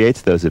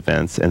 recreates those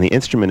events, and the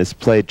instrument is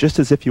played just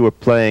as if you were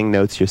playing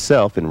notes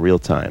yourself in real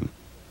time.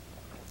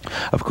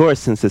 Of course,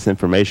 since this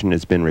information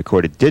has been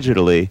recorded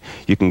digitally,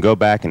 you can go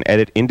back and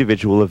edit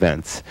individual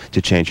events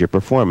to change your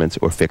performance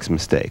or fix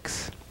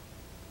mistakes.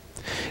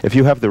 If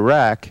you have the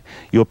rack,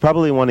 you'll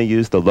probably want to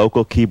use the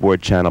local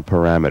keyboard channel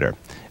parameter.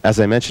 As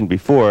I mentioned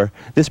before,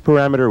 this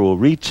parameter will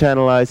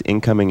rechannelize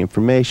incoming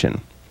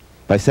information.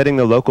 By setting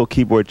the local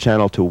keyboard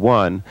channel to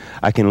 1,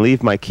 I can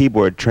leave my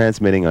keyboard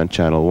transmitting on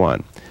channel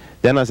 1.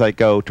 Then as I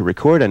go to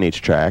record on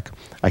each track,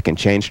 I can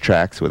change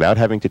tracks without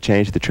having to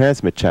change the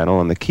transmit channel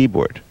on the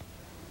keyboard.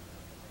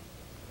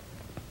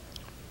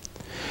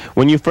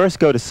 When you first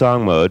go to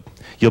song mode,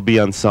 you'll be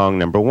on song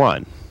number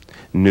 1,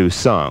 New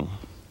Song.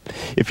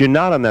 If you're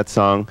not on that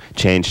song,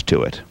 change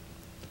to it.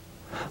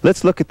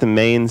 Let's look at the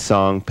main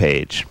song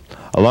page.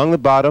 Along the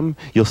bottom,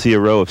 you'll see a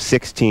row of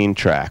 16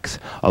 tracks,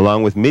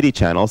 along with MIDI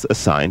channels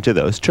assigned to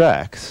those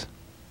tracks.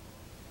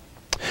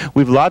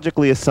 We've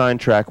logically assigned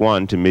track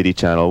 1 to MIDI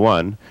channel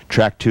 1,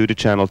 track 2 to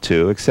channel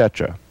 2,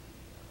 etc.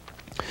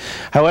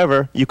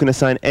 However, you can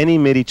assign any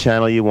MIDI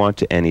channel you want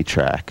to any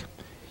track.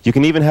 You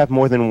can even have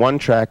more than one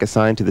track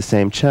assigned to the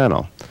same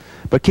channel.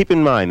 But keep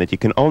in mind that you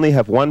can only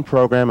have one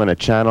program on a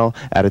channel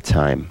at a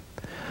time.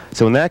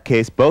 So in that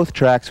case, both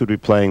tracks would be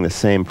playing the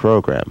same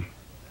program.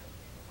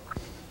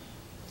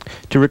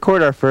 To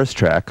record our first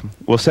track,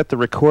 we'll set the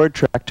record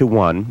track to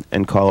 1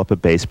 and call up a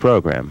bass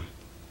program.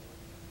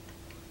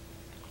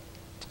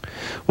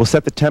 We'll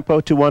set the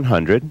tempo to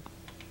 100.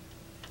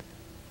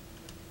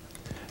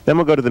 Then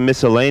we'll go to the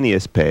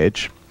miscellaneous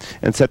page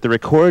and set the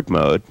record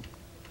mode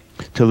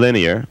to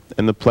linear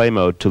and the play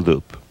mode to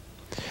loop.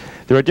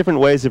 There are different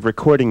ways of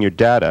recording your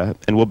data,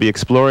 and we'll be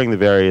exploring the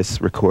various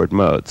record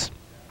modes.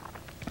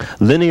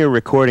 Linear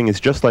recording is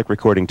just like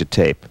recording to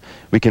tape.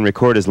 We can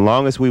record as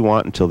long as we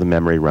want until the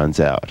memory runs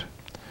out.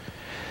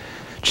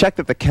 Check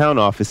that the count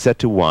off is set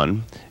to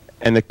 1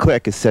 and the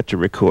click is set to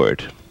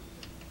record.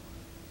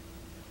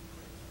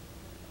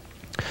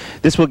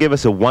 This will give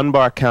us a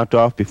 1-bar count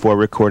off before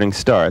recording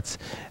starts,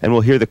 and we'll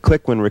hear the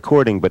click when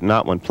recording but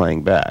not when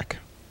playing back.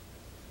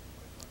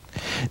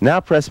 Now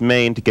press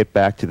main to get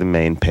back to the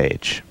main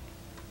page.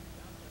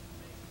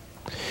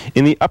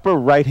 In the upper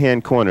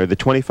right-hand corner, the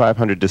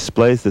 2500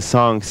 displays the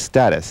song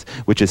status,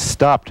 which is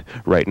stopped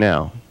right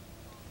now.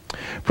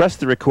 Press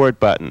the record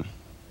button.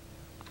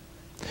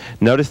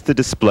 Notice the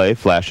display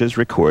flashes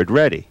record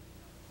ready.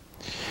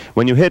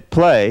 When you hit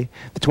play,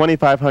 the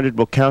 2500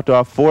 will count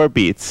off 4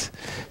 beats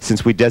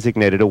since we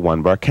designated a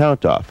 1-bar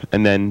count off,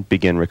 and then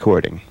begin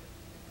recording.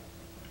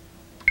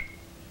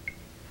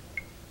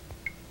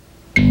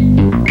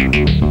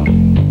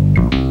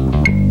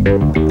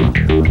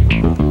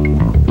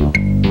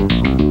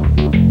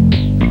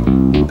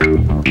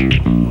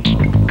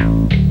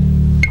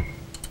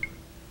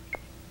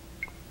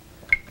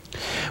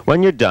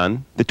 When you're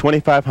done, the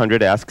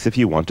 2500 asks if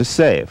you want to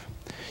save.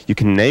 You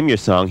can name your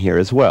song here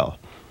as well.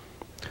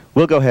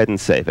 We'll go ahead and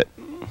save it.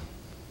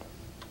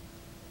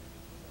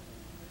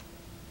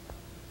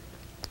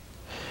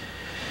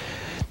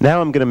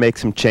 Now I'm going to make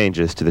some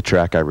changes to the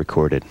track I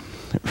recorded.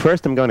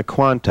 First, I'm going to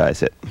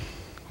quantize it.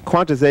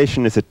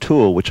 Quantization is a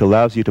tool which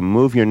allows you to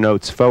move your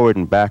notes forward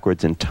and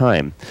backwards in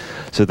time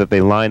so that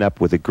they line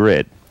up with a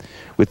grid.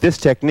 With this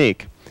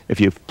technique, if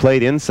you've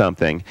played in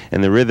something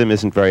and the rhythm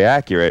isn't very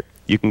accurate,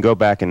 you can go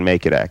back and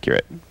make it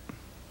accurate.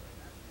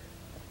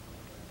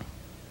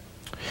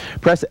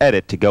 Press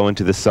Edit to go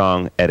into the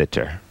song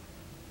editor.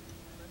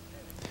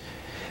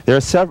 There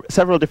are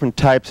several different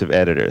types of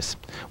editors.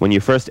 When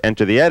you first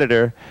enter the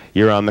editor,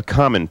 you're on the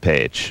Common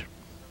page.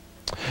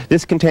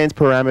 This contains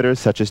parameters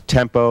such as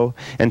tempo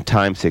and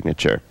time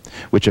signature,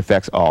 which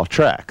affects all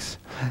tracks.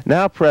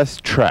 Now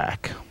press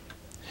Track.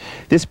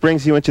 This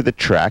brings you into the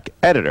track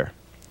editor.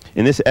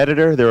 In this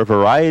editor, there are a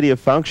variety of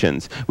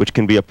functions which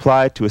can be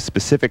applied to a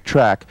specific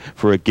track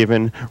for a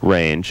given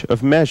range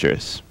of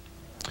measures.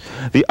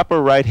 The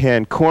upper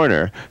right-hand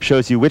corner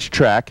shows you which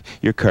track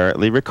you're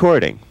currently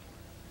recording.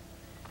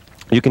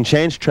 You can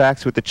change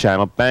tracks with the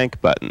channel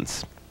bank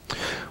buttons.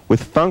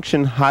 With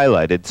function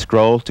highlighted,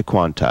 scroll to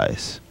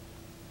quantize.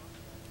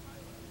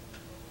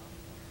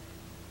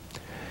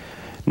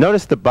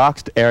 Notice the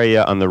boxed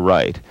area on the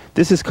right.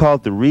 This is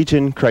called the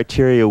region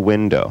criteria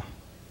window.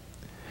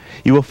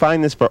 You will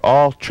find this for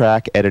all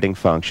track editing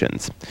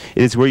functions.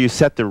 It is where you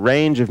set the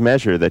range of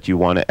measure that you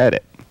want to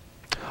edit,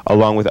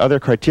 along with other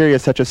criteria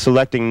such as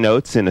selecting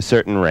notes in a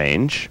certain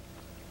range,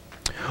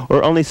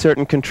 or only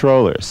certain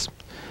controllers.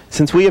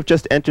 Since we have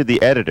just entered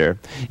the editor,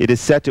 it is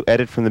set to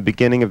edit from the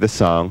beginning of the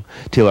song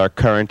till our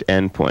current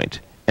endpoint,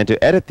 and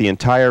to edit the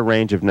entire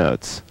range of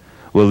notes.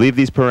 We'll leave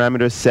these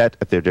parameters set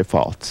at their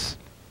defaults.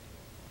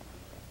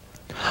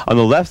 On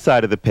the left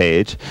side of the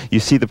page, you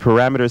see the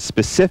parameters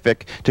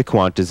specific to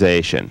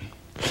quantization.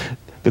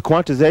 The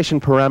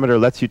quantization parameter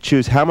lets you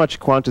choose how much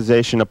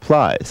quantization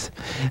applies.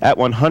 At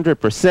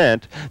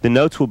 100%, the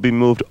notes will be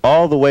moved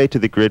all the way to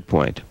the grid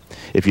point.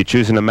 If you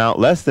choose an amount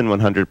less than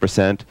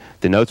 100%,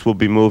 the notes will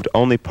be moved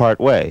only part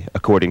way,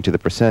 according to the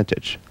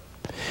percentage.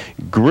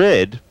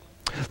 Grid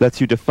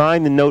lets you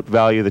define the note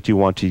value that you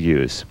want to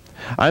use.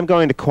 I'm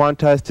going to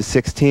quantize to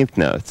 16th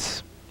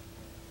notes.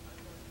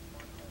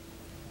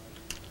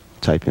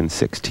 Type in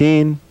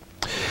 16.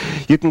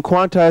 You can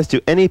quantize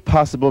to any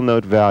possible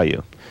note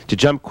value. To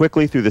jump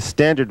quickly through the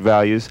standard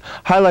values,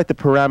 highlight the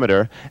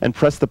parameter and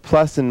press the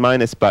plus and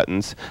minus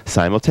buttons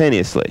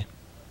simultaneously.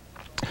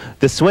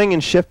 The swing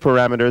and shift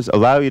parameters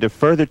allow you to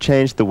further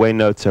change the way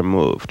notes are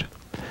moved.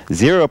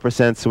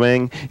 0%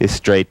 swing is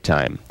straight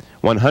time.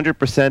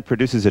 100%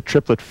 produces a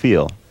triplet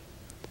feel.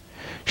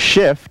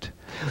 Shift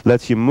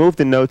lets you move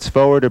the notes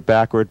forward or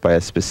backward by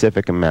a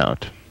specific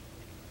amount.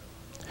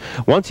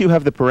 Once you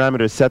have the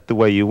parameters set the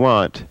way you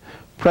want,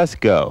 press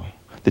go.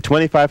 The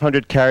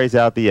 2500 carries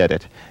out the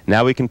edit.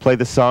 Now we can play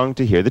the song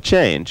to hear the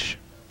change.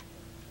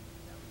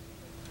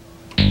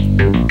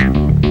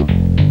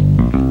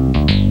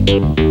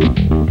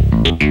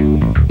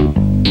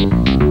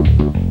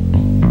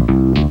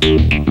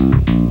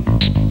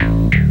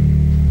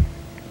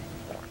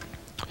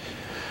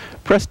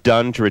 Press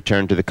done to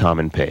return to the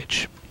common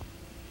page.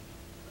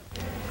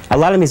 A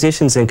lot of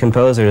musicians and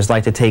composers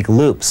like to take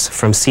loops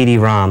from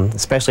CD-ROM,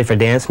 especially for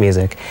dance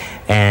music,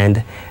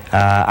 and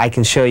I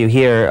can show you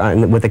here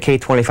with the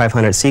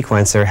K2500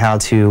 sequencer how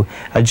to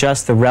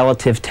adjust the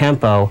relative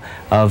tempo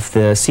of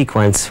the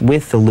sequence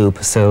with the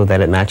loop so that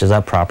it matches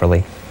up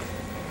properly.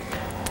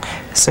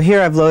 So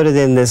here I've loaded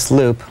in this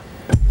loop,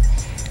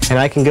 and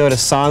I can go to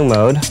song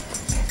mode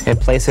and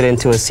place it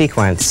into a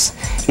sequence.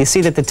 You see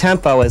that the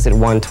tempo is at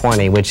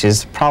 120, which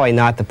is probably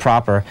not the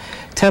proper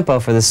tempo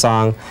for the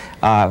song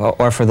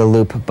or for the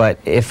loop, but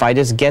if I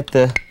just get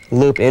the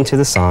loop into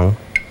the song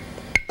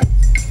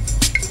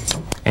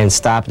and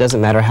stop,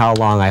 doesn't matter how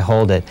long I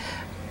hold it,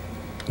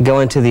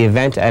 go into the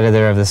event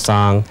editor of the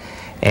song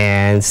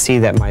and see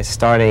that my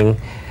starting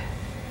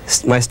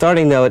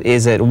note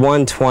is at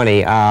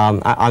 120.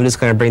 I'm just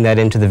going to bring that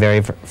into the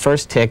very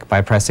first tick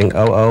by pressing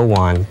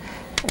 001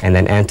 and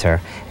then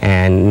enter.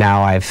 And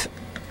now I've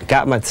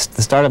got the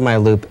start of my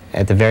loop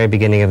at the very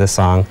beginning of the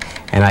song,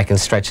 and I can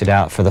stretch it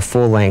out for the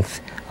full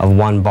length of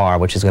 1 bar,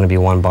 which is going to be a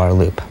 1-bar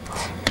loop.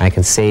 I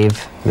can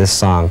save this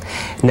song.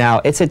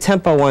 Now, it's at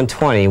tempo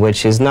 120,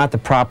 which is not the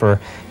proper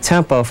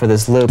tempo for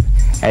this loop.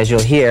 As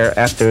you'll hear,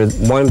 after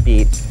 1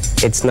 beat,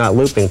 it's not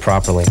looping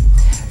properly.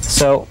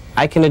 So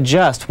I can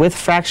adjust with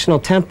fractional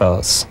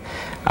tempos.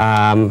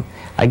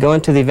 I go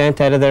into the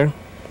event editor,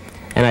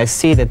 and I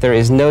see that there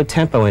is no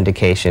tempo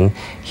indication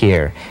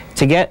here.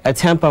 To get a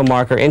tempo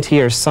marker into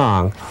your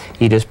song,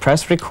 you just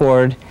press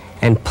record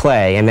and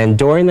play, and then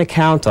during the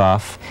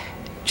count-off,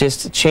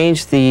 just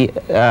change the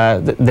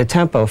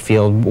tempo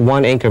field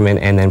 1 increment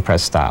and then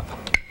press stop.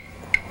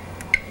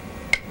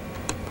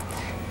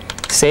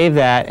 Save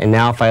that, and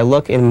now if I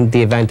look in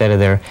the event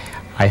editor,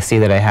 I see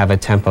that I have a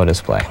tempo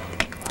display.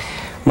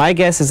 My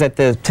guess is that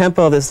the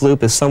tempo of this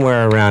loop is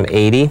somewhere around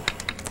 80.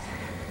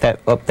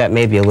 That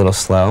may be a little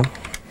slow.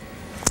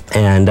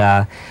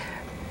 And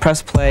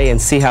press play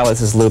and see how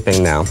this is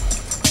looping now.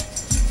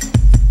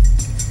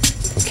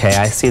 Okay,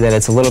 I see that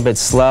it's a little bit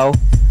slow.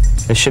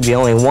 There should be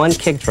only 1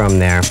 kick drum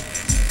there.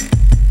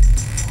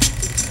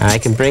 And I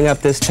can bring up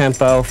this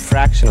tempo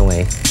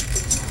fractionally,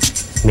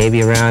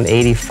 maybe around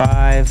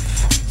 85.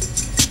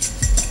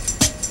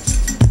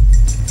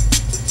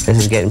 This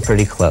is getting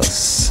pretty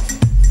close.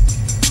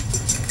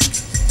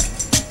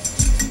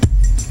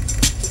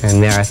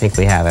 And there, I think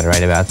we have it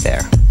right about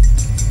there.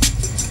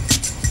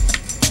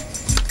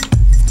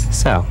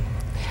 So,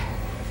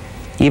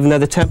 even though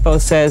the tempo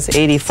says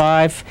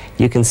 85,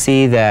 you can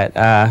see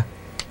that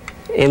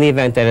in the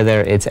event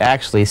editor, it's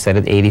actually set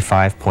at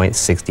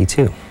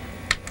 85.62.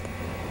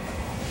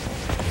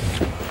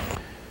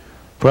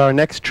 For our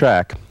next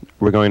track,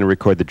 we're going to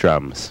record the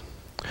drums.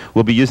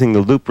 We'll be using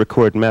the loop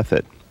record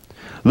method.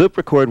 Loop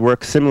record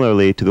works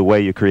similarly to the way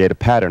you create a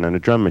pattern on a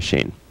drum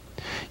machine.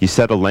 You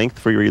set a length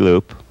for your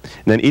loop,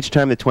 and then each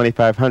time the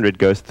 2500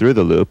 goes through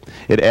the loop,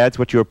 it adds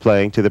what you are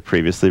playing to the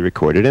previously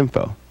recorded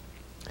info.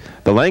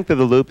 The length of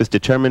the loop is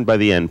determined by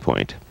the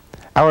endpoint.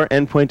 Our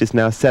endpoint is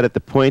now set at the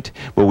point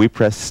where we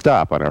press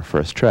stop on our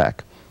first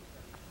track.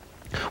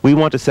 We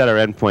want to set our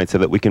endpoint so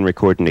that we can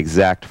record an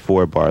exact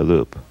 4-bar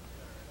loop.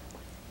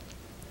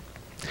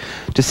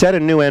 To set a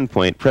new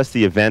endpoint, press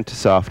the Event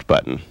Soft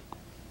button.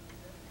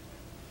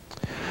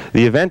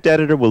 The event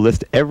editor will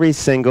list every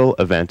single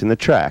event in the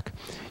track.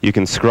 You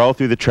can scroll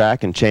through the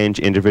track and change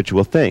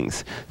individual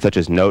things, such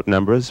as note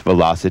numbers,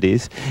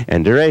 velocities,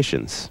 and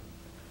durations.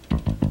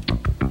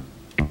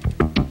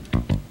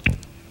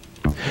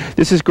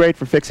 This is great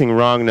for fixing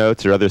wrong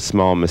notes or other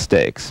small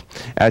mistakes.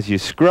 As you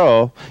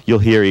scroll, you'll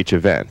hear each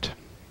event.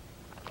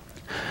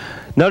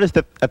 Notice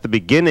that at the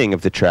beginning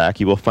of the track,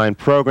 you will find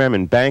program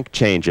and bank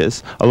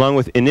changes, along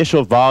with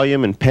initial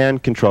volume and pan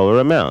controller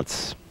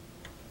amounts.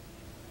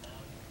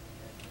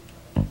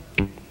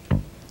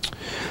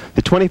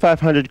 The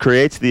 2500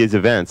 creates these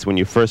events when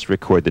you first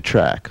record the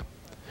track.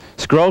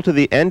 Scroll to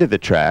the end of the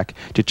track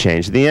to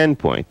change the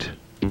endpoint.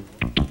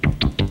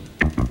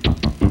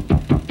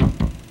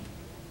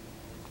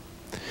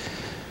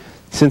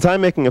 Since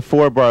I'm making a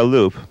 4-bar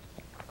loop,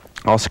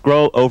 I'll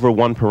scroll over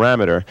one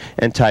parameter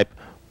and type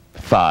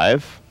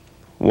 5,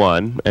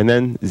 1, and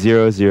then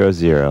 0, 0,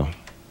 0.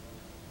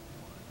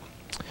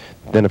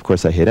 Then, of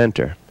course, I hit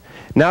Enter.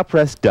 Now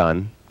press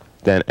Done,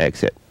 then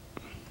Exit.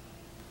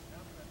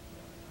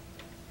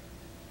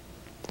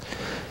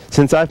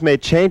 Since I've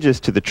made changes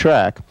to the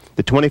track,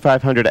 the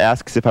 2500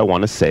 asks if I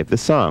want to save the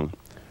song.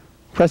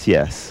 Press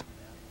Yes.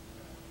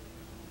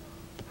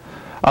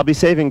 I'll be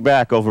saving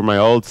back over my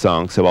old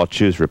song, so I'll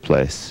choose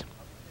Replace.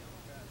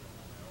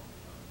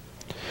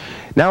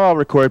 Now I'll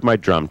record my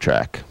drum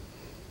track.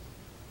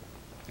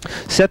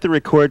 Set the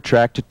record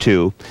track to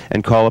 2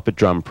 and call up a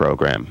drum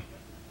program.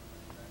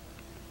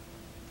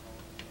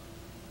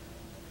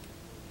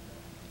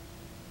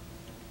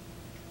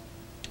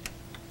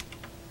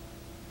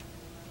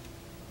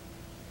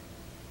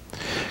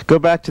 Go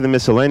back to the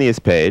miscellaneous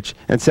page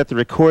and set the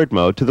record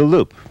mode to the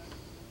loop.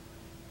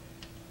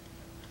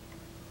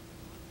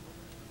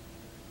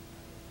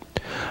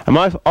 I'm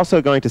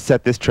also going to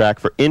set this track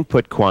for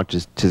input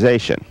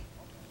quantization.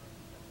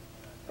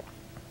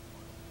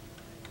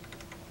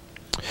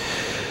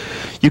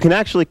 You can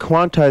actually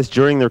quantize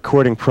during the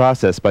recording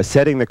process by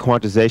setting the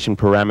quantization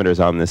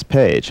parameters on this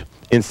page,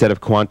 instead of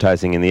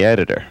quantizing in the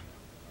editor.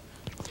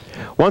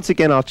 Once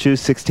again, I'll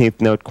choose 16th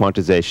note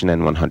quantization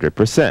and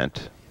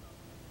 100%.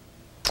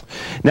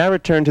 Now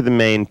return to the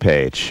main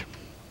page.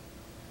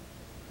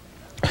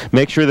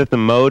 Make sure that the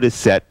mode is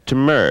set to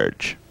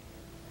merge.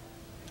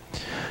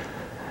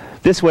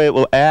 This way it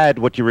will add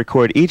what you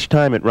record each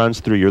time it runs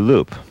through your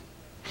loop.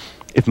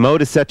 If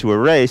mode is set to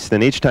erase,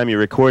 then each time you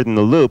record in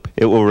the loop,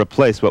 it will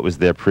replace what was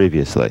there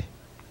previously.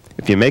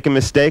 If you make a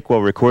mistake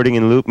while recording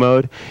in loop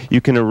mode,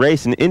 you can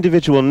erase an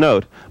individual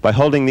note by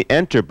holding the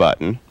Enter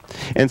button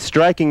and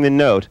striking the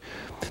note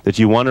that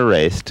you want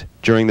erased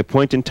during the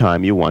point in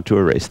time you want to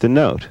erase the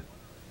note.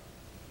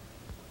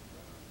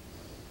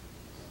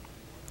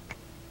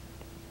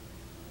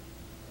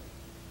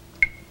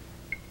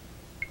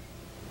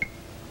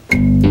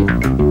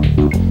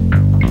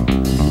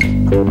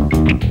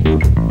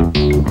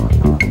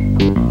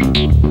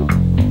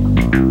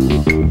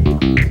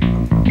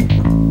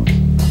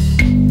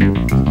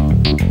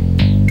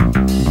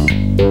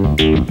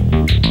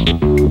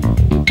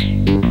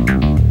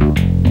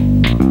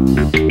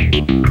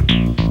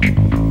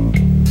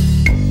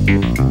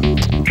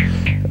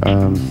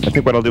 I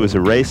think what I'll do is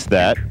erase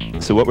that.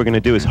 So what we're going to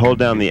do is hold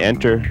down the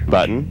Enter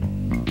button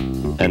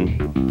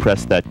and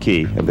press that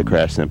key of the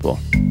crash cymbal.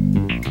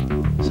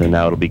 So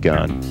now it'll be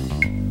gone.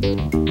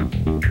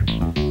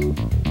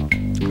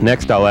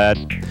 Next I'll add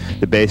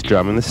the bass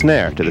drum and the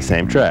snare to the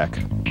same track.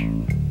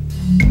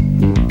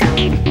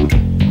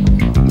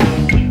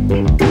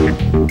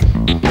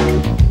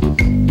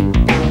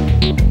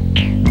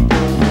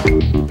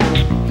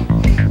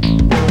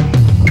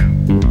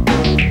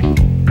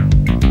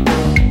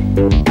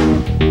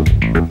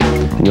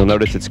 And you'll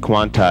notice it's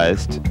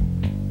quantized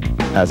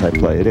as I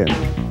play it in.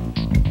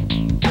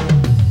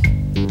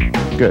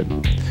 Good.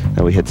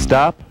 Now we hit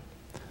stop,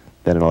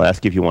 then it'll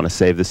ask you if you want to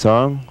save the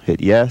song,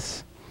 hit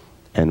yes,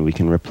 and we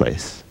can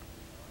replace.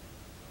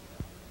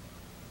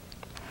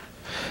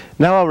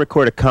 Now I'll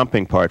record a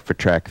comping part for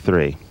track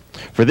 3.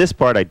 For this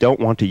part I don't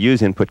want to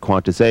use input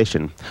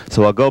quantization,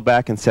 so I'll go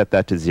back and set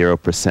that to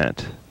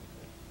 0%.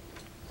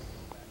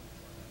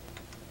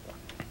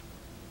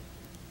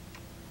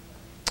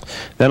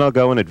 Then I'll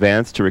go in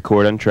advance to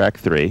record on track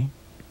 3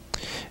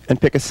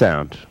 and pick a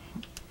sound.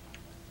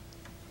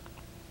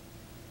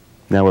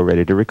 Now we're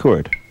ready to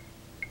record.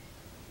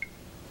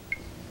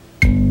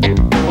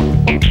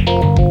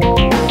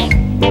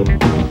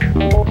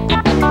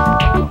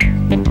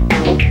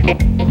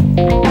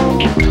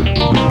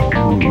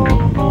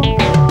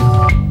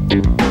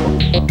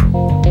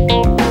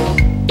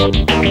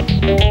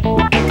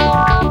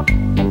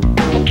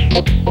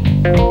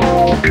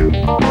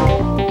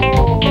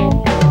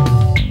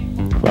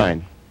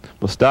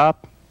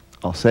 stop,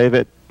 I'll save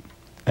it,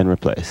 and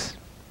replace.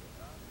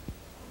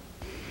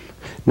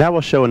 Now we'll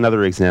show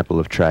another example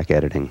of track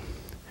editing.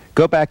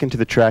 Go back into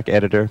the track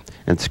editor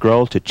and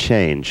scroll to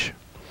Change.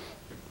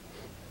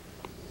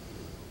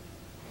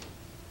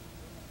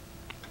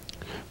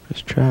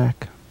 Press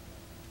Track.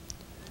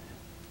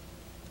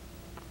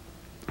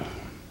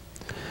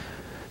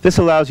 This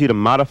allows you to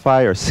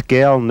modify or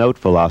scale note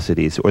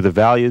velocities or the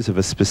values of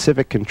a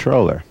specific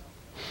controller.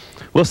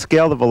 We'll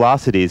scale the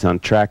velocities on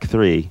track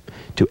 3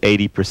 to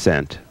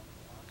 80%.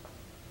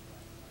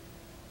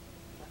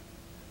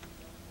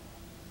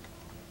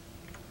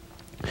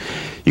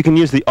 You can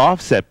use the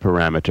offset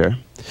parameter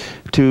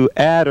to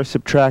add or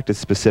subtract a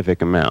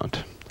specific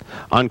amount.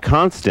 On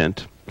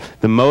constant,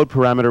 the mode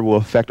parameter will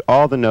affect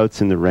all the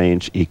notes in the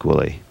range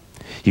equally.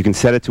 You can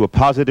set it to a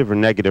positive or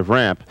negative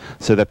ramp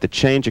so that the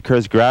change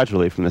occurs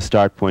gradually from the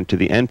start point to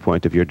the end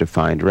point of your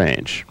defined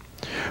range.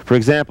 For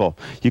example,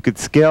 you could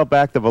scale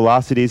back the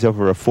velocities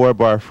over a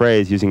 4-bar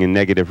phrase using a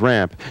negative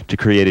ramp to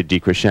create a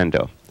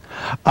decrescendo.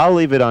 I'll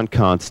leave it on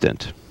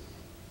constant.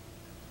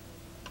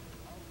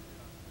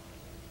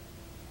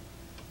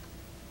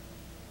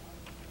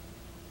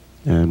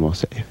 And we'll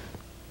save.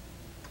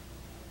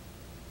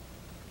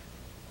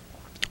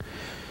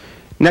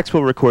 Next,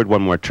 we'll record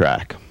one more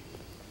track.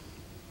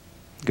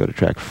 Go to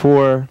track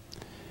 4,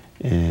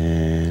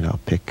 and I'll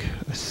pick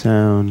a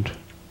sound.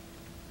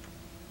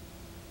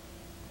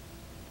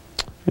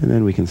 And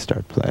then we can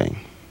start playing.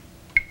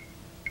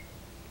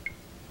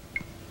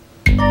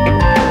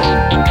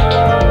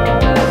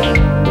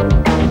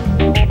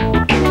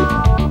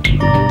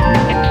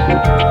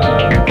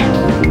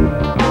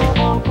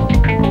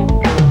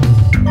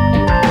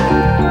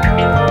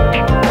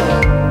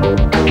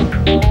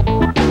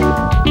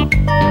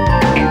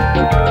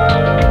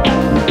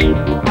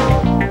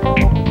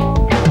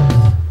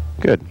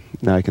 Good.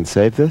 Now I can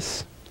save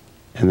this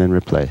and then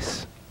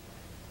replace.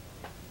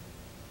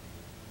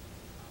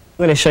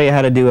 I'm going to show you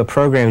how to do a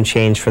program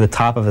change for the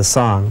top of a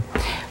song.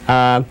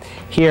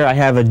 Here I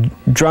have a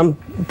drum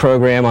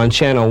program on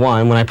channel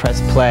 1. When I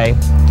press play,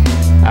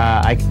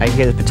 I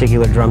hear the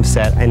particular drum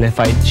set, and if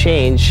I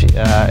change,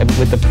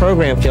 with the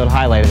program field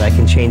highlighted, I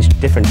can change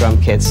different drum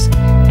kits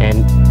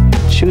and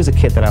choose a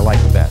kit that I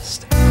like the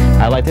best.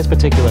 I like this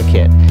particular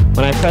kit.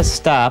 When I press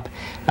stop,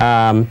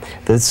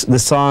 the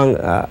song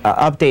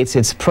updates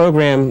its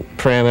program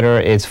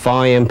parameter, its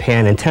volume,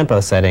 pan, and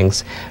tempo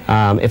settings.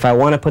 If I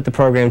want to put the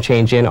program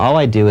change in, all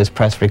I do is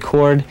press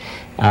record,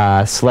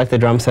 select the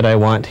drum set I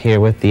want here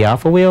with the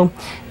alpha wheel,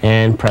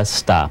 and press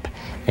stop.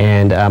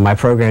 And my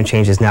program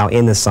change is now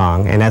in the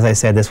song. And as I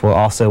said, this will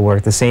also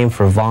work the same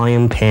for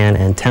volume, pan,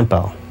 and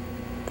tempo.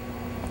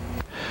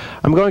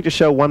 I'm going to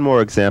show one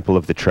more example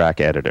of the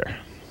track editor.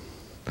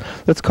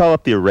 Let's call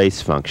up the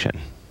erase function.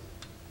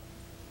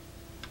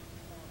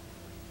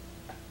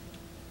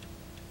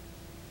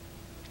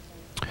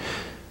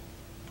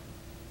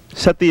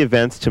 Set the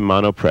events to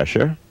mono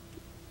pressure.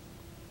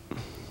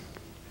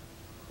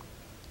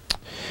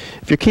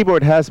 If your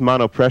keyboard has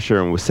mono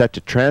pressure and was set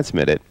to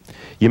transmit it,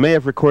 you may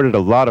have recorded a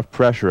lot of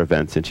pressure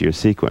events into your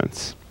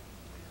sequence.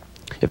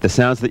 If the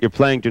sounds that you're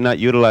playing do not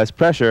utilize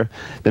pressure,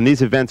 then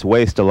these events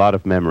waste a lot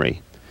of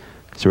memory.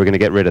 So we're going to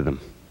get rid of them.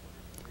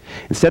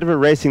 Instead of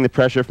erasing the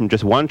pressure from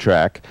just one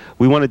track,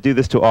 we want to do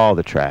this to all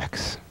the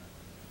tracks.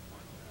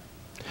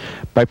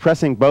 By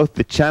pressing both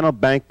the channel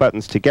bank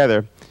buttons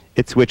together,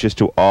 it switches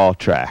to all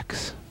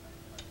tracks.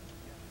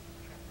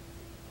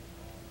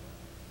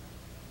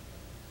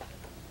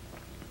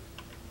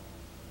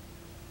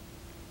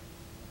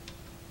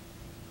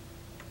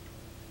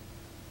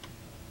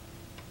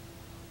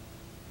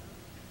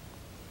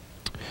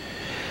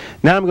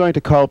 Now I'm going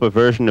to call up a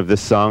version of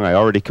this song I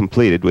already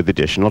completed with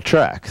additional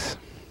tracks.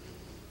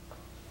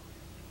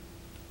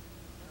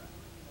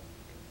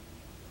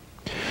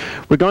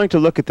 We're going to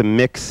look at the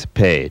mix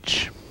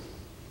page.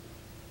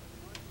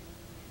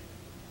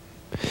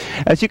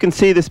 As you can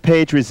see, this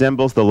page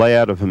resembles the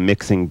layout of a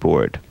mixing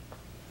board.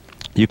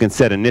 You can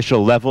set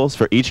initial levels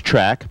for each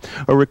track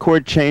or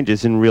record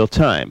changes in real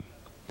time.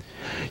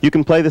 You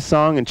can play the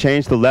song and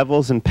change the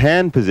levels and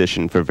pan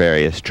position for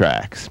various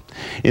tracks.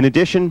 In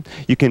addition,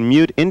 you can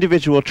mute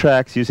individual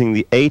tracks using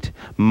the 8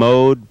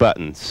 mode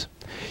buttons.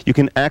 You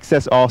can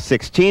access all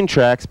 16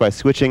 tracks by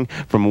switching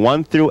from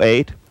 1 through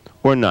 8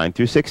 or 9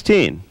 through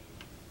 16.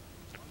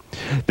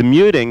 The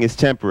muting is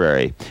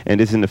temporary and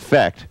is in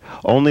effect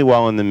only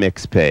while on the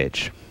mix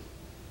page.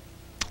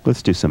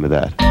 Let's do some of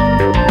that.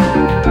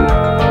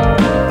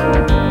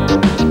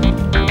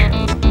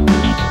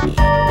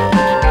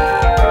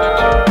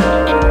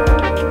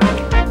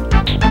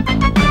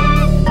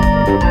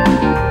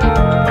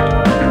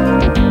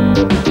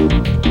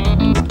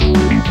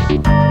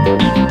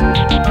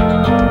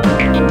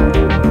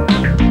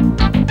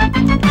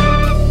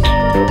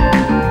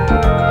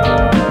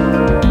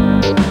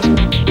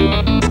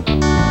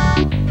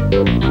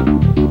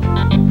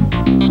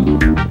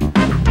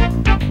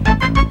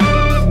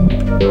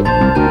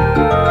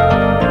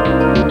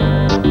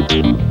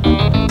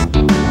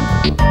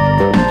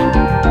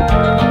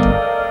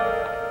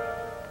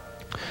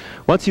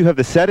 Once you have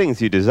the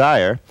settings you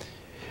desire,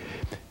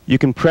 you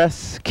can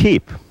press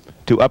Keep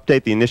to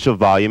update the initial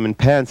volume and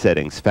pan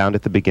settings found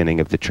at the beginning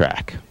of the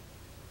track.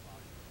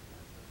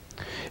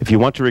 If you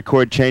want to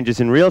record changes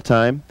in real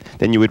time,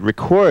 then you would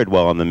record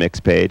while on the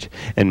mix page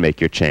and make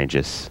your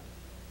changes.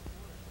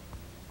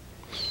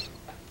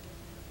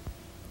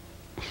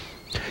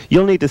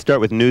 You'll need to start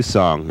with New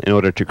Song in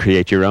order to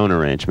create your own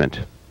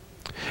arrangement.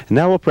 And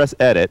now we'll press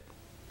Edit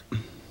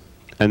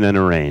and then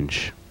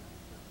Arrange.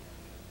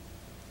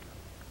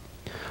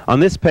 On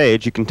this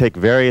page, you can take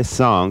various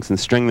songs and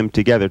string them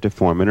together to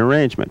form an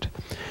arrangement.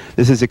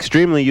 This is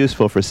extremely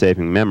useful for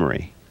saving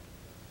memory.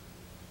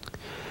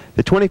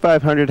 The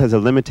 2500 has a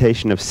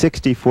limitation of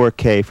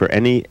 64K for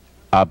any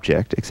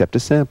object except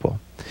a sample.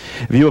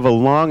 If you have a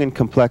long and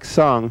complex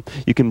song,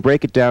 you can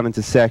break it down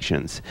into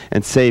sections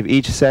and save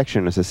each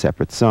section as a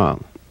separate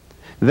song.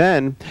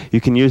 Then,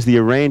 you can use the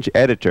Arrange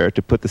editor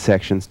to put the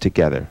sections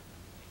together.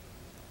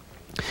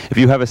 If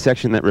you have a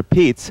section that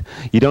repeats,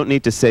 you don't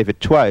need to save it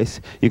twice.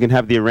 You can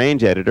have the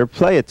Arrange editor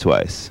play it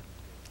twice.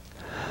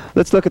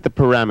 Let's look at the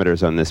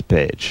parameters on this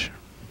page.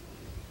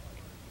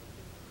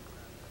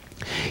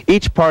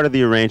 Each part of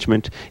the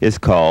arrangement is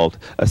called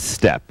a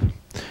step.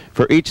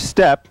 For each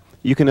step,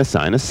 you can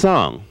assign a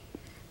song.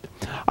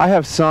 I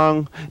have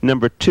song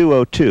number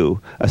 202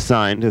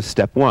 assigned to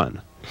step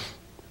 1.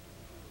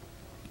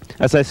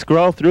 As I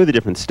scroll through the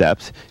different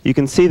steps, you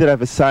can see that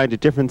I've assigned a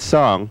different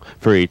song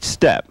for each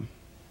step.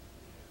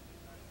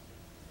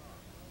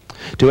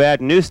 To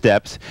add new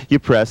steps, you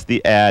press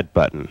the Add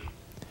button.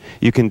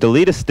 You can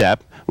delete a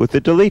step with the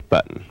Delete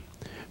button.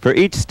 For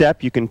each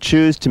step, you can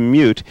choose to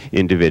mute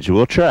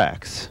individual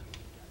tracks.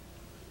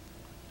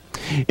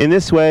 In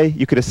this way,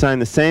 you could assign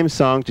the same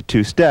song to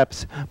 2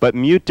 steps, but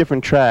mute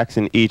different tracks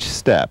in each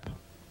step.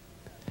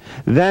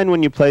 Then,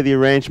 when you play the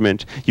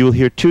arrangement, you will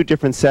hear 2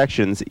 different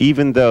sections,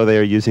 even though they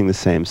are using the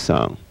same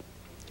song.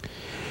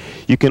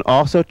 You can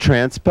also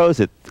transpose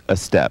it a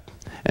step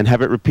and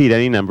have it repeat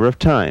any number of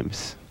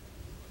times.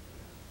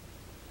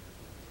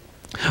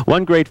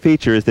 One great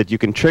feature is that you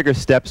can trigger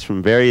steps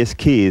from various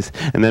keys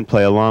and then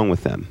play along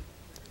with them.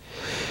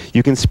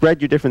 You can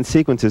spread your different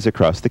sequences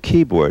across the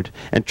keyboard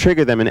and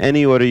trigger them in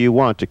any order you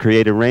want to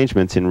create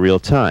arrangements in real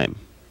time.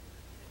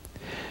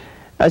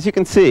 As you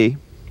can see,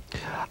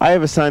 I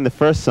have assigned the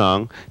first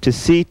song to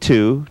C2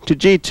 to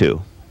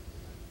G2.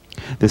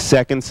 The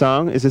second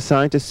song is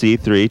assigned to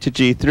C3 to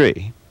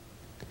G3.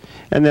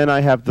 And then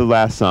I have the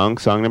last song,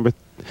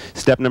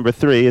 step number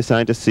 3,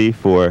 assigned to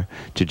C4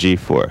 to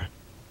G4.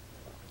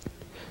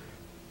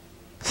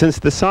 Since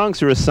the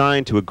songs are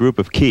assigned to a group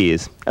of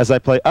keys, as I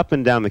play up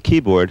and down the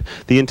keyboard,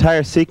 the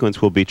entire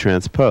sequence will be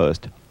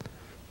transposed.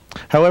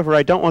 However,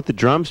 I don't want the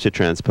drums to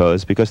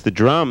transpose because the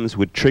drums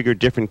would trigger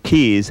different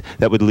keys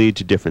that would lead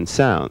to different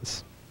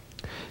sounds.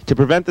 To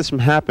prevent this from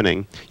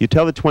happening, you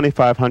tell the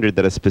 2500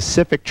 that a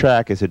specific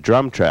track is a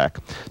drum track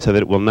so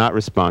that it will not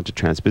respond to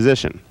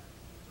transposition.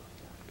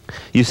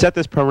 You set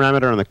this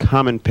parameter on the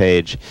common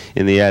page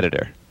in the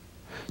editor.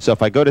 So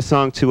if I go to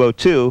song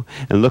 202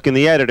 and look in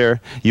the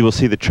editor, you will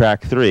see the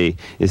track 3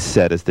 is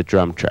set as the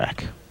drum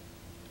track.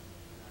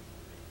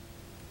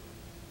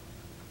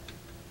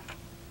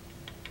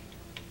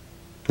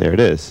 There it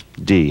is,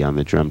 D on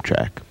the drum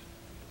track.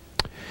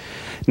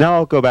 Now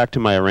I'll go back to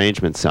my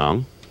arrangement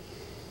song.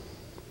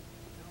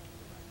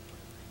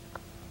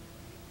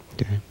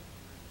 Okay.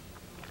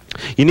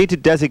 You need to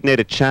designate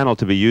a channel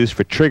to be used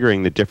for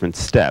triggering the different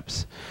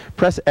steps.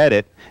 Press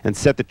Edit and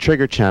set the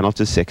trigger channel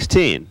to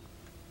 16.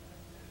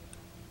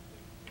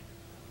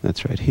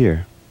 That's right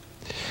here.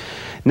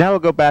 Now we'll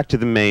go back to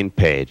the main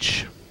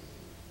page.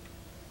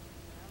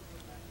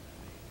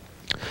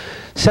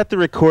 Set the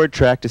record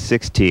track to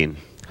 16.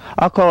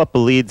 I'll call up a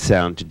lead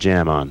sound to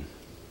jam on.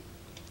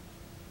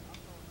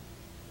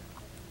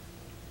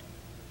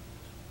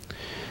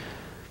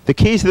 The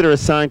keys that are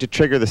assigned to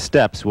trigger the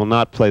steps will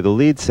not play the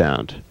lead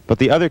sound, but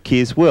the other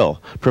keys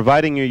will,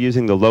 providing you're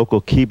using the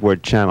local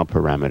keyboard channel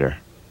parameter.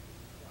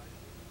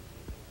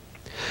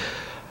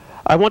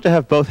 I want to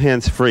have both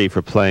hands free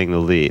for playing the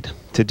lead.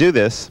 To do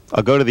this,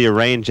 I'll go to the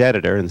Arrange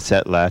editor and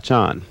set Latch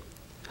on.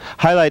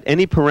 Highlight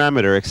any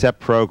parameter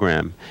except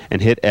Program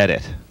and hit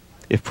Edit.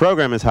 If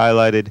Program is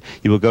highlighted,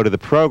 you will go to the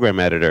Program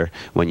editor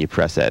when you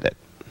press Edit.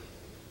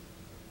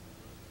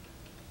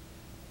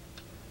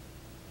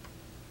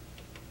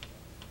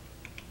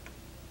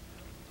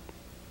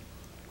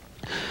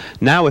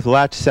 Now with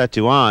Latch set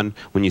to On,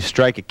 when you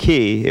strike a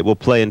key, it will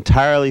play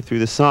entirely through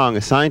the song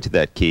assigned to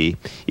that key,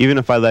 even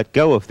if I let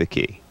go of the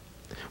key.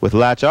 With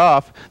Latch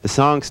off, the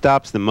song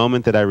stops the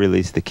moment that I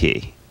release the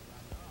key.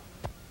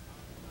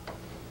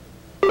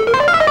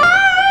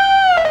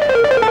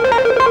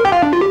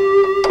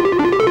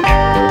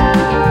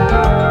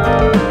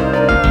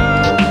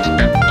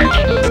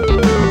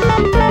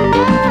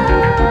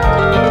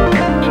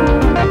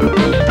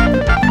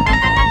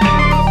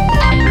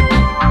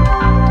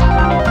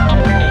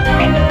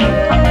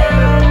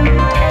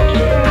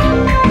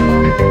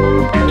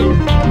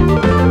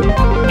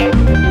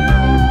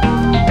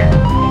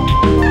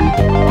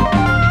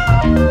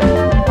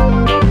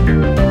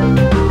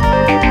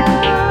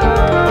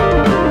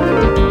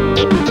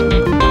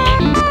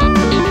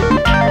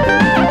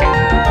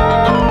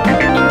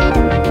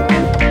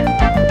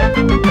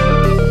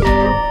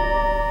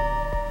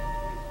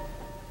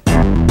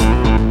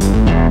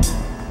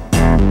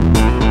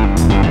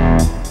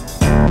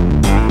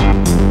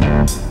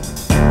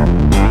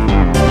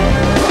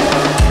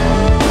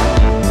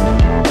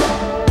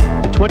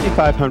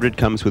 2500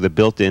 comes with a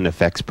built-in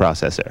effects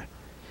processor.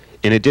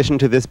 In addition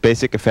to this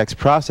basic effects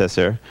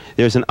processor,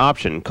 there's an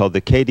option called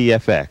the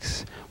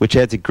KDFX, which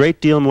adds a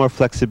great deal more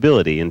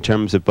flexibility in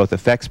terms of both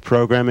effects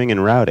programming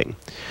and routing.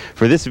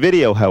 For this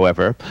video,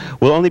 however,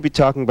 we'll only be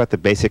talking about the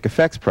basic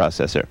effects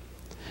processor.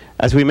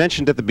 As we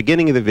mentioned at the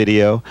beginning of the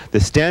video, the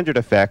standard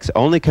effects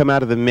only come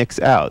out of the mix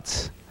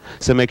outs.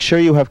 So make sure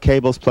you have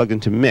cables plugged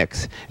into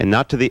mix and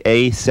not to the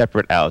A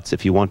separate outs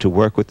if you want to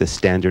work with the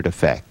standard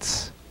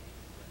effects.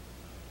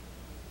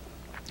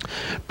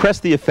 Press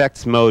the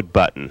effects mode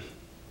button.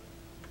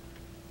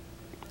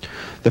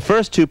 The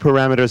first two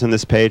parameters on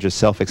this page are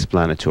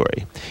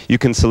self-explanatory. You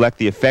can select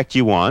the effect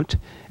you want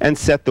and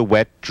set the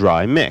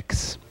wet-dry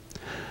mix.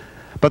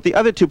 But the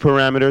other two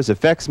parameters,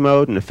 effects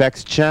mode and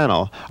effects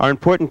channel, are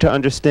important to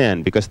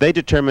understand because they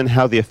determine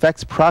how the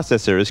effects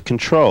processor is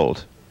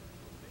controlled.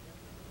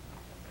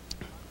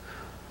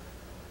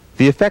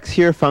 The effects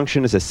here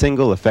function as a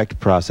single effect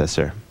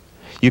processor.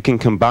 You can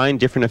combine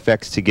different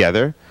effects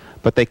together,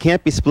 but they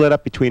can't be split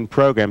up between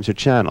programs or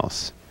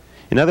channels.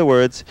 In other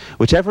words,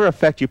 whichever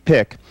effect you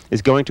pick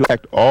is going to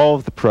affect all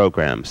of the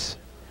programs.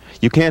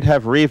 You can't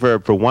have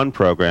reverb for one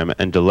program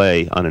and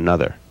delay on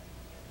another.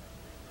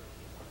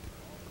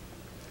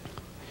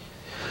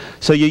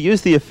 So you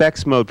use the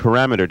effects mode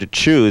parameter to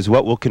choose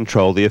what will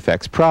control the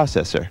effects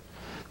processor.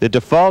 The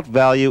default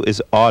value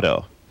is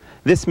auto.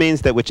 This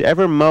means that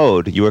whichever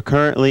mode you are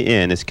currently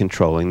in is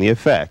controlling the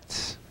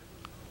effects.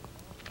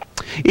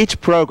 Each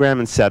program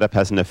and setup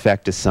has an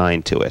effect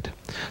assigned to it.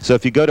 So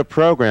if you go to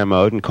program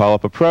mode and call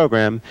up a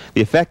program,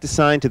 the effect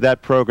assigned to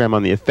that program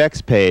on the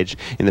effects page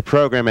in the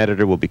program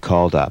editor will be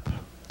called up.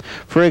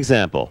 For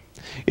example,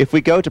 if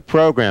we go to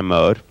program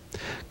mode,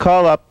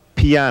 call up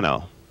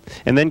piano,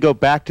 and then go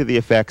back to the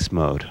effects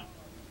mode,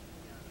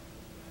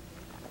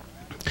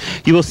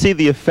 you will see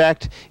the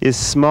effect is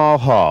small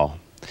hall.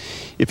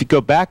 If you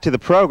go back to the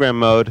program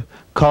mode,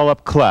 call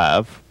up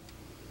clav,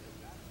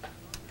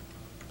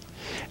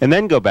 and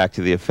then go back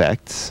to the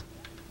effects,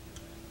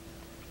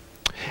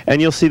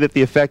 and you'll see that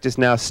the effect is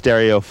now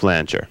stereo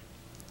flanger.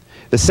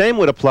 The same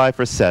would apply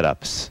for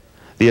setups.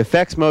 The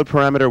effects mode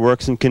parameter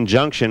works in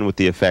conjunction with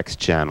the effects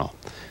channel.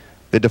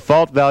 The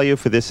default value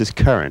for this is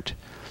current.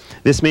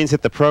 This means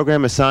that the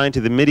program assigned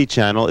to the MIDI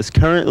channel is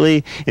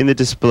currently in the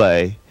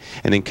display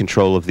and in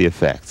control of the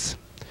effects.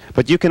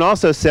 But you can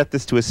also set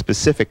this to a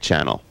specific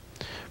channel.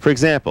 For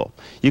example,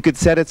 you could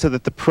set it so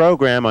that the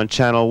program on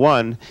channel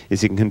 1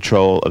 is in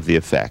control of the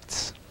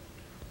effects.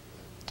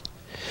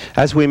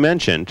 As we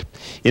mentioned,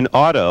 in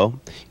auto,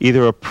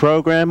 either a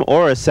program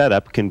or a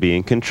setup can be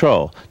in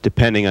control,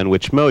 depending on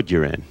which mode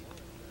you're in.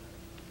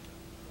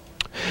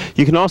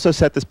 You can also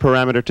set this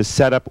parameter to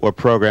setup or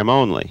program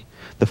only.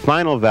 The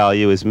final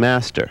value is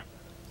master.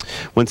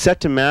 When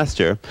set to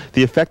master,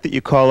 the effect that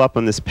you call up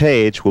on this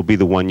page will be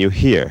the one you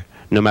hear,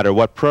 no matter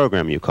what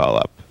program you call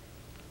up.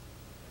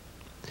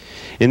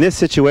 In this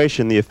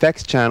situation, the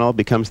effects channel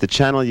becomes the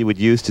channel you would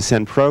use to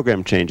send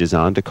program changes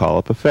on to call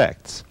up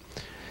effects.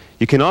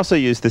 You can also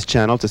use this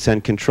channel to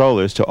send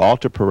controllers to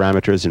alter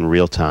parameters in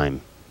real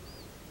time.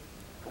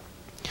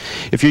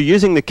 If you're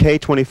using the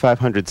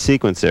K2500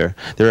 sequencer,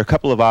 there are a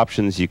couple of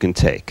options you can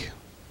take.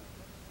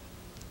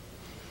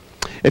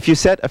 If you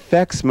set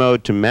effects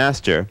mode to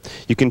master,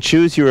 you can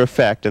choose your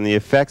effect on the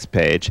effects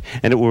page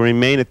and it will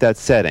remain at that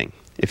setting.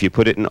 If you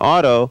put it in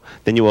auto,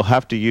 then you will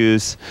have to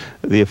use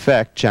the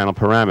effect channel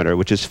parameter,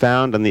 which is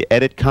found on the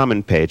edit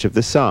common page of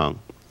the song.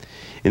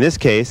 In this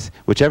case,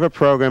 whichever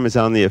program is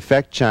on the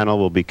effect channel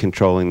will be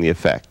controlling the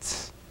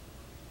effects.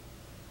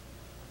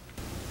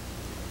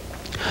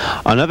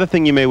 Another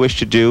thing you may wish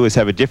to do is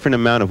have a different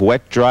amount of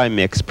wet-dry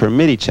mix per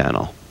MIDI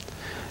channel.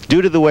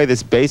 Due to the way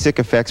this basic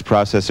effects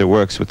processor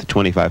works with the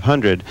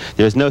 2500,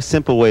 there is no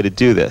simple way to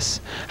do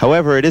this.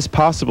 However, it is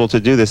possible to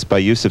do this by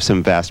use of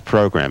some V.A.S.T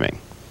programming.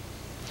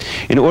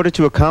 In order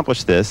to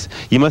accomplish this,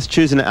 you must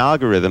choose an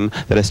algorithm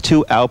that has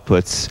two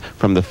outputs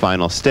from the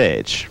final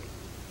stage.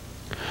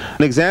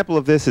 An example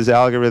of this is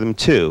algorithm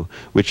 2,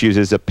 which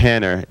uses a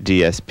Panner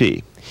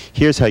DSP.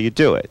 Here's how you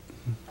do it.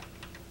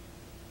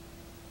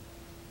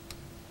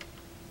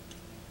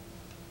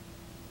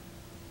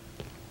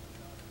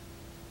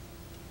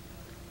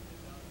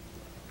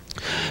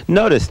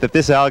 Notice that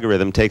this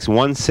algorithm takes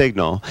one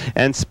signal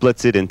and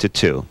splits it into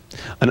two,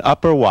 an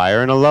upper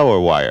wire and a lower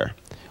wire.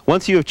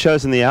 Once you have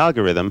chosen the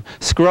algorithm,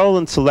 scroll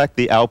and select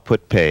the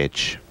output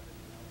page.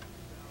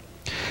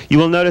 You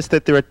will notice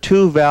that there are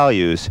two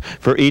values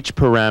for each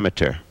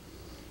parameter.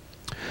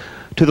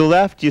 To the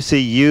left, you see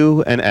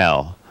U and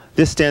L.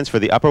 This stands for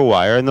the upper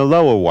wire and the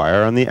lower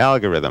wire on the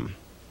algorithm.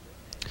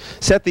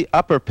 Set the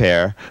upper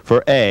pair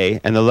for A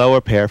and the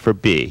lower pair for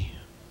B.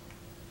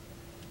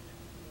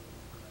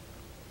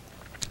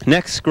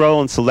 Next,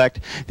 scroll and select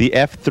the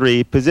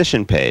F3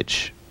 position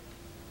page.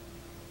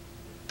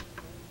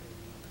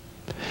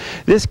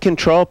 This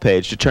control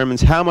page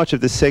determines how much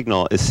of the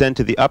signal is sent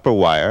to the upper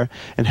wire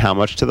and how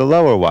much to the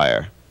lower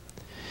wire.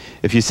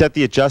 If you set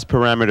the adjust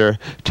parameter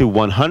to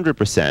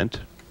 100%,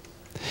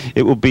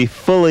 it will be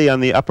fully on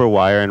the upper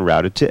wire and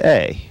routed to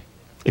A.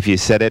 If you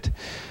set it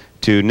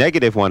to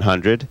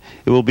 -100,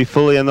 it will be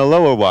fully on the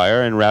lower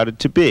wire and routed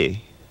to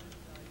B.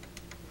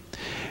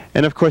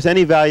 And of course,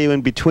 any value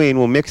in between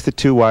will mix the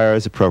two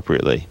wires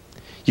appropriately.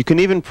 You can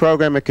even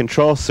program a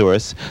control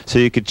source so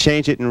you could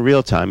change it in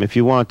real time if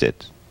you wanted.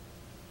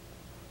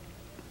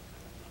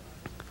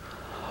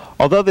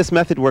 Although this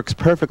method works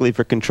perfectly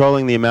for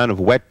controlling the amount of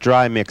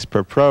wet-dry mix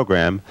per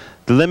program,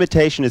 the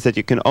limitation is that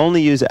you can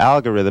only use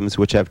algorithms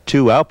which have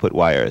two output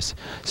wires,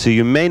 so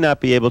you may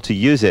not be able to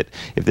use it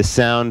if the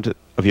sound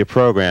of your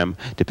program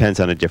depends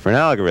on a different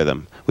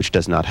algorithm, which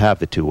does not have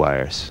the two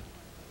wires.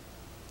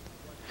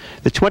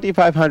 The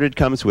 2500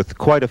 comes with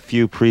quite a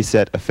few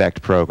preset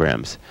effect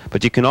programs,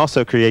 but you can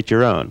also create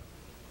your own.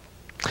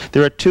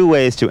 There are two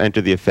ways to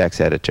enter the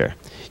effects editor.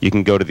 You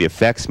can go to the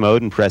effects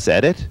mode and press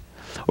edit,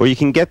 or you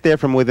can get there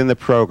from within the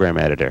program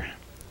editor.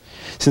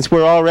 Since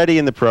we're already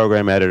in the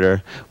program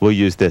editor, we'll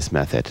use this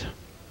method.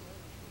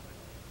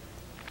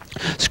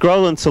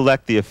 Scroll and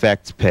select the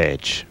effects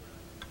page.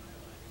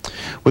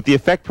 With the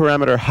effect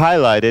parameter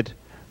highlighted,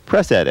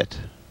 press edit.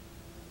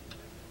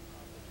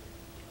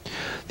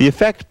 The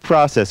effect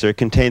processor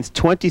contains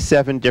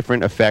 27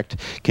 different effect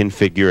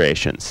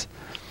configurations.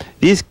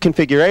 These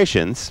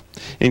configurations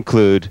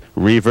include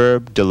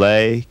reverb,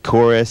 delay,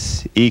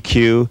 chorus,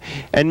 EQ,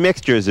 and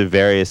mixtures of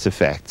various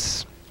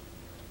effects.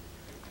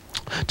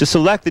 To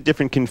select the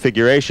different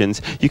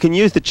configurations, you can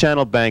use the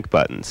channel bank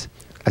buttons.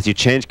 As you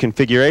change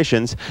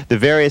configurations, the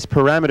various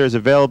parameters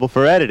available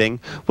for editing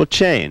will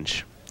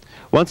change.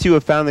 Once you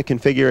have found the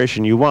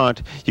configuration you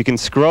want, you can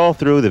scroll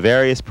through the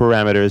various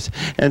parameters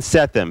and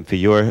set them for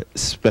your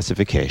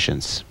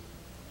specifications.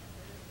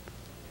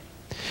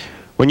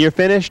 When you're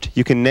finished,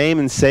 you can name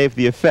and save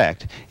the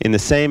effect in the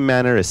same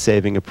manner as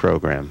saving a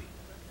program.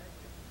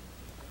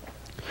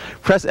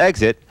 Press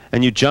exit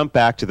and you jump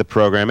back to the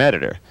program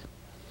editor.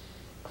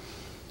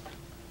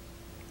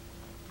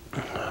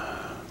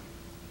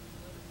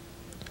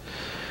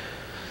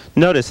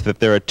 Notice that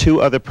there are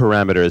two other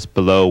parameters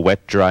below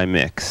wet-dry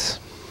mix.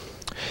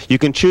 You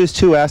can choose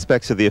two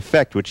aspects of the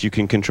effect which you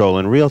can control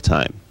in real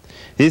time.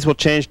 These will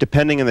change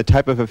depending on the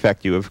type of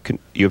effect you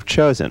have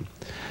chosen.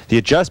 The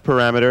adjust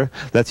parameter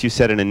lets you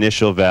set an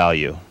initial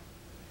value.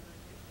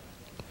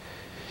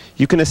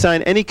 You can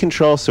assign any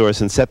control source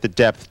and set the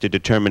depth to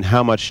determine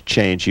how much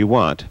change you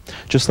want,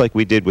 just like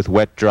we did with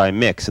wet-dry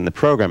mix in the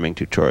programming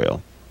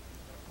tutorial.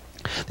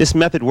 This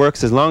method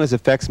works as long as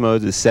effects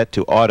mode is set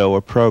to auto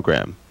or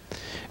program.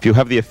 If you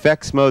have the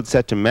effects mode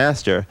set to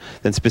master,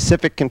 then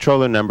specific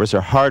controller numbers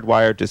are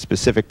hardwired to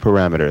specific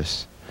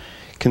parameters.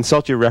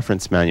 Consult your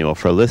reference manual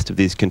for a list of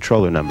these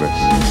controller numbers.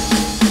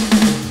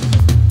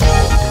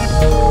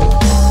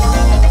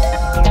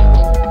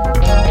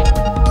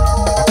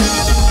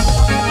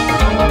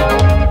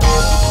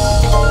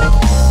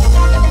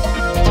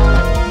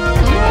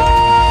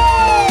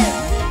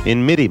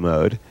 In MIDI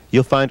mode,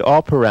 you'll find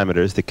all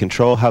parameters that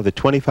control how the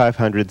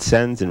 2500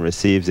 sends and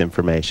receives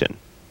information.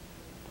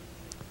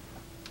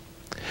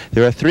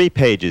 There are 3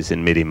 pages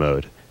in MIDI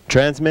mode: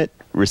 transmit,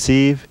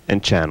 receive,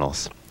 and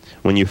channels.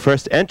 When you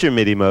first enter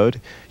MIDI mode,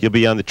 you'll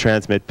be on the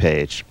transmit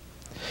page.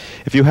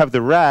 If you have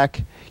the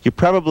rack, you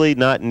probably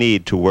not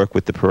need to work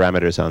with the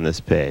parameters on this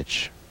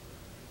page.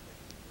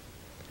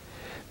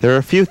 There are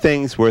a few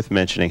things worth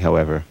mentioning,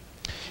 however.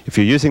 If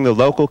you're using the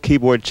local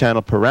keyboard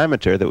channel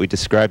parameter that we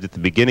described at the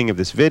beginning of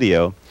this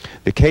video,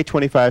 the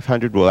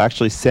K2500 will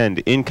actually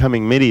send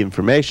incoming MIDI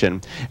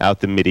information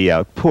out the MIDI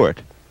out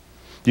port.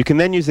 You can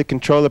then use the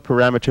controller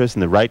parameters in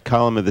the right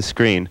column of the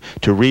screen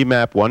to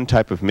remap one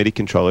type of MIDI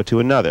controller to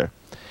another.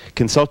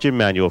 Consult your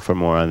manual for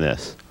more on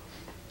this.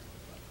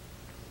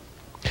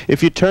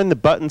 If you turn the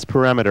buttons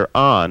parameter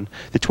on,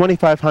 the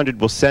 2500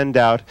 will send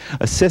out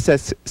a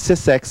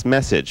sysx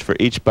message for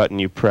each button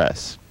you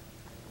press.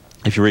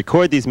 If you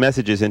record these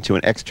messages into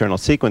an external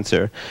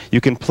sequencer, you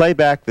can play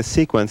back the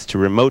sequence to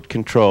remote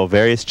control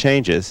various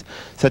changes,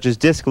 such as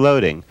disk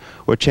loading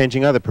or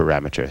changing other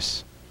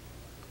parameters.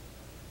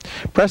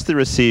 Press the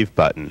Receive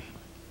button.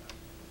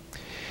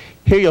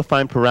 Here you'll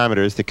find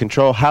parameters that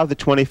control how the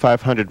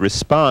 2500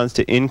 responds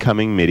to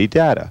incoming MIDI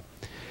data.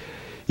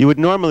 You would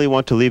normally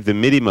want to leave the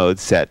MIDI mode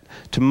set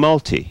to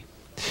multi,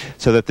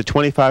 so that the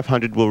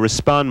 2500 will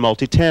respond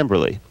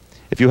multi-timbrally.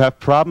 If you have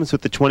problems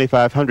with the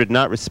 2500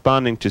 not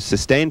responding to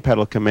sustain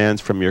pedal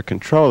commands from your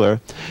controller,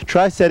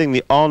 try setting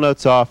the All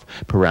Notes Off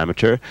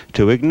parameter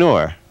to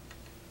ignore.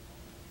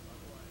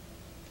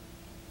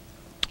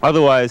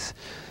 Otherwise,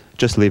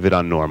 just leave it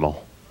on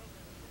normal.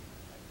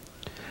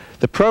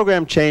 The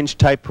Program Change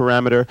Type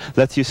parameter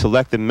lets you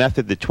select the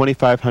method the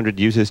 2500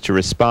 uses to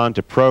respond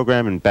to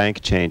program and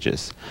bank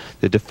changes.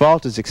 The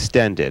default is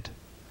extended.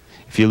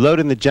 If you load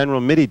in the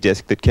general MIDI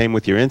disk that came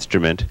with your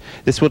instrument,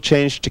 this will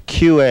change to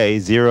QA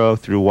 0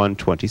 through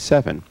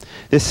 127.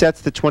 This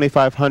sets the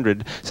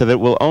 2500 so that it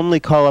will only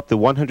call up the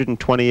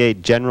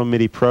 128 general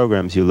MIDI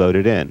programs you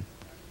loaded in.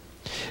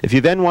 If you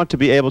then want to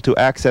be able to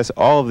access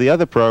all of the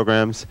other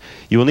programs,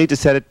 you will need to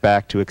set it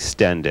back to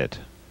extended.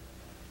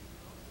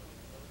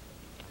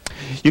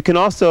 You can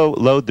also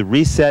load the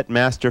reset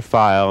master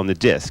file on the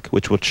disk,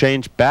 which will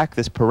change back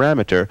this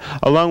parameter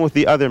along with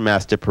the other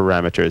master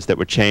parameters that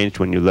were changed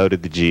when you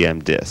loaded the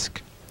GM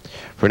disk.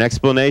 For an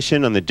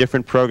explanation on the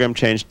different program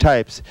change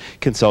types,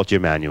 consult your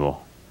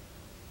manual.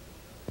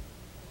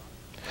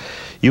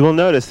 You will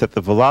notice that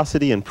the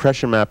velocity and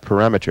pressure map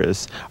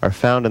parameters are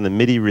found on the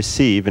MIDI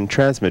receive and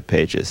transmit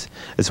pages,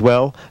 as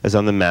well as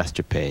on the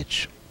master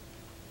page.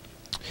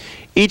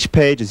 Each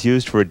page is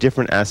used for a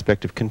different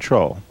aspect of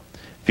control.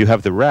 If you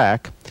have the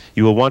rack,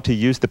 you will want to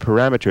use the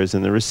parameters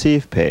in the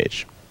receive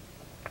page.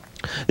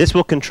 This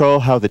will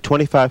control how the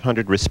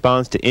 2500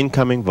 responds to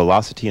incoming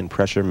velocity and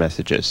pressure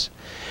messages.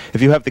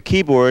 If you have the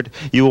keyboard,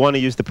 you will want to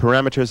use the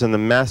parameters on the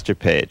master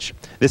page.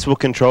 This will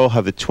control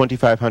how the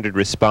 2500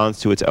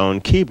 responds to its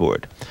own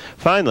keyboard.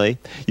 Finally,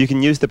 you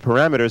can use the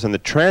parameters on the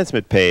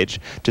transmit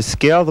page to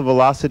scale the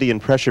velocity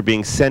and pressure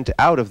being sent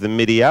out of the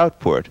MIDI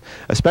output,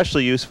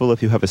 especially useful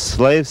if you have a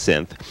slave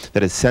synth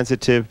that is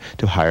sensitive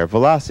to higher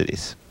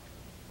velocities.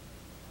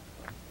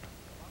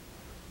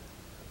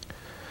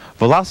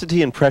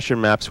 Velocity and pressure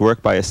maps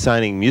work by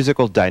assigning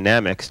musical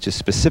dynamics to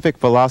specific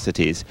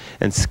velocities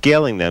and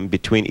scaling them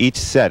between each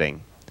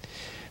setting.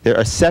 There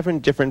are 7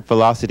 different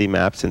velocity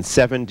maps and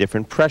 7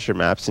 different pressure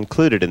maps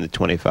included in the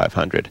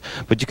 2500,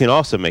 but you can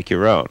also make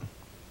your own.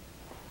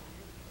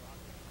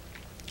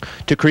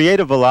 To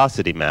create a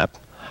velocity map,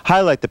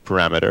 highlight the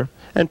parameter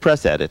and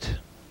press Edit.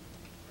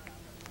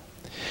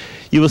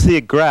 You will see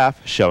a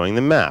graph showing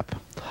the map.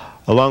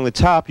 Along the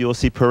top, you will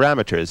see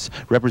parameters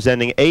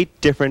representing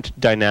 8 different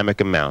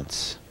dynamic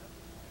amounts.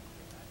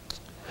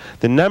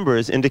 The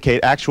numbers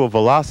indicate actual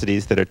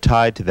velocities that are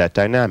tied to that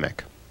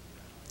dynamic.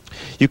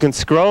 You can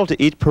scroll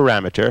to each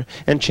parameter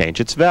and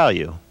change its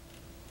value.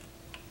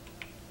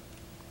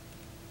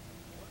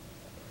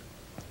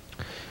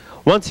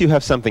 Once you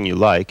have something you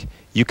like,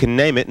 you can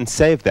name it and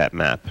save that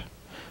map.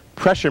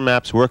 Pressure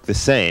maps work the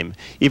same,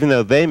 even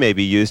though they may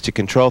be used to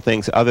control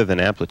things other than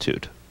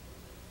amplitude.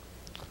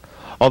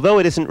 Although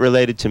it isn't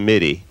related to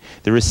MIDI,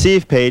 the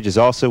receive page is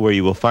also where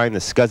you will find the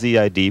SCSI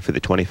ID for the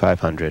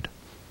 2500.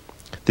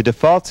 The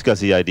default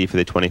SCSI ID for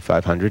the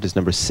 2500 is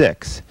number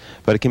 6,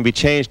 but it can be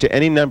changed to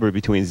any number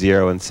between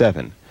 0 and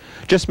 7.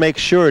 Just make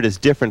sure it is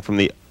different from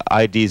the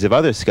IDs of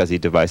other SCSI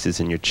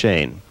devices in your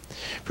chain.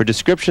 For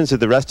descriptions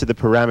of the rest of the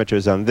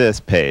parameters on this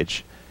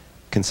page,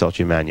 consult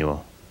your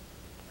manual.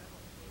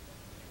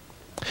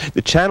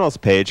 The channels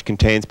page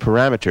contains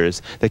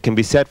parameters that can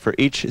be set for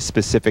each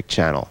specific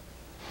channel.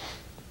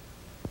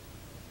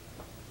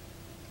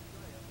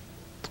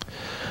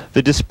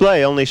 The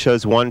display only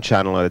shows one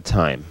channel at a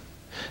time.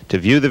 To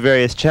view the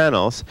various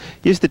channels,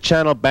 use the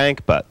channel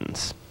bank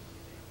buttons.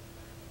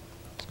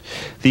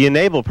 The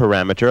enable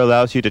parameter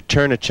allows you to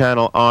turn a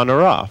channel on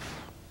or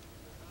off.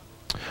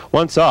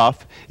 Once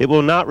off, it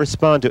will not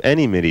respond to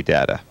any MIDI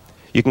data.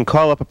 You can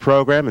call up a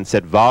program and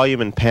set volume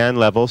and pan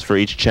levels for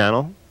each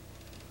channel.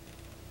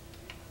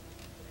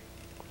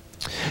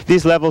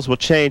 These levels will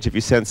change if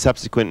you send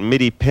subsequent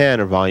MIDI pan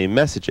or volume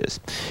messages.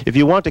 If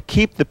you want to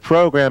keep the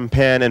program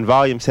pan and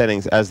volume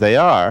settings as they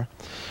are,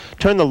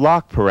 turn the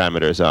lock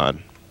parameters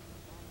on.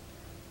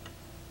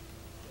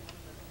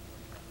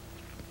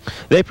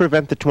 They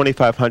prevent the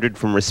 2500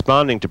 from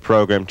responding to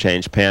program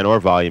change pan or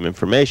volume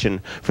information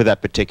for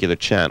that particular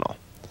channel.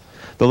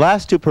 The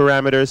last 2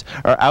 parameters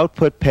are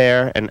output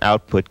pair and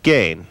output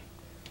gain.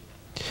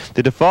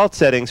 The default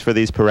settings for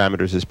these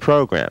parameters is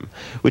program,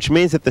 which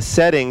means that the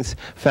settings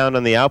found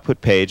on the output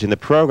page in the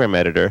program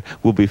editor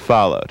will be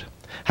followed.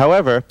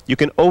 However, you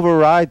can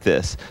override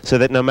this so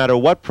that no matter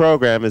what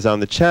program is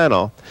on the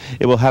channel,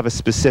 it will have a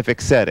specific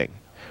setting.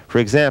 For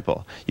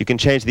example, you can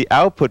change the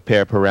output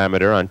pair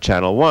parameter on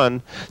channel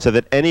 1 so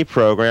that any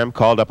program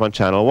called up on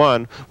channel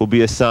 1 will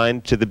be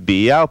assigned to the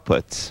B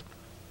outputs.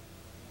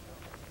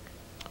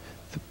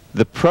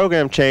 The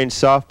program change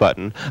soft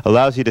button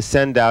allows you to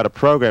send out a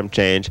program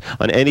change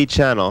on any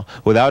channel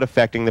without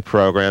affecting the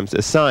programs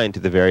assigned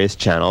to the various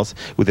channels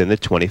within the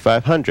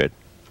 2500.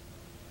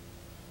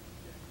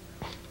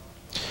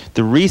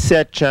 The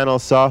reset channel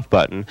soft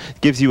button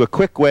gives you a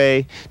quick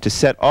way to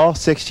set all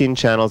 16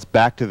 channels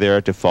back to their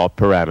default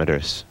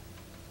parameters.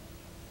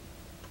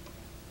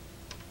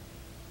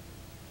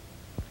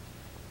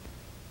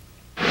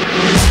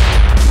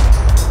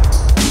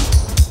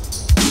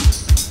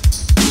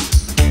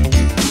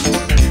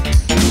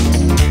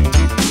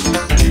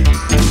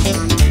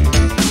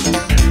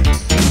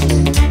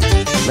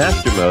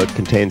 Master mode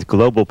contains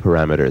global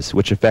parameters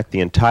which affect the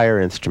entire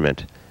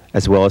instrument,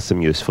 as well as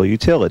some useful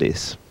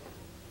utilities.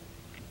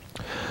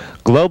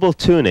 Global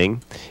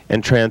tuning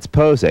and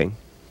transposing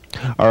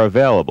are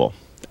available,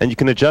 and you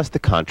can adjust the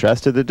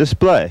contrast of the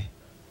display.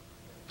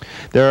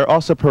 There are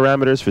also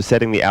parameters for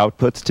setting the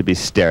outputs to be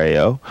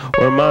stereo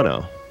or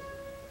mono.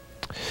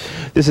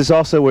 This is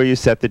also where you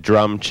set the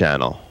drum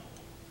channel.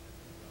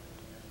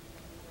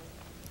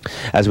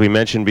 As we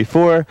mentioned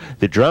before,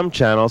 the drum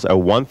channels are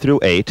 1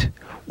 through 8,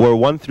 or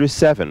 1 through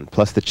 7,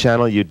 plus the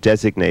channel you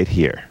designate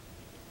here.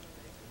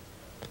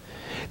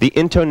 The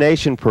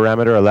intonation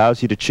parameter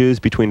allows you to choose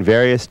between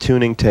various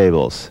tuning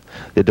tables.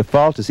 The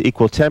default is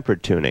equal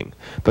tempered tuning,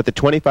 but the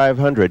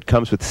 2500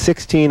 comes with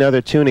 16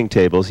 other tuning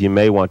tables you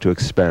may want to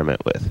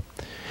experiment with.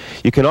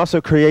 You can also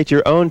create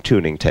your own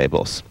tuning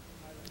tables.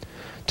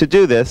 To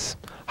do this,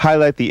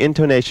 highlight the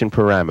intonation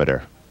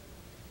parameter.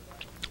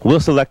 We'll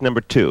select number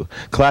 2,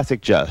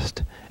 Classic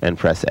Just, and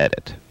press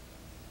Edit.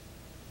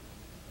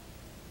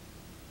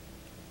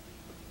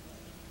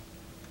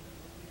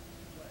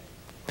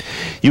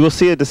 You will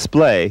see a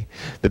display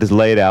that is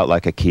laid out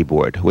like a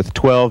keyboard with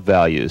 12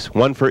 values,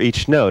 one for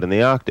each note in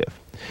the octave.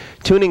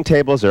 Tuning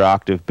tables are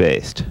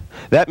octave-based.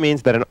 That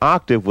means that an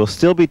octave will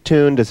still be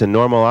tuned as a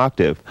normal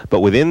octave,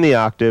 but within the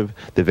octave,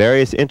 the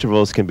various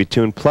intervals can be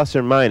tuned plus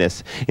or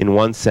minus in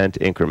 1 cent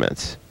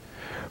increments.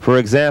 For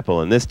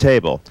example, in this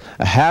table,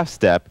 a half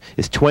step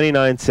is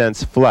 29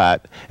 cents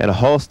flat, and a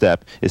whole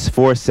step is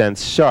 4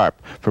 cents sharp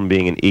from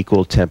being an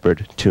equal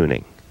tempered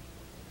tuning.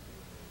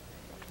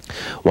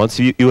 Once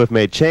you have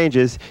made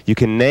changes, you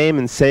can name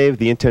and save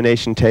the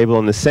intonation table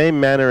in the same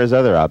manner as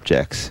other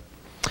objects.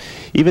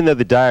 Even though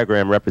the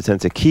diagram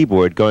represents a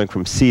keyboard going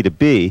from C to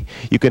B,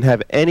 you can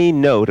have any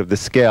note of the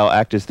scale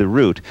act as the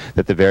root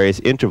that the various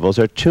intervals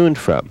are tuned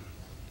from.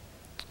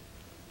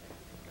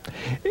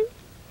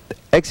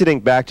 Exiting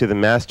back to the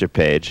master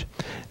page,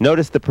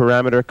 notice the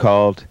parameter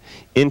called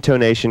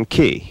intonation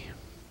key.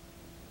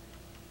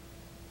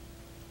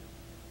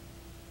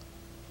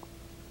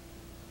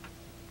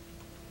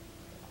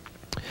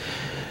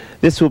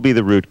 This will be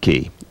the root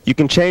key. You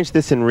can change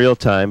this in real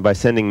time by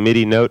sending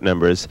MIDI note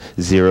numbers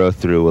 0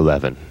 through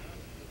 11.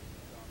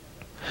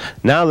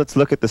 Now let's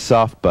look at the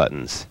soft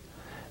buttons.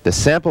 The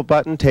sample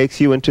button takes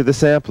you into the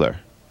sampler.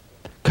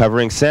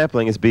 Covering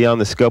sampling is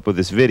beyond the scope of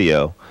this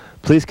video.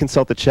 Please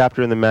consult the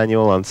chapter in the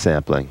manual on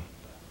sampling.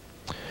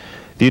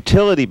 The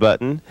utility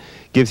button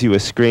gives you a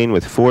screen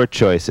with 4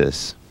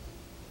 choices.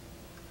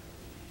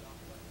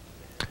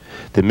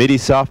 The MIDI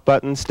soft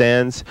button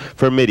stands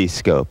for MIDI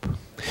scope.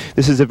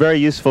 This is a very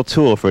useful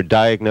tool for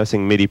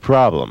diagnosing MIDI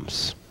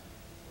problems.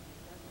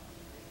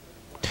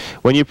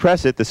 When you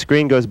press it, the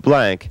screen goes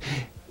blank,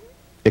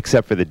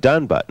 except for the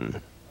Done button.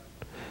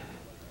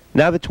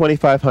 Now the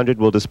 2500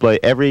 will display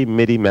every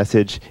MIDI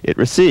message it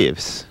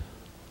receives.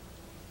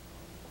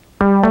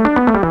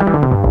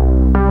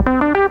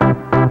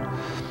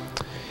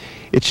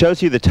 It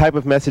shows you the type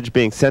of message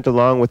being sent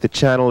along with the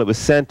channel it was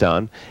sent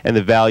on and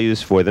the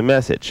values for the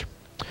message.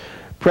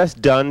 Press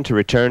Done to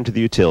return to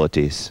the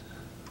utilities.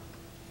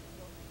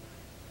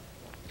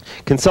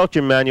 Consult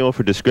your manual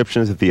for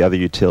descriptions of the other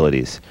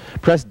utilities.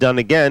 Press Done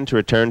again to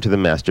return to the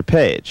master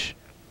page.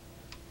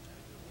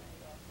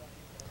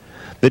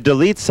 The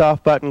Delete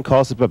soft button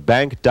calls up a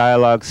bank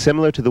dialog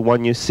similar to the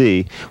one you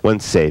see when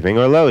saving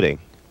or loading.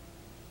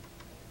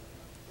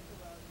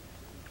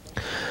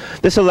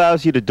 This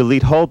allows you to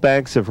delete whole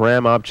banks of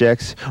RAM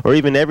objects or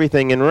even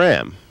everything in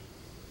RAM.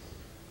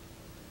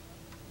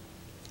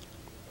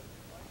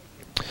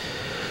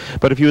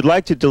 But if you would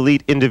like to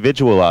delete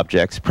individual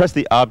objects, press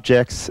the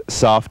Objects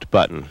soft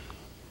button.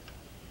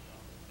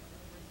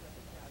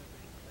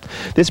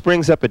 This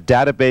brings up a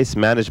database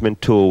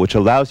management tool which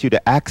allows you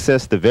to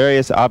access the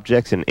various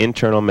objects in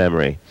internal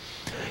memory.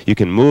 You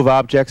can move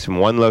objects from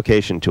one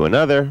location to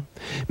another,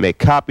 make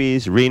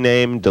copies,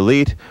 rename,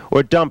 delete,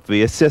 or dump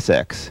via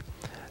sysx.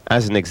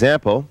 As an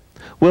example,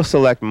 we'll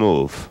select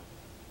Move.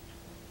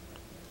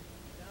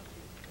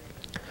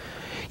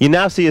 You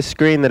now see a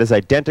screen that is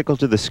identical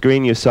to the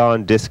screen you saw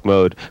in disk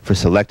mode for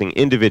selecting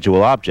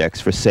individual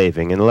objects for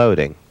saving and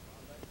loading.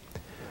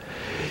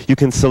 You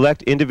can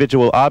select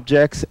individual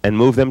objects and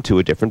move them to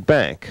a different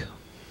bank.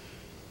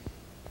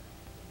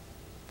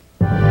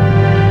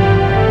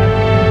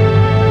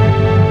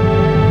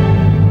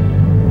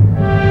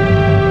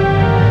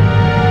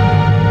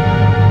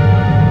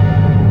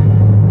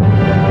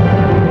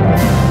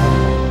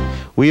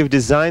 We have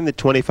designed the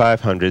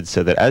 2500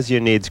 so that as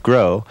your needs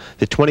grow,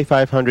 the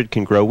 2500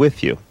 can grow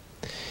with you.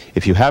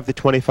 If you have the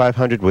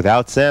 2500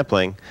 without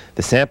sampling,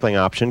 the sampling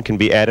option can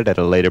be added at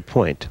a later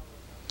point.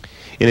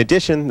 In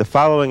addition, the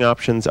following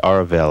options are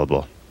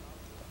available.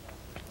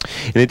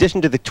 In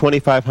addition to the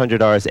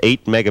 2500R's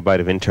 8 megabyte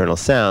of internal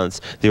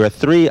sounds, there are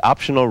 3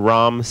 optional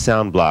ROM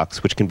sound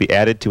blocks which can be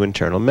added to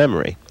internal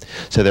memory,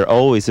 so they're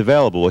always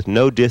available with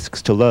no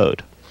disks to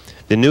load.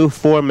 The new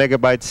 4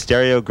 megabyte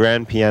stereo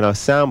grand piano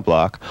sound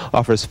block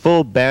offers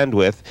full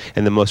bandwidth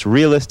and the most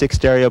realistic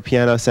stereo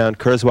piano sound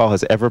Kurzweil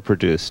has ever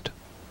produced.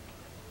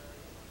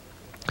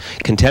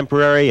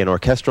 Contemporary and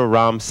orchestral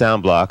ROM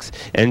sound blocks,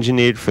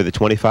 engineered for the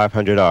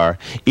 2500R,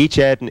 each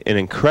add an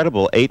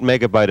incredible 8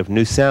 megabyte of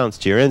new sounds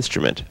to your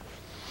instrument.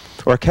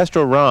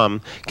 Orchestral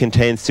ROM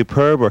contains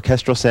superb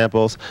orchestral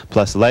samples,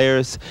 plus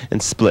layers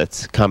and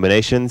splits,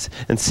 combinations,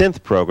 and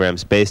synth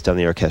programs based on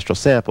the orchestral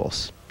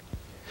samples.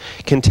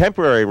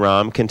 Contemporary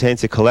ROM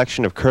contains a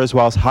collection of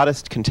Kurzweil's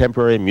hottest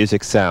contemporary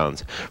music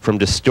sounds, from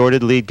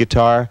distorted lead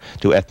guitar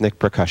to ethnic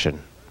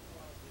percussion.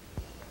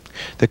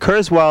 The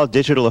Kurzweil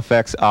Digital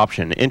Effects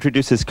option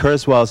introduces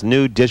Kurzweil's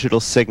new digital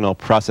signal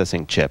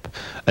processing chip,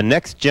 a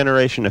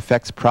next-generation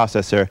effects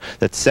processor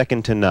that's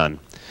second to none.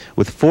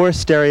 With 4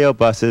 stereo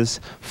buses,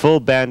 full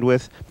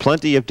bandwidth,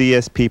 plenty of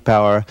DSP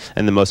power,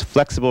 and the most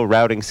flexible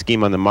routing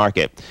scheme on the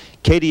market,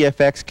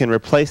 KDFX can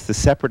replace the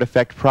separate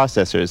effect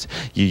processors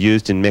you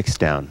used in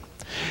Mixdown.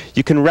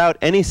 You can route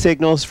any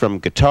signals from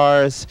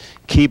guitars,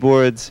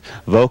 keyboards,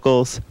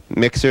 vocals,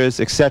 mixers,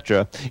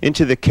 etc.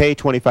 into the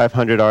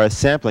K2500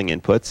 sampling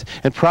inputs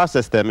and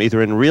process them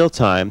either in real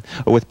time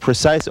or with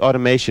precise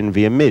automation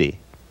via MIDI.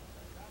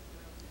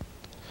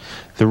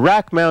 The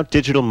rack-mount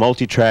digital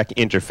multitrack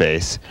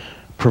interface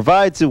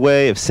provides a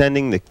way of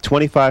sending the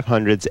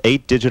 2500's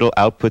 8 digital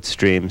output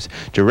streams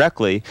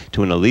directly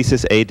to an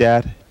Alesis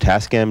ADAT,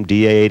 Tascam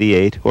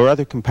DA88, or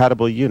other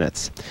compatible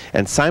units,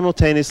 and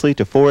simultaneously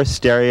to 4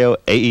 stereo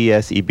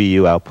AES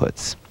EBU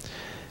outputs.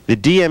 The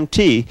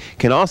DMT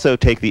can also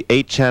take the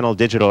 8-channel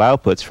digital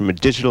outputs from a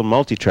digital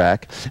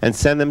multitrack and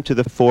send them to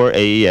the 4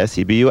 AES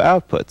EBU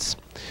outputs.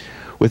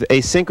 With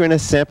asynchronous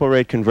sample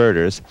rate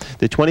converters,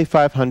 the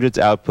 2500's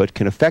output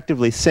can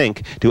effectively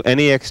sync to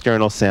any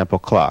external sample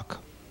clock.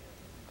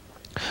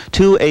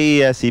 2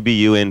 AES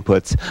EBU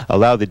inputs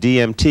allow the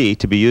DMT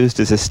to be used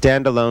as a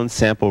standalone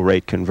sample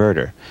rate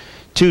converter.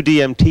 2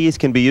 DMTs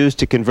can be used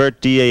to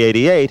convert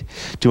DA88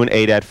 to an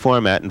ADAT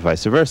format and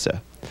vice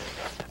versa.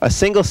 A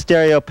single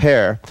stereo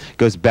pair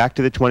goes back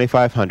to the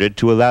 2500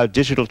 to allow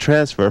digital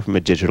transfer from a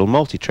digital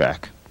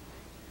multitrack.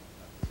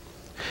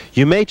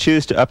 You may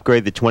choose to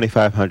upgrade the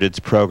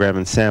 2500's program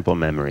and sample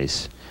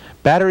memories.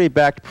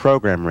 Battery-backed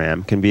program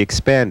RAM can be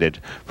expanded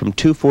from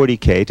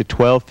 240K to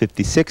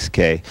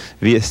 1256K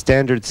via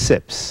standard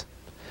SIPs.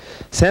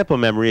 Sample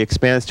memory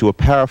expands to a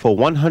powerful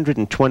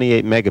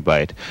 128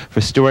 megabyte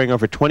for storing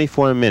over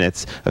 24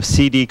 minutes of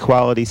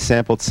CD-quality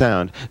sampled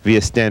sound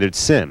via standard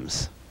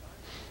SIMs.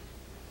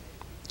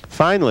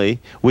 Finally,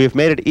 we have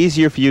made it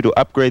easier for you to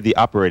upgrade the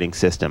operating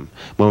system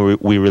when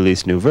we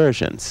release new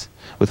versions.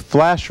 With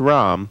Flash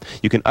ROM,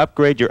 you can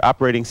upgrade your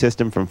operating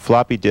system from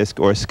floppy disk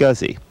or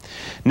SCSI.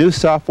 New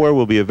software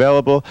will be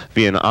available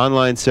via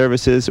online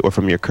services or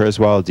from your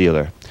Kurzweil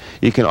dealer.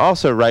 You can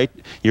also write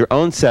your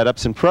own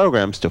setups and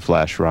programs to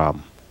Flash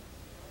ROM.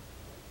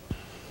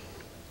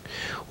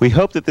 We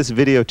hope that this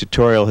video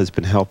tutorial has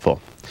been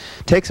helpful.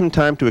 Take some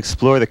time to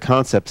explore the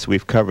concepts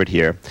we've covered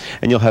here,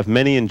 and you'll have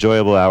many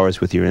enjoyable hours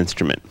with your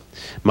instrument.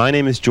 My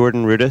name is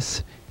Jordan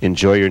Rudis.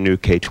 Enjoy your new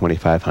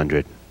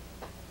K2500.